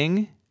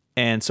reading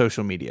and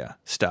social media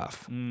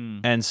stuff.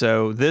 And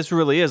so this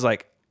really is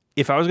like,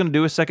 if I was going to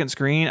do a second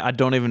screen, I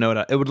don't even know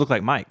it would look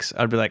like Mike's.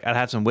 I'd be like, I'd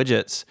have some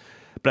widgets,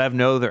 but I have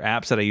no other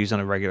apps that I use on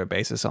a regular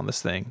basis on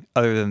this thing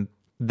other than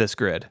this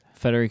grid.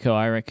 Federico,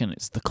 I reckon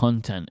it's the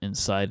content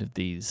inside of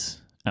these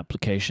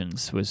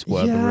applications was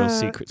where the real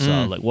secrets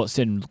are. Like what's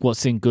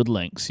in good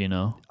links,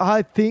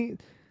 I think...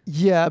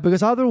 Yeah,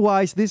 because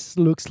otherwise this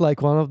looks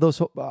like one of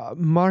those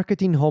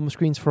marketing home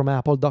screens from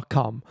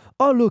Apple.com.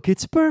 Oh, look,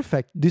 it's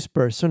perfect. This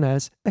person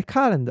has a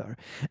calendar,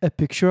 a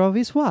picture of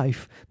his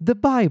wife, the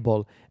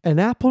Bible, an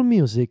Apple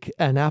Music,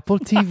 and Apple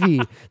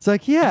TV. It's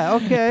like, yeah,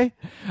 okay.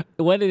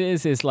 What it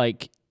is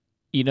like,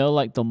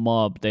 like the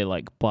mob, they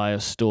like buy a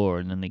store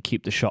and then they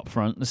keep the shop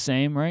front the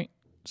same, right?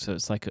 So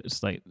it's like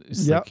it's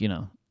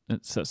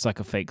like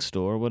a fake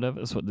store or whatever.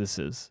 That's what this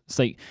is. It's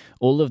like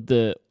all of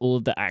the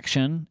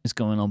action is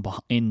going on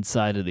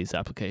inside of these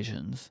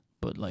applications,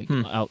 but like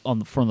out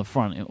from the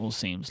front, it all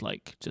seems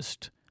like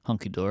just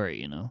hunky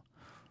dory.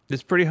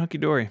 It's pretty hunky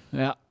dory.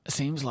 Yeah, it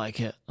seems like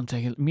it. I'm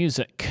taking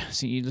music.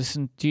 So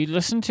do you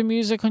listen to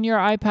music on your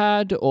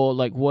iPad, or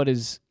like what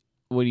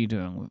are you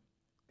doing?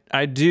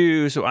 I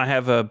do. So I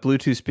have a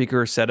Bluetooth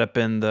speaker set up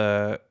in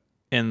the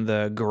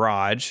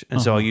garage, and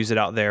so I'll use it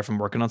out there if I'm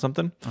working on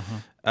something.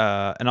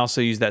 And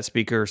also use that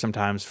speaker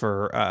sometimes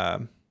for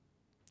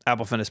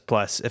Apple Fitness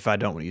Plus if I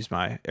don't want to use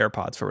my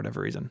AirPods for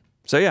whatever reason.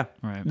 So yeah,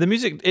 right. The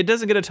music, it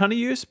doesn't get a ton of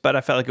use, but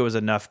I felt like it was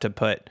enough to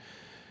put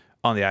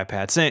on the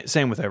iPad.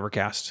 Same with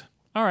Overcast.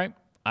 All right.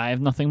 I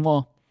have nothing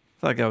more. I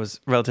felt like I was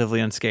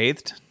relatively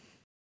unscathed.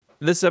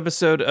 This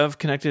episode of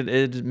Connected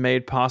is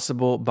made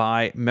possible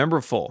by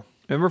Memberful.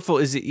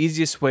 Memberful is the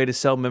easiest way to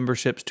sell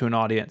memberships to an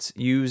audience,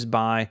 used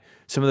by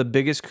some of the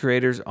biggest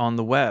creators on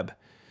the web.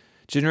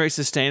 Generate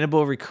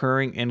sustainable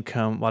recurring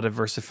income while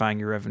diversifying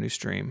your revenue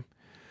stream.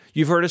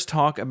 You've heard us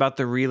talk about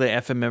the Relay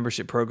FM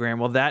membership program.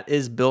 Well, that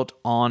is built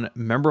on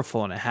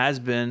Memberful, and it has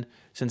been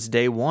since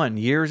day one,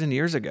 years and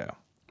years ago.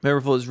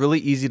 Memberful is really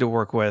easy to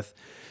work with.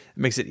 It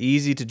makes it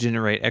easy to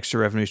generate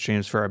extra revenue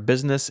streams for our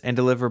business and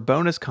deliver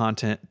bonus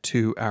content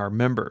to our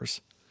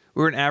members.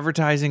 We're an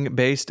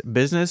advertising-based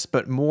business,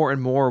 but more and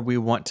more we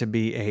want to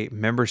be a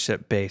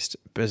membership-based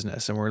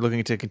business, and we're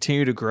looking to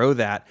continue to grow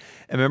that,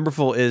 and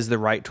Memberful is the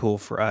right tool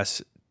for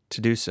us to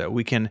do so.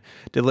 We can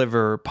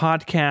deliver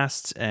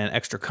podcasts and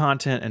extra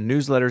content and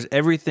newsletters,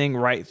 everything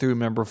right through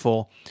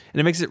Memberful, and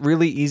it makes it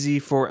really easy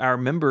for our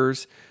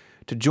members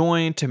to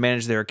join, to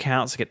manage their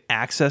accounts, to get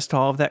access to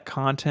all of that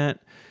content.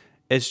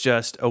 It's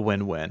just a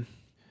win-win.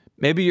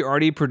 Maybe you're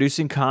already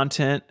producing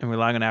content and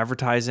relying on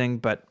advertising,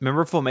 but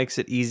Memberful makes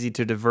it easy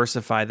to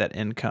diversify that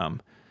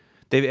income.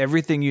 They have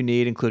everything you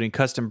need, including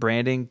custom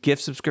branding,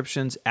 gift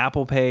subscriptions,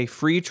 Apple Pay,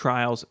 free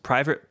trials,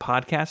 private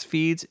podcast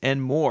feeds,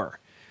 and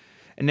more.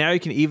 And now you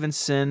can even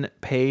send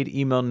paid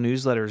email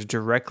newsletters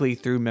directly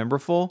through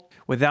Memberful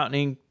without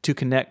needing to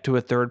connect to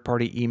a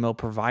third-party email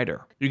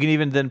provider. You can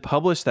even then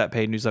publish that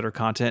paid newsletter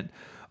content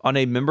on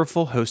a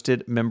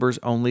Memberful-hosted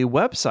members-only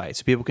website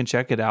so people can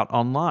check it out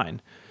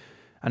online.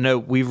 I know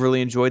we've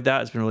really enjoyed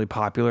that. It's been really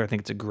popular. I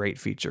think it's a great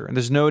feature. And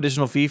there's no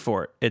additional fee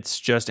for it. It's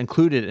just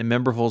included in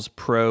Memberful's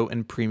Pro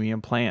and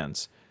Premium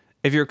plans.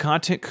 If you're a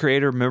content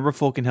creator,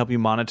 Memberful can help you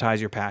monetize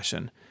your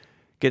passion.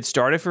 Get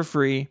started for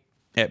free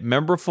at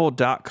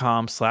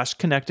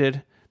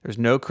memberful.com/connected. There's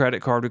no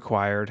credit card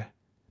required.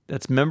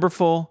 That's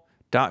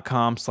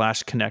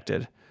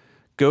memberful.com/connected.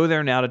 Go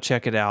there now to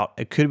check it out.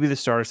 It could be the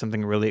start of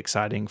something really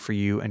exciting for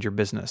you and your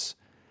business.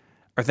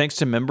 Our thanks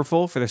to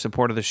Memberful for their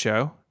support of the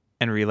show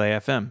and Relay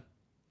FM.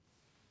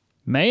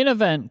 Main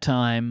event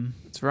time.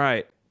 That's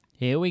right.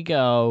 Here we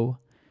go.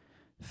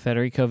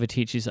 Federico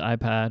Vitici's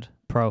iPad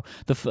Pro.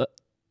 The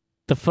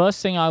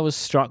first thing I was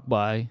struck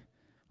by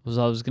was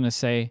I was going to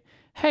say,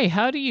 hey,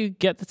 how do you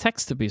get the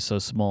text to be so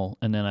small?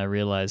 And then I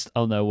realized,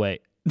 oh, no,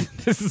 wait.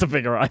 This is a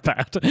bigger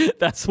iPad.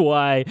 That's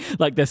why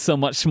there's so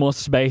much more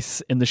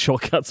space in the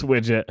shortcuts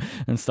widget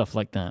and stuff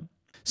like that.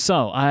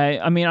 So,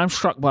 I mean, I'm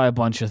struck by a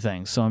bunch of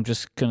things. So I'm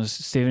just going to,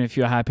 Stephen, if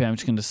you're happy, I'm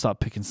just going to start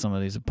picking some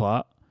of these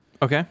apart.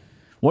 Okay.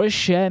 What is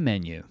share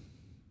menu?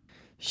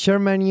 Share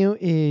menu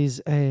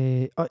is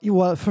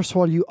well, first of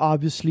all, you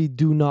obviously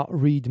do not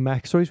read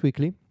Mac Stories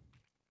Weekly,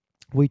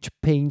 which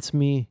pains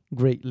me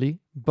greatly,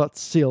 but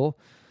still.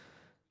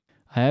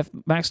 I have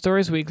Mac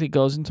Stories Weekly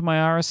goes into my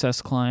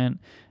RSS client,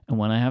 and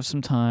when I have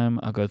some time,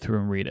 I'll go through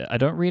and read it. I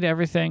don't read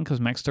everything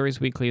because Mac Stories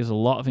Weekly is a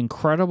lot of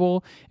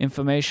incredible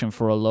information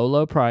for a low,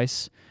 low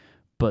price,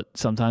 but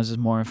sometimes there's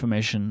more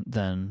information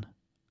than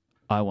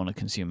I want to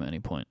consume at any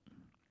point.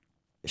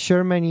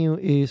 Share menu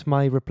is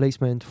my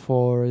replacement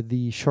for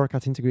the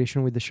shortcut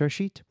integration with the share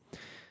sheet.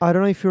 I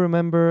don't know if you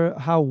remember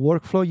how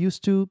workflow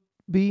used to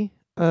be,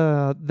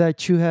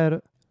 that you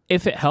had.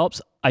 If it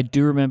helps, I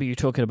do remember you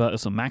talking about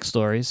this on Mac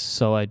Stories.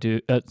 So I do,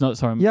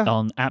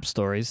 on App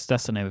Stories.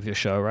 That's the name of your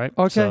show, right?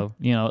 Okay. So,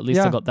 at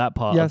least I got that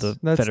part of the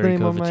that's Federico the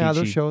name of my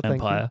other show.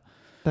 empire.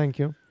 Thank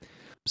you.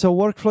 So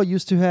workflow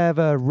used to have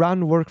a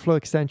run workflow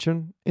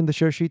extension in the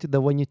share sheet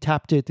that when you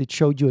tapped it, it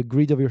showed you a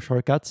grid of your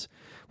shortcuts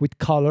with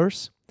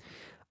colors.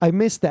 I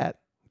missed that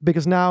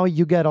because now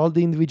you get all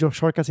the individual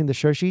shortcuts in the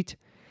share sheet,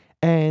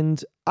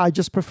 and I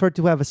just prefer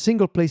to have a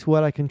single place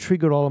where I can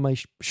trigger all of my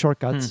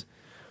shortcuts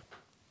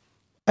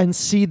and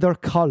see their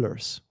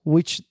colors,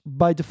 which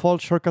by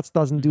default shortcuts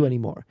doesn't do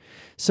anymore.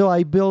 So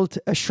I built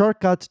a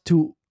shortcut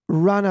to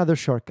run other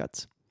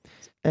shortcuts,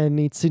 and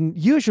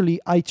usually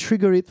I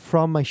trigger it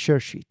from my share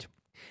sheet.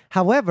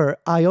 However,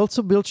 I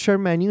also built share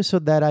menu so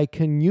that I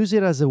can use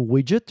it as a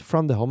widget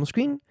from the home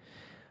screen.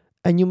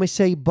 And you may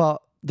say,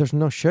 but there's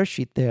no share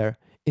sheet there.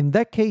 In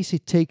that case,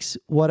 it takes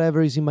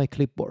whatever is in my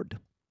clipboard.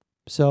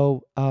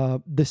 So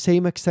the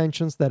same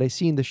extensions that I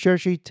see in the share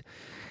sheet,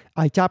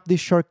 I tap this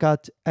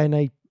shortcut and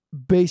I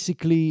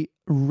basically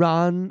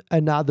run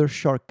another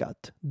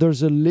shortcut.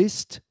 There's a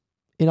list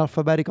in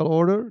alphabetical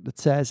order that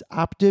says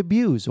app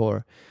debuts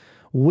or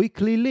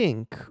weekly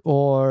link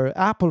or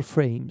Apple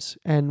frames,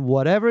 and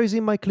whatever is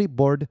in my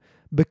clipboard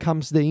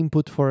becomes the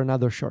input for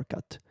another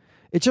shortcut.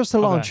 It's just a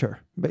launcher,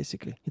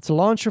 basically. It's a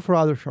launcher for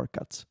other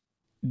shortcuts.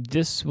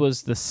 This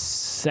was the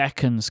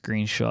second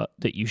screenshot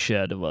that you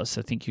shared of us.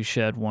 I think you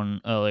shared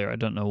one earlier. I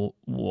don't know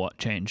what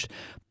changed.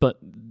 But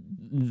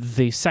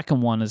the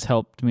second one has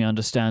helped me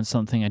understand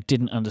something I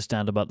didn't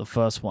understand about the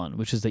first one,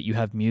 which is that you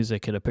have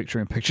music in a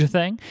picture-in-picture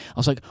thing. I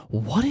was like,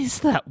 what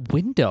is that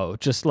window?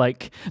 Just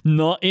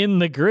not in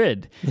the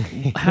grid.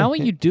 How are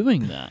you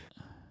doing that?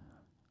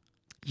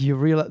 You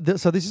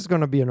realize, so this is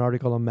going to be an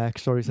article on Mac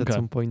Stories at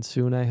some point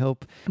soon, I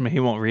hope. I mean,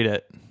 he won't read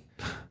it.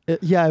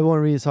 Yeah, I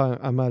won't read it, so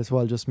I might as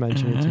well just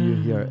mention it to you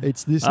here.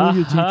 It's this new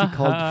utility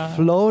called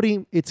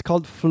Floating. It's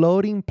called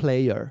Floating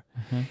Player,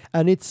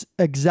 and it's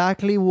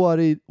exactly what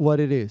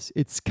it is.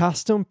 It's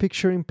custom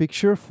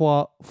picture-in-picture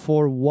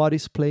for what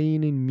is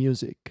playing in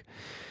music.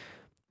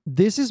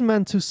 This is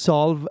meant to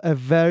solve a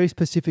very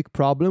specific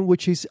problem,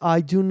 which is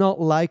I do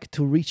not like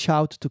to reach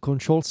out to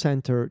Control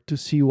Center to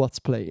see what's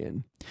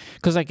playing.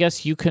 Because I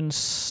guess you can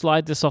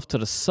slide this off to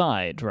the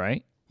side,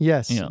 right?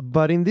 Yes,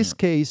 but in this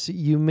case,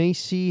 you may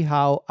see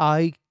how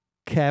I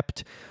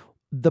kept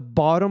the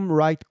bottom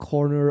right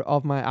corner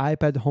of my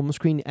iPad home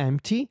screen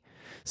empty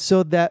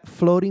so that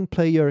Floating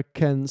Player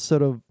can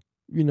sort of,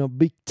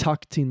 be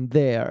tucked in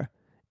there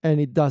and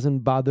it doesn't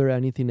bother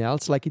anything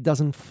else. Like it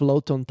doesn't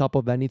float on top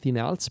of anything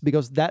else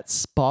because that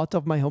spot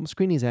of my home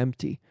screen is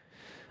empty.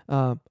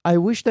 I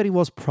wish that it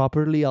was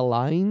properly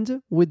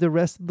aligned with the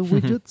rest of the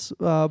widgets,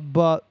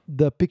 but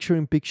the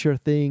picture-in-picture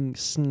thing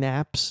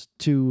snaps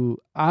to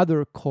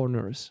other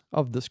corners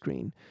of the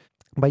screen.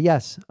 But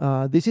yes,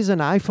 this is an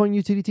iPhone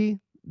utility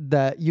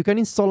that you can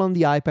install on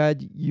the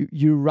iPad.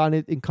 You run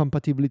it in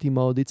compatibility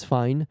mode, it's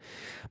fine.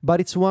 But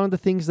it's one of the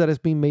things that has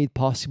been made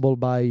possible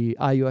by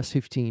iOS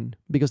 15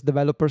 because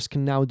developers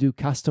can now do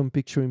custom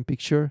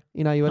picture-in-picture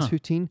in iOS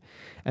 15.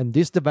 And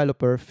this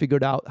developer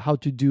figured out how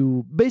to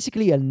do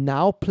basically a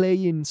now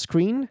playing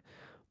screen,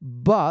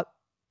 but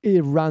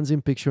it runs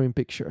in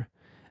picture-in-picture.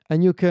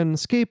 And you can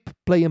skip,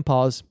 play and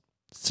pause.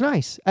 It's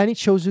nice. And it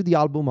shows you the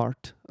album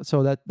art.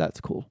 So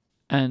that's cool.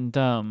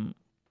 And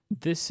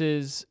this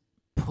is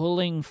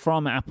pulling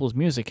from Apple's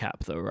Music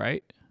app, though,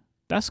 right?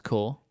 That's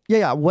cool.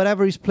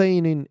 whatever is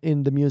playing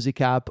in the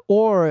music app,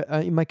 or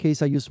in my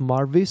case, I use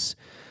Marvis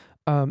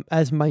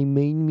as my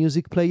main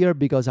music player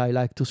because I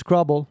like to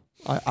scrabble.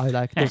 I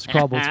like those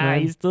scrabbles,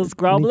 man. You still Need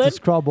scrabbling? to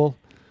scrabble.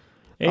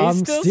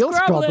 I'm still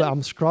scrabbling.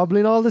 I'm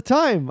scrabbling all the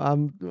time.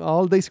 I'm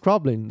all day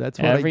scrabbling. That's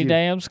what I do. Every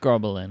day I'm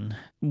scrabbling.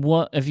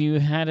 What have you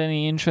had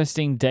any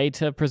interesting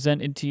data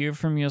presented to you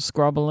from your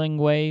scrabbling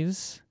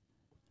ways?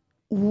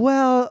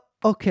 Well,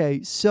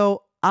 okay.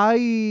 So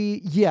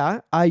I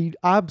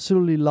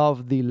absolutely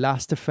love the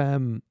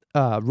Last.fm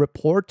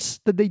reports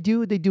that they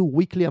do. They do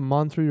weekly and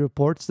monthly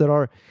reports that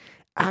are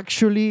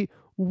actually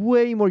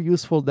way more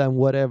useful than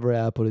whatever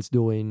Apple is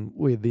doing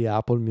with the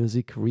Apple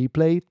Music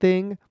replay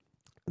thing.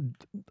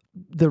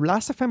 The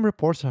Last.fm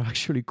reports are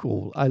actually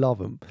cool. I love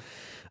them.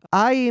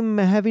 I'm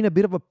having a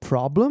bit of a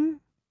problem.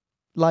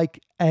 Like,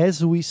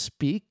 as we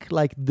speak,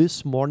 like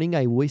this morning,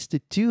 I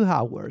wasted 2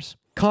 hours.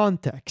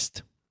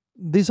 Context.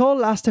 This whole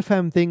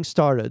Last.fm thing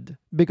started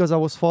because I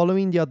was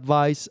following the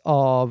advice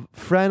of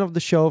friend of the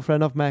show,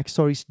 friend of Mac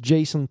Stories,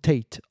 Jason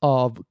Tate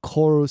of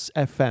Chorus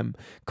FM.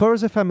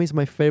 Chorus FM is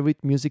my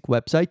favorite music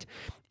website.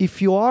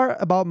 If you are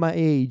about my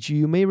age,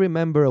 you may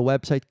remember a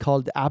website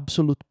called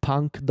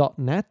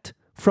absolutepunk.net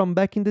from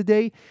back in the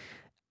day.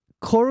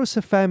 Chorus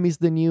FM is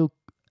the new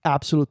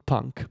Absolute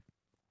Punk.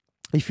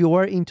 If you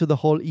were into the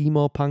whole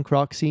emo punk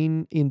rock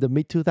scene in the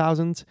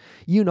mid-2000s,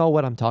 you know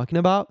what I'm talking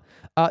about.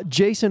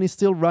 Jason is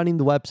still running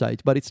the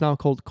website, but it's now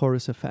called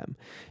Chorus FM.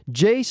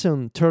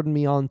 Jason turned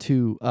me on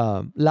to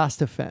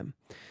Last.fm.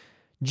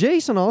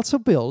 Jason also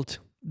built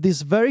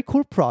this very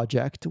cool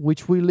project,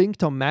 which we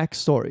linked on Mac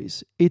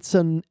Stories. It's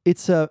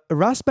a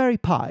Raspberry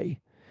Pi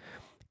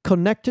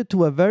connected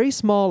to a very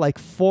small, like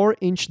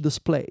 4-inch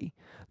display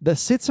that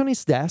sits on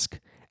his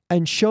desk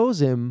and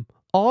shows him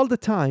all the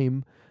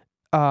time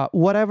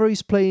whatever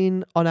is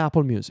playing on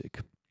Apple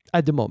Music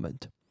at the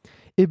moment.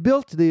 It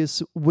built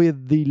this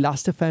with the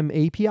Last.fm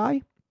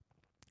API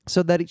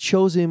so that it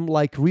shows him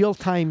like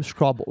real-time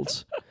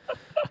scrabbles.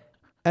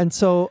 And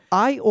so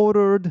I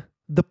ordered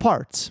the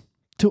parts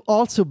to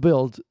also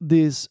build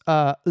this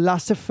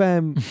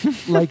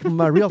Last.fm like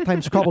my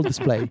real-time Scrabble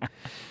display.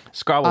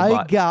 Scrabble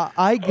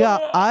I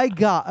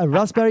got a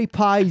Raspberry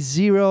Pi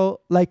Zero,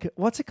 like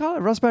what's it called?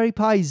 A Raspberry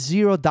Pi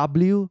Zero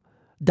W.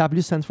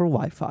 W stands for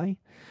Wi-Fi.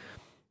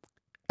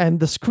 And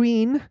the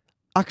screen,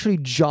 actually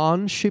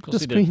John shipped the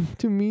screen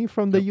to me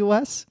from the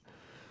US.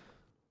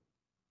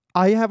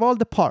 I have all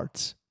the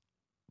parts,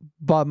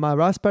 but my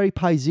Raspberry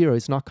Pi Zero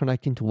is not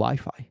connecting to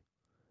Wi-Fi.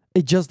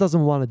 It just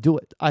doesn't want to do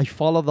it. I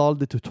followed all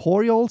the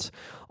tutorials,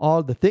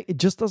 all the thing. It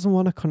just doesn't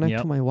want to connect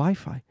to my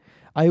Wi-Fi.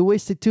 I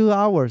wasted 2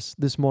 hours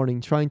this morning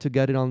trying to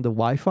get it on the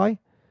Wi-Fi,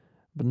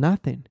 but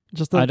nothing.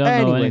 Just I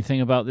don't know anything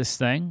about this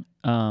thing,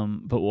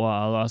 but what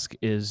I'll ask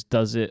is,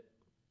 does it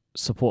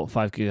support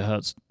 5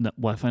 gigahertz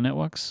Wi-Fi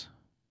networks?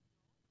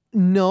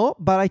 No,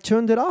 but I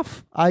turned it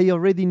off. I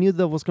already knew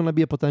there was going to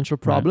be a potential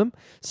problem.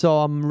 Right. So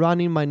I'm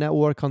running my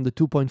network on the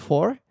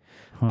 2.4.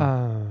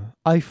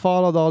 I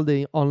followed all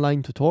the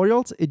online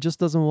tutorials. It just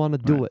doesn't want to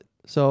do it.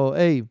 So,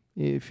 hey,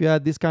 if you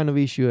had this kind of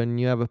issue and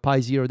you have a Pi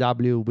Zero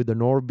W with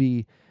an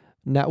Orbi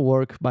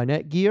network by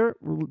Netgear,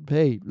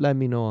 hey, let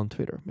me know on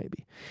Twitter,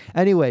 maybe.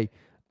 Anyway,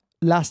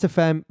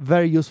 Last.fm,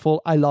 very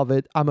useful. I love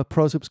it. I'm a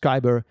pro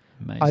subscriber.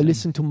 Amazing. I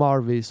listen to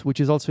Marvis, which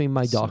is also in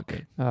my dock,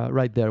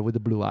 right there with the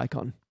blue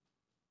icon.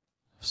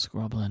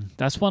 Scrabbling.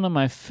 That's one of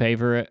my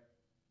favorite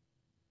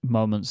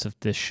moments of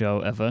this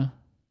show ever.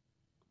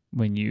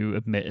 When you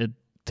admitted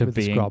to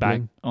being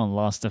back on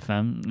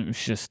Last.fm, it was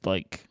just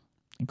like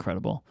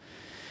incredible.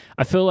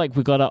 I feel like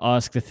we got to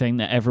ask the thing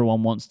that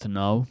everyone wants to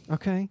know.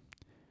 Okay.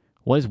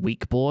 What is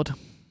Weekboard?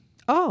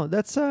 Oh,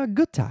 that's a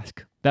good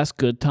task. That's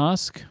good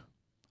task.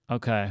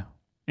 Okay.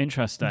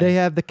 Interesting. They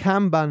have the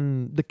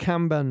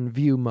Kanban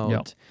view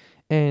mode,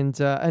 and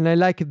I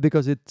like it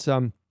because it's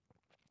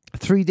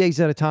 3 days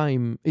at a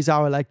time is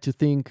how I like to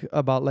think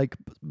about like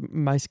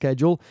my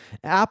schedule.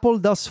 Apple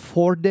does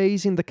 4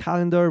 days in the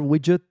calendar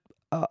widget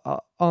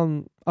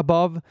on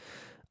above.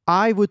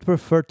 I would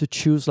prefer to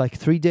choose like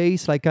 3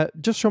 days. Like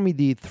just show me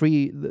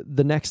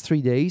the next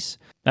 3 days.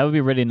 That would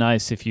be really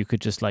nice if you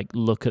could just like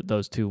look at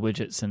those two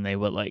widgets and they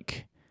were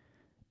like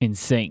in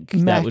sync.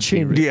 Matching. That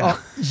would be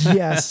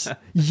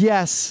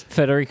yes.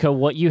 Federico,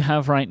 what you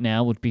have right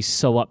now would be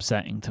so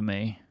upsetting to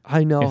me.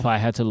 I know. If I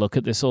had to look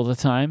at this all the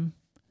time.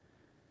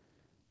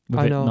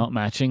 With it not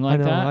matching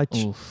like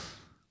that.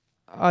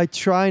 I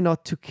try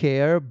not to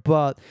care,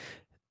 but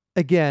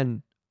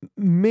again,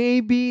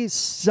 maybe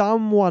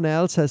someone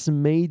else has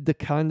made the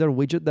calendar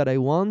widget that I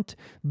want.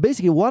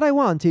 Basically, what I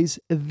want is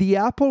the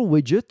Apple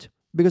widget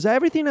because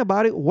everything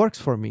about it works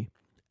for me,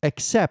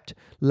 except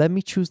let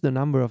me choose the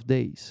number of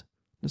days.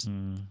 Just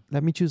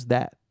let me choose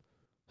that.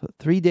 So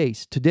 3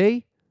 days.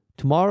 Today,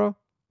 tomorrow,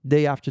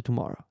 day after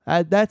tomorrow.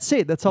 That's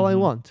it. That's all I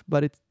want.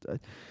 But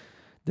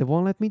they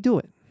won't let me do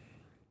it.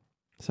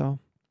 So,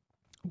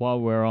 while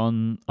we're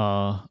on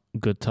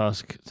good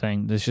task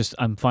thing,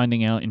 I'm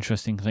finding out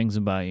interesting things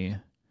about you.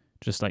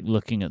 Just like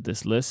looking at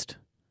this list.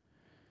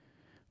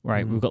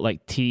 Right, we've got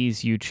like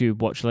T's YouTube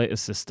watch later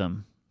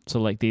system. So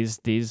like these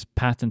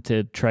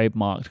patented,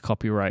 trademarked,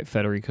 copyright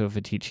Federico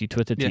Viticci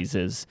Twitter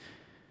teasers,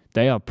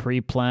 they are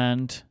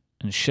pre-planned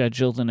and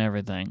scheduled and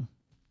everything.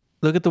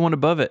 Look at the one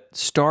above it.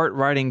 Start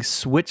writing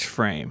Switch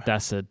frame.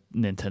 That's a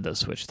Nintendo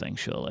Switch thing,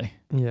 surely.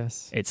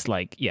 Yes. It's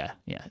like,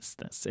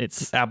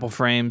 it's Apple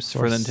frames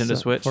for the Nintendo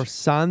Switch. For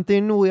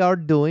something we are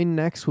doing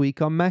next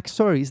week on Mac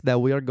Stories that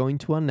we are going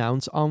to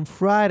announce on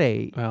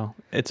Friday. Well,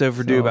 it's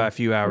overdue by a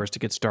few hours to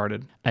get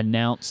started.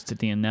 announced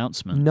the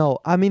announcement. No,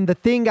 I mean the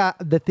thing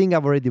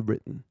I've already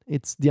written.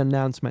 It's the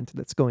announcement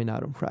that's going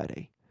out on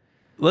Friday.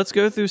 Let's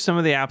go through some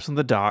of the apps on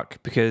the dock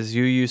because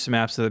you use some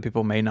apps that other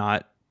people may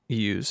not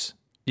use.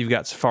 You've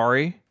got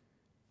Safari,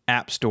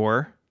 App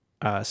Store,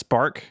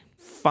 Spark,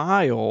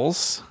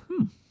 Files,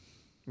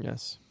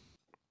 Yes.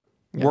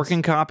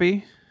 Working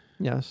Copy,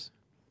 Yes.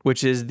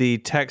 which is the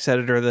text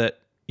editor that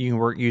you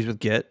can use with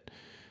Git.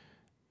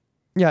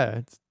 Yeah,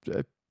 it's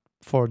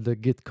for the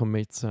Git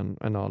commits and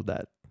all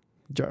that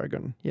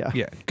jargon. Yeah.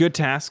 Yeah, Good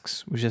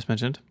Tasks, we just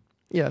mentioned.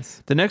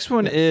 Yes. The next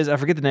one is, I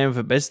forget the name of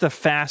it, but it's the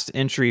fast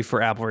entry for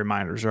Apple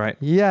Reminders, right?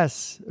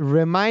 Yes.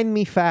 Remind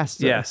me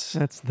faster. Yes.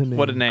 That's the name.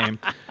 What a name.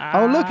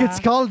 Oh, look, it's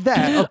called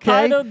that. Okay.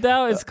 I don't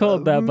doubt it's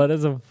called that, but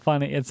it's a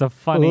funny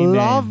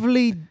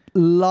name.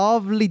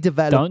 Lovely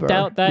developer. Don't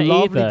doubt that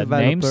Lovely either.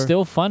 developer. Name's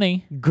still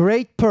funny.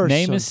 Great person.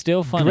 Name is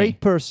still funny. Great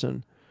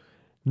person.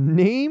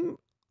 Name.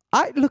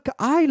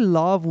 I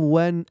love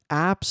when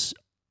apps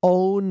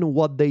own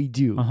what they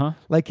do. Uh-huh.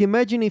 Like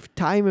imagine if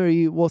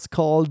Timery was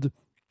called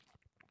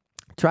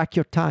Track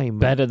Your Time.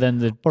 Better than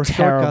the Or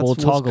terrible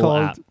Shortcuts was toggle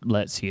called- app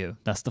lets you.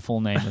 That's the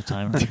full name of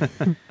Timer.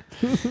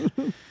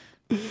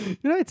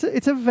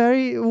 It's a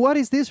very. What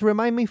is this?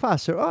 Remind me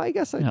faster. Oh, I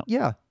guess.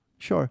 Yeah.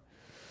 Sure.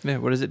 Yeah,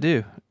 what does it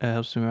do? It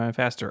helps me remind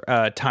faster.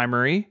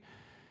 Timery,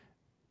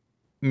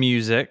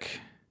 music.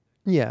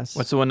 Yes.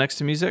 What's the one next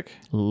to music?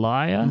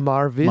 Liar?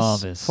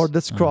 Marvis for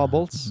the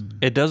Scrabbles.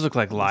 It does look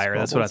like Liar.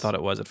 That's what I thought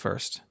it was at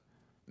first.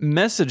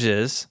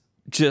 Messages,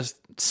 just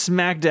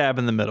smack dab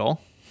in the middle.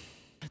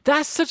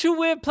 That's such a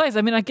weird place.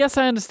 I mean, I guess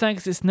I understand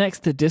because it's next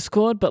to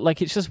Discord, but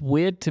like it's just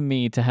weird to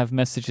me to have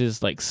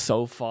messages like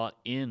so far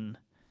in.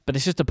 But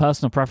it's just a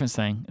personal preference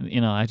thing. You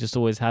know, I just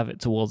always have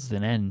it towards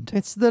an end.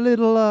 It's the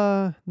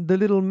little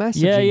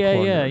messaging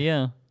corner.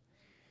 Yeah.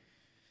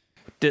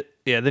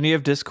 Then you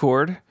have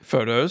Discord,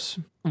 photos,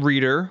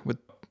 Reader with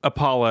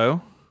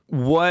Apollo.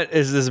 What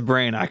is this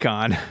brain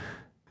icon?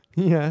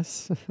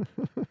 Yes.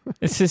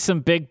 It's just some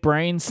big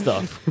brain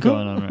stuff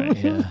going on right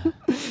here.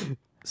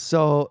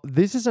 So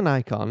this is an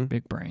icon.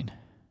 Big brain.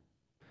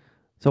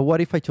 So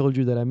what if I told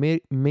you that I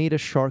made a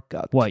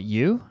shortcut? What,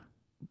 you?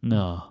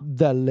 No.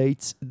 That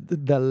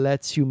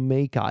lets you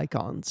make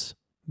icons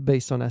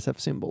based on SF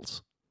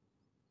symbols.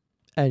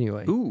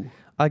 Anyway, Ooh.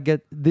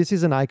 this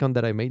is an icon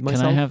that I made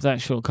myself. Can I have that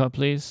shortcut,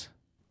 please?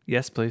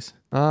 Yes, please.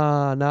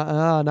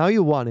 Now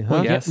you want it, huh?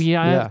 Well, yes.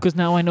 Yeah, because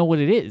now I know what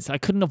it is. I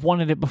couldn't have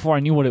wanted it before I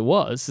knew what it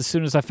was. As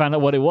soon as I found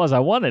out what it was, I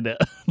wanted it.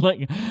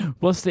 Like,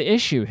 what's the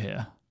issue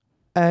here?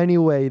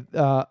 Anyway,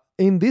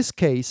 in this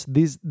case,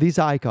 this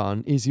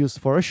icon is used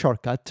for a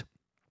shortcut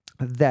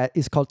that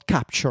is called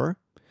capture.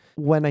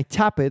 When I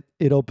tap it,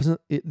 it opens.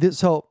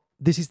 So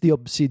this is the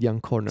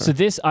obsidian corner. So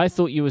I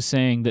thought you were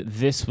saying that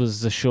this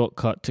was the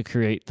shortcut to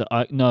create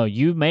the. No,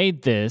 you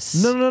made this.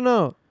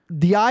 No.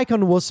 The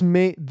icon was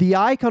made. The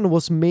icon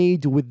was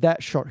made with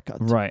that shortcut.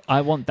 Right. I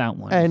want that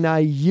one. And I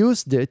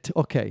used it.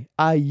 Okay,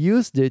 I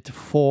used it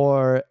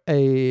for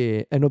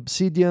an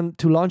obsidian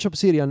to launch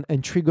obsidian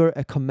and trigger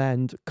a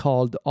command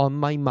called On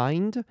My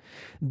Mind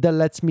that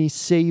lets me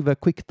save a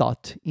quick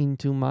thought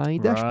into my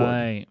dashboard.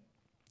 Right.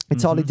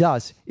 It's all it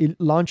does.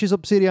 It launches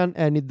Obsidian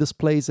and it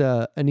displays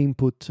an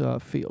input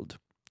field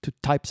to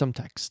type some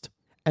text.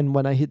 And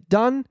when I hit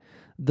done,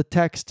 the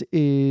text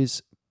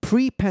is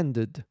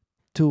pre-appended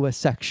to a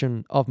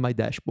section of my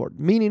dashboard,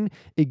 meaning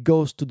it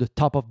goes to the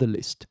top of the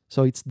list.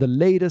 So it's the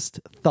latest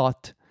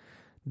thought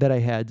that I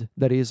had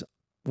that is,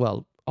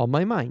 well, on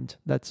my mind.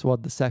 That's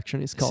what the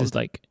section is called. This is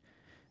like,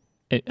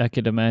 I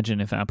could imagine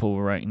if Apple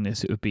were writing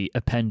this, it would be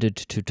appended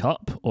to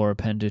top or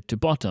appended to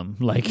bottom.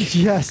 Like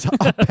Yes,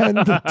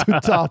 appended to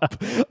top.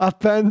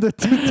 Appended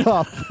to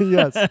top.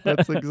 Yes,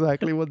 that's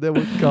exactly what they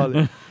would call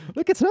it.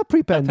 Look, it's not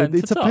pre-appended. Append to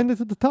It's appended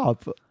to the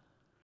top.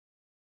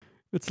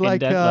 It's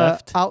like indent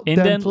left, outdent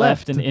indent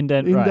left and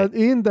indent right.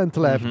 Indent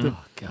left. Oh,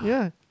 God.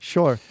 Yeah,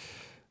 sure.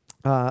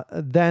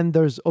 Then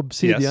there's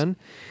Obsidian.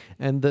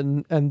 And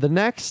then the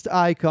next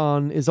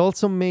icon is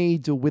also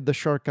made with the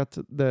shortcut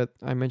that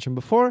I mentioned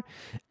before,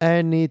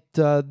 and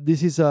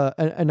this is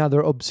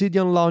another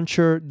Obsidian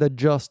launcher that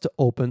just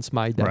opens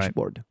my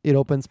dashboard. Right. It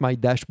opens my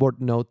dashboard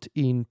note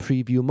in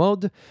preview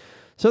mode,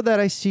 so that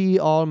I see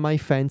all my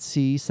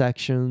fancy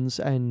sections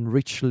and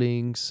rich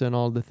links and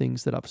all the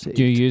things that I've saved.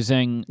 You're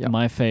using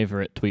my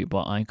favorite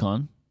Tweetbot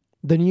icon,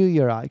 the New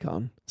Year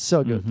icon.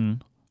 So good. Mm-hmm.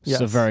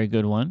 Yes. It's a very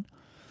good one.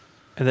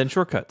 And then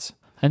shortcuts.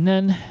 And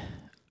then,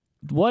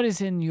 what is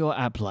in your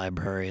app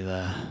library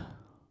there?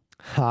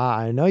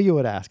 I know you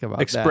would ask about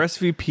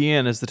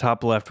ExpressVPN is the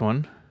top left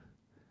one.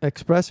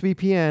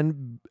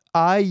 ExpressVPN.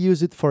 I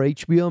use it for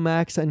HBO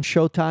Max and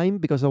Showtime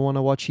because I want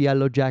to watch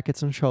Yellow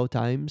Jackets on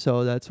Showtime.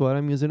 So that's what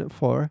I'm using it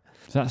for.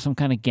 Is that some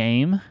kind of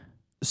game?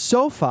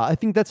 Sofa, I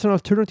think that's an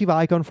alternative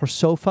icon for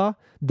Sofa,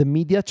 the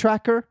media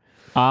tracker.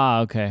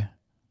 Ah, okay.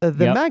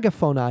 The Yep.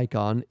 megaphone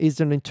icon is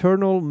an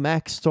internal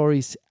Mac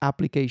Stories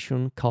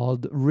application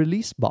called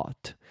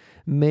ReleaseBot,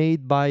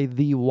 made by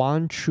the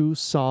one true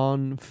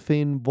son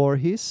Finn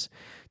Voorhees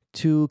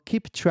to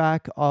keep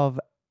track of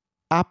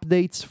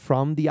updates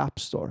from the App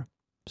Store.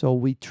 So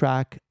we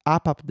track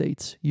app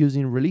updates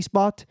using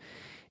ReleaseBot,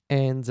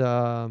 and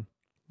I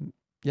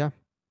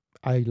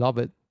love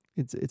it.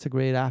 It's a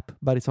great app,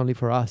 but it's only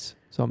for us.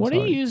 So I'm What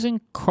sorry. are you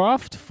using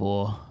Craft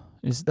for?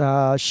 Is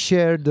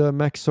Shared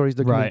Mac Stories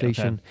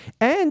documentation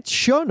and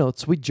show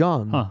notes with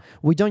John. Huh.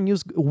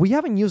 We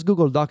haven't used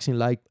Google Docs in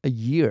like a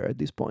year at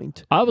this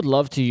point. I would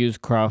love to use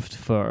Craft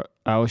for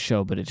our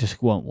show, but it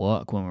just won't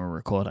work when we're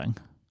recording.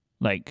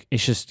 Like,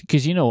 it's just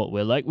because you know what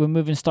we're like. We're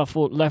moving stuff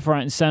left,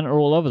 right, and center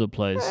all over the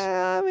place.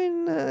 I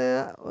mean,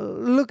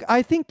 look,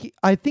 I think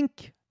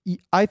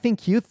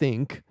you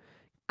think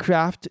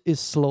Craft is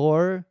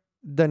slower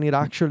than it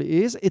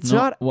actually is. It's No,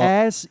 not well,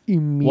 as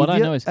immediate What I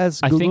know is,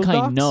 as I Google think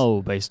Docs. I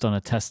know based on a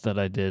test that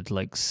I did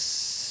like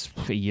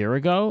a year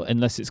ago,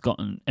 unless it's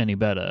gotten any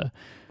better.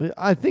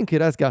 I think it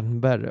has gotten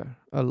better,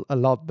 a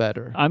lot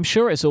better. I'm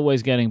sure it's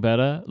always getting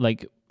better.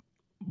 Like,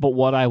 but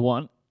what I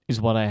want is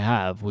what I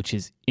have, which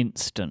is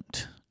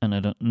instant,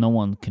 and no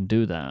one can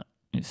do that.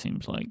 It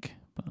seems like.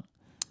 But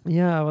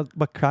Yeah,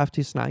 but Craft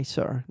is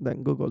nicer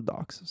than Google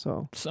Docs.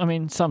 So I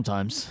mean,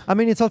 sometimes. I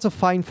mean, it's also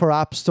fine for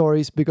app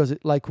stories because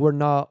we're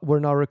not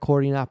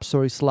recording app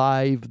stories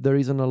live. There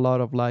isn't a lot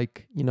of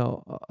like,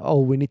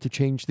 we need to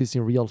change this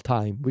in real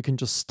time. We can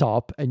just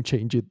stop and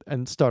change it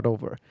and start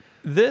over.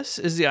 This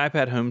is the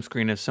iPad home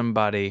screen of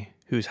somebody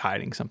who's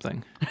hiding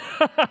something.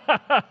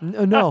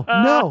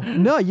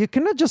 No. You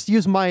cannot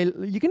use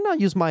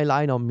my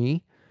line on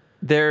me.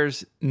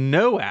 There's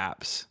no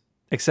apps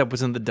except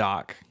what's in the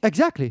dock.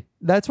 Exactly.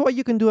 That's why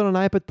you can do it on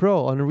an iPad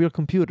Pro on a real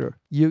computer.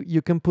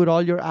 You can put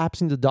all your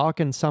apps in the dock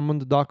and summon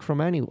the dock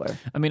from anywhere.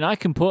 I mean, I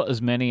can put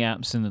as many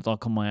apps in the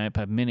dock on my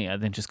iPad Mini. I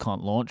then just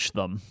can't launch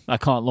them. I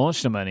can't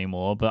launch them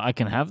anymore, but I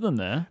can have them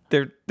there.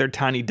 They're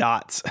tiny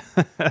dots.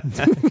 I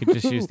could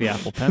just use the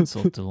Apple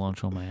Pencil to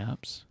launch all my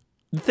apps.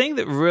 The thing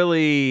that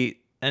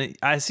really, and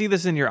I see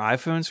this in your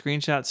iPhone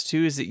screenshots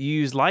too, is that you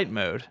use light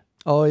mode.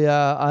 Oh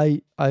yeah,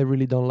 I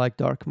really don't like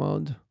dark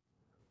mode.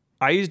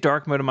 I use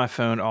dark mode on my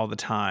phone all the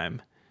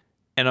time.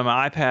 And on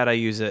my iPad, I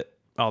use it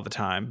all the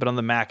time. But on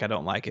the Mac, I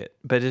don't like it.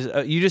 But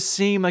you just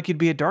seem like you'd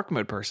be a dark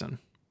mode person.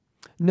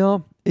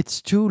 No,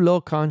 it's too low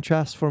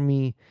contrast for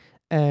me.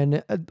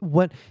 And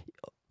when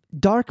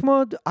dark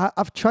mode,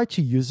 I've tried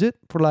to use it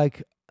for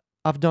like,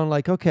 I've done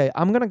like, okay,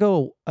 I'm going to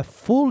go a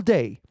full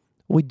day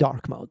with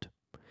dark mode.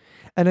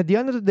 And at the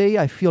end of the day,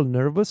 I feel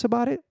nervous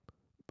about it.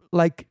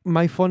 Like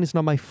my phone is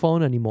not my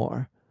phone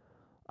anymore.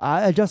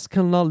 I just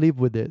cannot live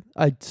with it.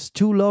 It's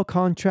too low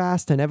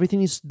contrast and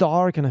everything is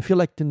dark and I feel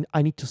like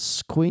I need to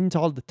squint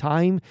all the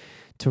time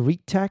to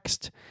read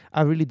text.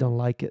 I really don't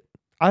like it.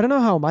 I don't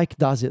know how Mike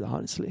does it,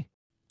 honestly.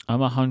 I'm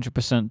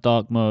 100%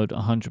 dark mode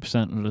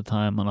 100% of the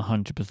time on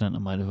 100%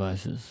 of my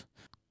devices.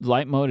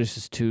 Light mode is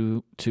just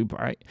too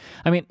bright.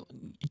 I mean,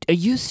 are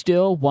you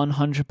still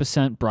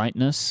 100%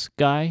 brightness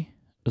guy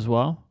as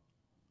well?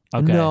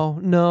 Okay.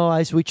 No,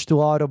 I switched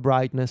to auto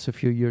brightness a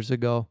few years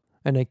ago.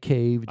 And I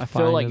caved. I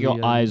feel like your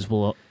finally, eyes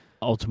will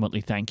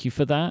ultimately thank you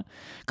for that.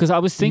 Because I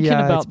was thinking it's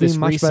about been this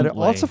much recently.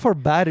 better. Also for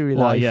battery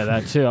Well, life. yeah,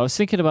 that too. I was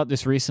thinking about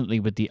this recently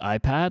with the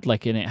iPad,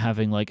 like in it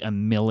having like a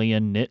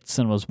million nits,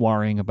 and was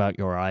worrying about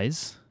your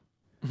eyes.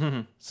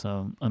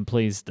 So I'm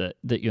pleased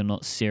that you're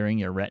not searing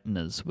your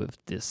retinas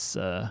with this.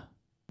 Do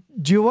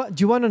you want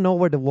to know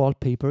where the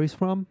wallpaper is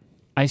from?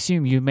 I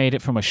assume you made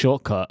it from a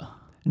shortcut.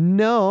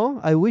 No,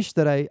 I wish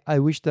that I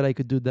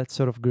could do that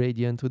sort of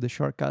gradient with the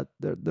shortcut.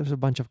 There's a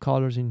bunch of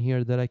colors in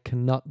here that I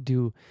cannot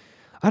do.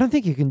 I don't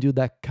think you can do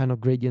that kind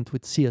of gradient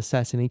with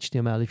CSS and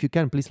HTML. If you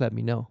can, please let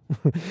me know,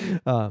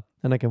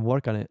 and I can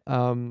work on it.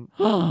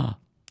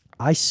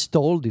 I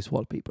stole this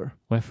wallpaper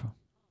Where from?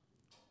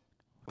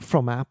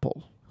 from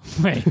Apple.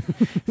 Wait,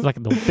 it's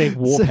like the big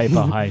wallpaper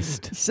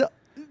heist.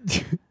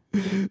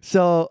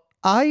 So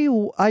I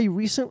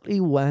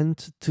recently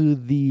went to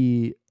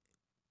the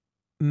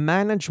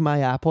Manage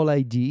My Apple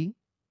ID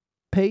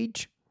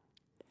page,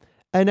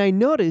 and I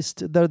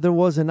noticed that there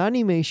was an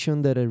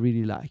animation that I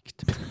really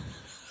liked.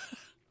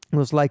 It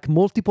was like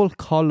multiple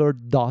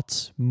colored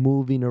dots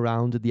moving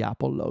around the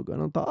Apple logo.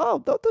 And I thought,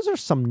 oh, those are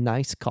some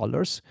nice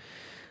colors.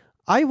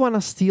 I want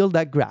to steal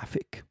that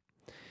graphic.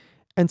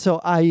 And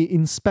so I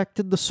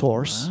inspected the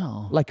source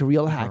like a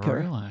real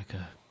hacker.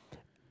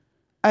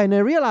 And I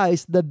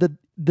realized that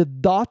the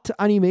dot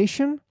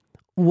animation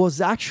was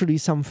actually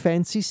some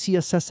fancy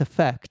CSS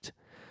effect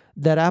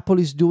that Apple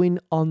is doing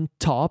on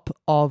top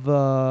of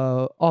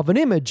an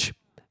image.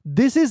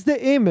 This is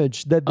the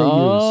image that they use.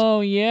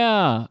 Oh,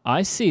 yeah.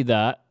 I see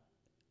that.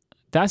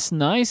 That's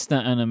nice,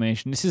 that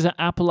animation. This is at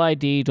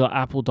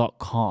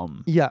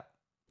appleid.apple.com. Yeah.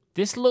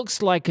 This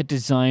looks like a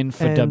design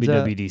for And,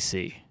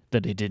 WWDC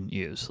that they didn't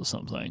use or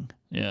something.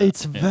 Yeah,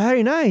 It's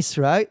very nice,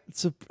 right?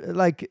 It's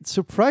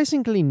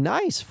surprisingly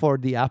nice for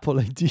the Apple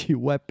ID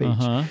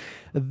webpage. Uh-huh.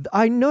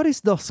 I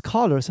noticed those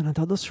colors and I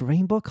thought those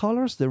rainbow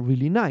colors, they're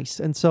really nice.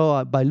 And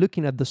so by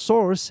looking at the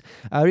source,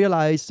 I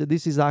realized that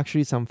this is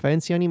actually some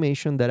fancy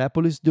animation that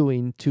Apple is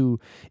doing to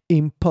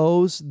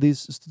impose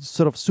this,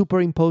 sort of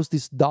superimpose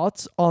these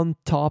dots on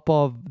top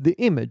of the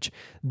image.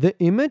 The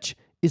image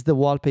is the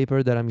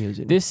wallpaper that I'm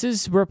using. This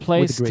has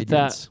replaced that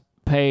gradients.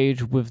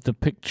 page with the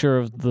picture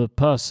of the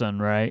person,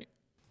 right?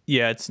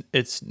 Yeah,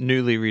 it's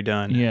newly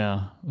redone.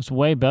 Yeah, it's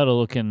way better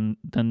looking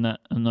than that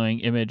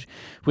annoying image,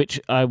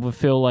 which I would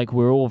feel like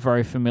we're all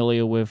very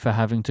familiar with for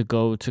having to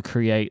go to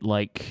create,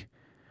 like,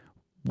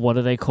 what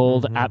are they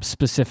called?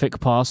 App-specific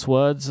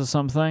passwords or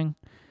something?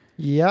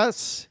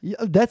 Yes,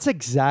 that's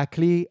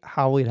exactly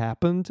how it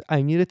happened.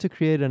 I needed to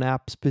create an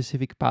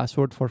app-specific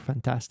password for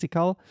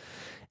Fantastical,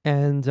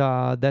 and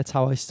that's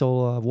how I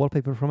stole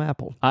wallpaper from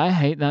Apple. I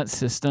hate that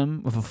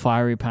system with a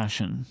fiery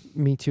passion.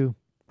 Me too.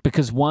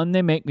 Because one,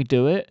 they make me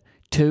do it.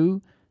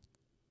 Two,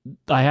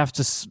 I have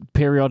to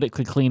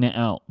periodically clean it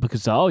out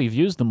because, you've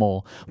used them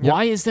all. Yep.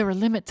 Why is there a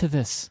limit to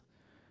this?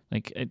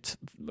 Like, it's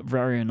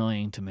very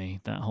annoying to me,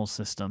 that whole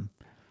system.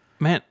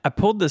 Man, I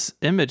pulled this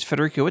image,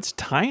 Federico. It's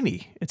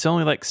tiny. It's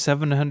only like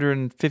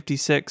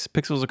 756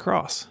 pixels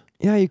across.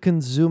 Yeah, you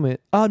can zoom it.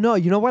 Oh, no,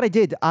 you know what I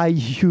did? I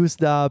used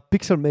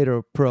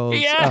Pixelmator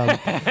Pro's.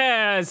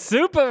 Yeah,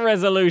 super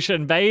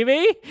resolution,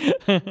 baby.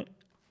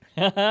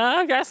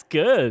 That's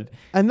good.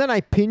 And then I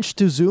pinch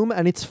to zoom,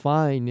 and it's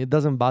fine. It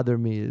doesn't bother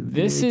me.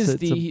 This is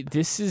the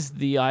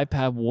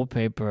iPad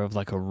wallpaper of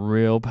like a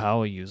real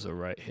power user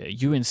right here.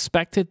 You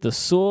inspected the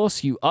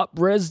source, you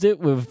up-resed it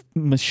with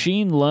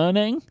machine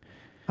learning.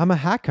 I'm a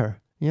hacker.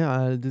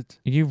 Yeah,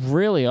 You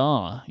really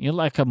are. You're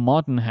like a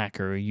modern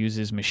hacker who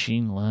uses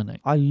machine learning.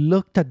 I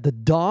looked at the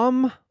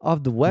DOM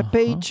of the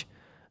webpage,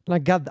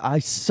 and I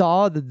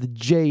saw that the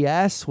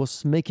JS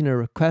was making a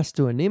request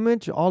to an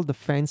image, all the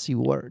fancy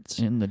words.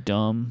 In the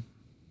DOM.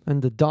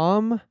 And the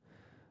DOM,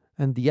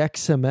 and the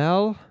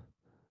XML,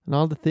 and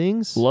all the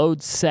things.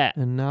 Load set.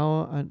 And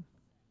now I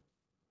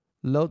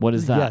load. What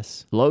is that?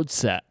 Yes. Load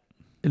set.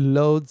 It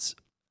loads.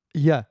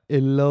 Yeah,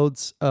 it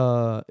loads.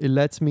 It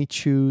lets me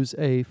choose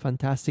a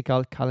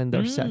Fantastical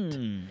calendar set.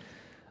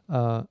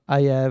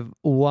 I have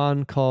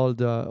one called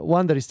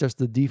one that is just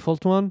the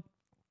default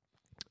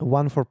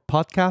one for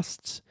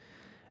podcasts,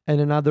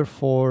 and another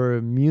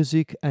for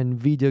music and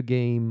video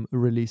game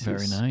releases.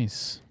 Very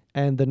nice.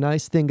 And the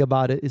nice thing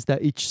about it is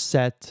that each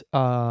set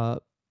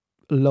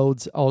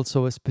loads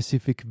also a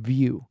specific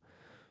view.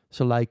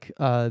 So like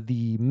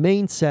the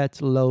main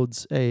set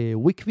loads a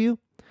week view,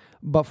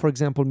 but for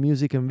example,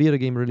 music and video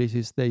game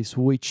releases, they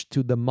switch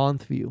to the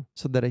month view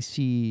so that I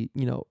see,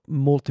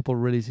 multiple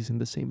releases in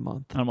the same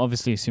month. I'm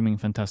obviously assuming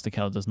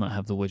Fantastical does not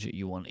have the widget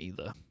you want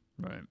either.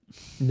 Right.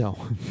 No.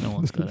 No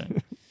one's got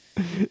it.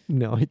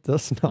 No, it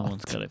does No not.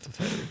 one's got it for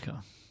Federico.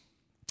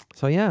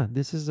 So yeah,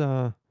 this is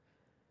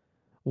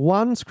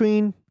one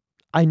screen.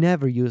 I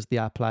never use the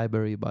app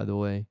library, by the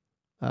way.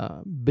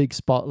 Big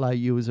Spotlight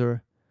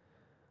user.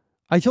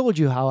 I told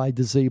you how I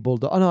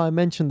disabled. Oh no, I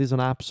mentioned this on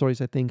App Stories.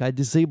 I think I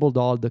disabled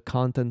all the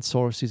content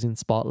sources in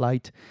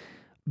Spotlight,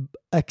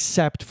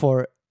 except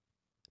for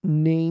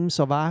names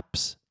of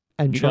apps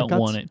and You shortcuts. don't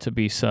want it to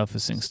be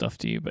surfacing stuff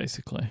to you,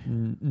 basically.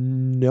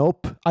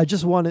 Nope. I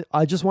just want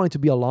it to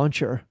be a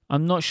launcher.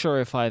 I'm not sure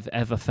if I've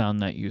ever found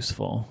that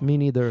useful. Me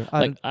neither.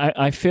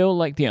 I feel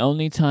like the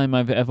only time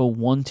I've ever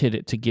wanted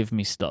it to give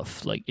me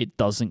stuff, like it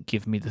doesn't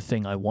give me the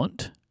thing I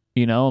want.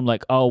 I'm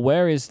like, oh,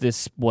 where is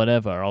this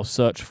whatever? I'll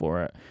search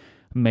for it.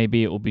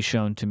 Maybe it will be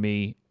shown to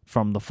me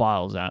from the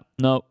Files app.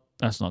 Nope,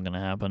 that's not going to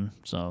happen.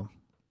 So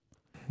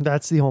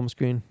That's the home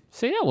screen.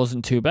 see, that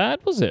wasn't too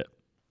bad, was it?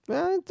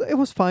 It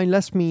was fine.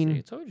 Less mean. See,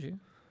 I told you.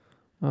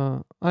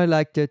 I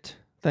liked it.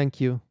 Thank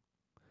you.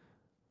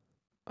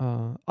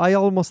 I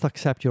almost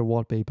accept your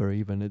wallpaper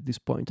even at this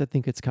point. I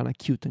think it's kind of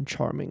cute and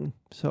charming.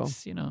 So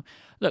It's,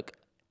 look,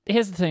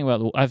 here's the thing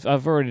about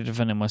I've already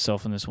defended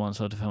myself in this one,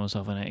 so I'll defend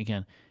myself in it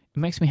again. It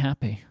makes me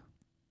happy.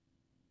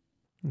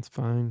 it's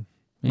fine.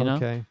 You know?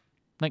 Okay.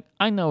 Like,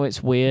 I know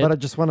it's weird. But I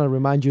just want to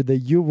remind you that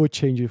you would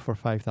change it for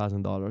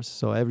 $5,000.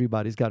 So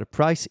everybody's got a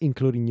price,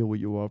 including you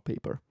with your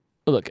wallpaper.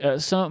 Look, at a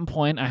certain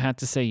point, I had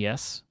to say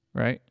yes,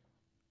 right?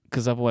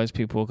 Because otherwise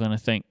people are going to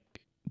think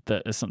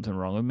that there's something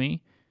wrong with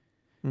me.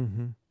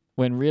 Mm-hmm.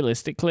 When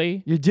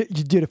realistically, You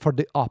did it for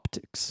the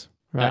optics,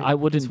 right? I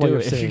wouldn't That's what do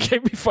you're it. If you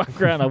saying. gave me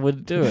 $5,000, I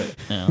wouldn't do it.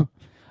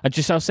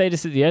 I'll say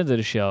this at the end of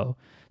the show.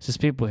 There's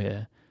people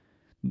here.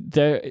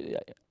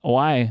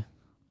 Why?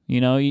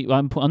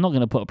 I'm not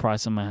going to put a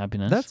price on my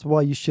happiness. That's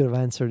why you should have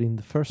answered in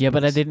the first place. Yeah,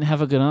 but I didn't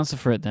have a good answer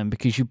for it then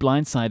because you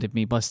blindsided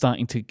me by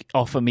starting to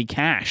offer me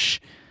cash,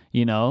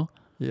 Yeah,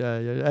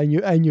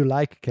 and you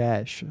like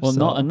cash. Well, so,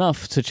 not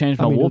enough to change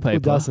my I mean, wallpaper. Who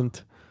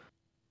doesn't?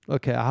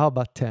 Okay, how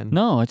about 10?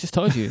 No, I just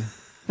told you.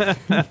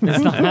 It's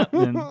not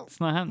happening. It's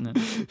not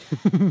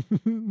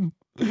happening.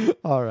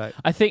 All right.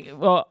 I think,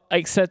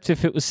 except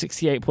if it was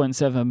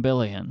 68.7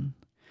 billion.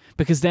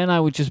 Because then I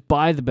would just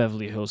buy the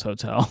Beverly Hills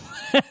Hotel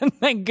and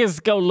then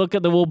just go look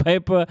at the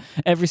wallpaper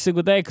every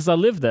single day because I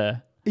live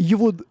there. You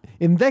would,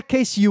 in that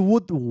case, you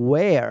would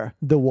wear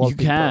the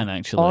wallpaper. You can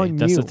actually. On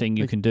That's the you. thing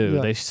you can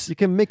do. Yeah. You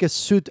can make a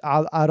suit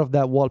out of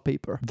that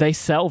wallpaper. They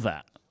sell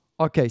that.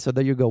 Okay, so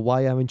there you go.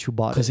 Why haven't you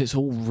bought Because it? it's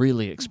all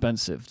really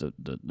expensive,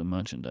 the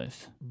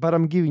merchandise. But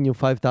I'm giving you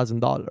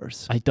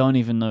 $5,000. I don't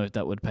even know if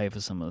that would pay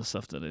for some of the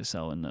stuff that they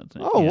sell in that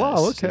thing. Oh,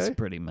 wow, It's okay.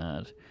 pretty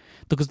mad.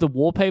 Because the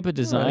wallpaper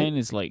design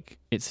is like,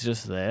 it's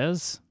just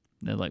theirs.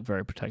 They're like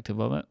very protective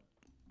of it.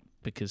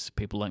 Because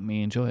people like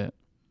me enjoy it.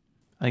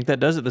 I think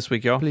that does it this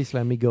week, y'all. Please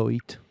let me go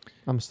eat.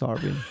 I'm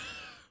starving.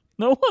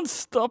 No one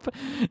stop.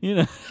 You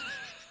know,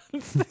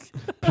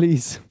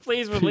 Please,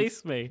 please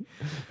release me.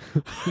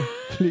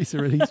 please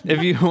release me.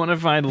 If you want to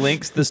find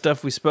links to the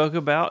stuff we spoke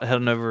about, head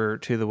on over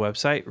to the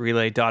website,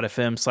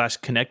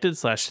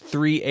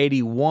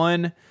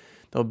 relay.fm/connected/381.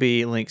 There'll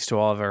be links to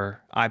all of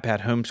our iPad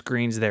home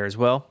screens there as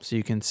well, so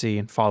you can see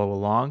and follow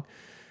along.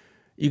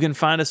 You can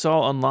find us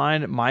all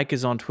online. Mike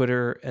is on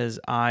Twitter as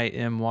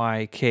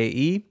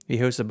IMYKE. He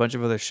hosts a bunch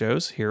of other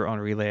shows here on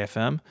Relay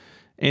FM.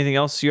 Anything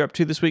else you're up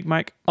to this week,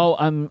 Mike? Oh,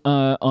 I'm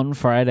on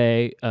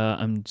Friday.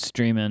 I'm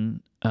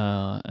streaming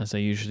as I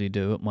usually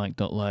do at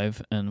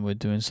Mike.live, and we're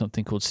doing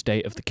something called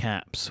State of the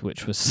Caps,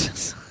 which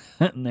was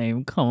that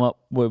name come up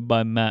with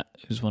by Matt,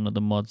 who's one of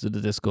the mods of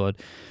the Discord.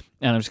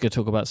 And I'm just going to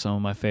talk about some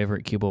of my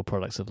favorite keyboard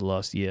products of the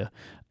last year.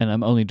 And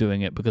I'm only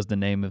doing it because the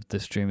name of the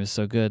stream is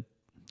so good.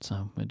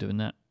 So we're doing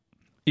that.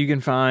 You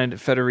can find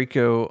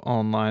Federico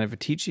online at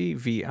Viticci,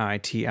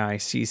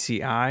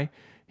 Viticci.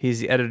 He's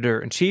the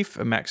editor-in-chief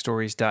of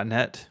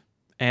MacStories.net.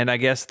 And I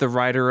guess the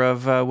writer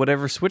of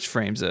whatever Switch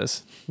Frames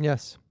is.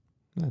 Yes.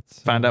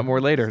 Find out more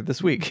later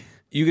this week.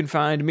 You can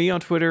find me on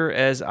Twitter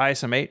as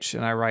ISMH,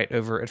 and I write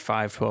over at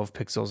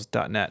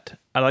 512pixels.net.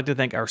 I'd like to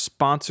thank our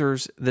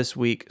sponsors this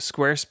week,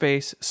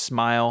 Squarespace,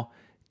 Smile,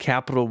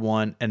 Capital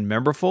One, and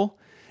Memberful.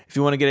 If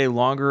you want to get a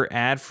longer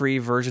ad-free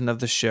version of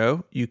the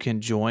show, you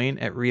can join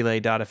at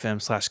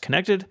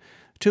relay.fm/connected.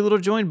 2 little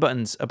join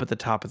buttons up at the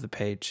top of the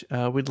page.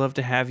 We'd love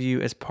to have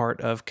you as part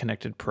of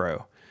Connected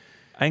Pro.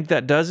 I think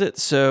that does it.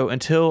 So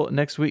until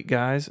next week,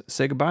 guys,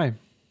 say goodbye.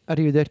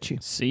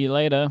 Arrivederci. See you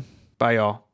later. Bye, y'all.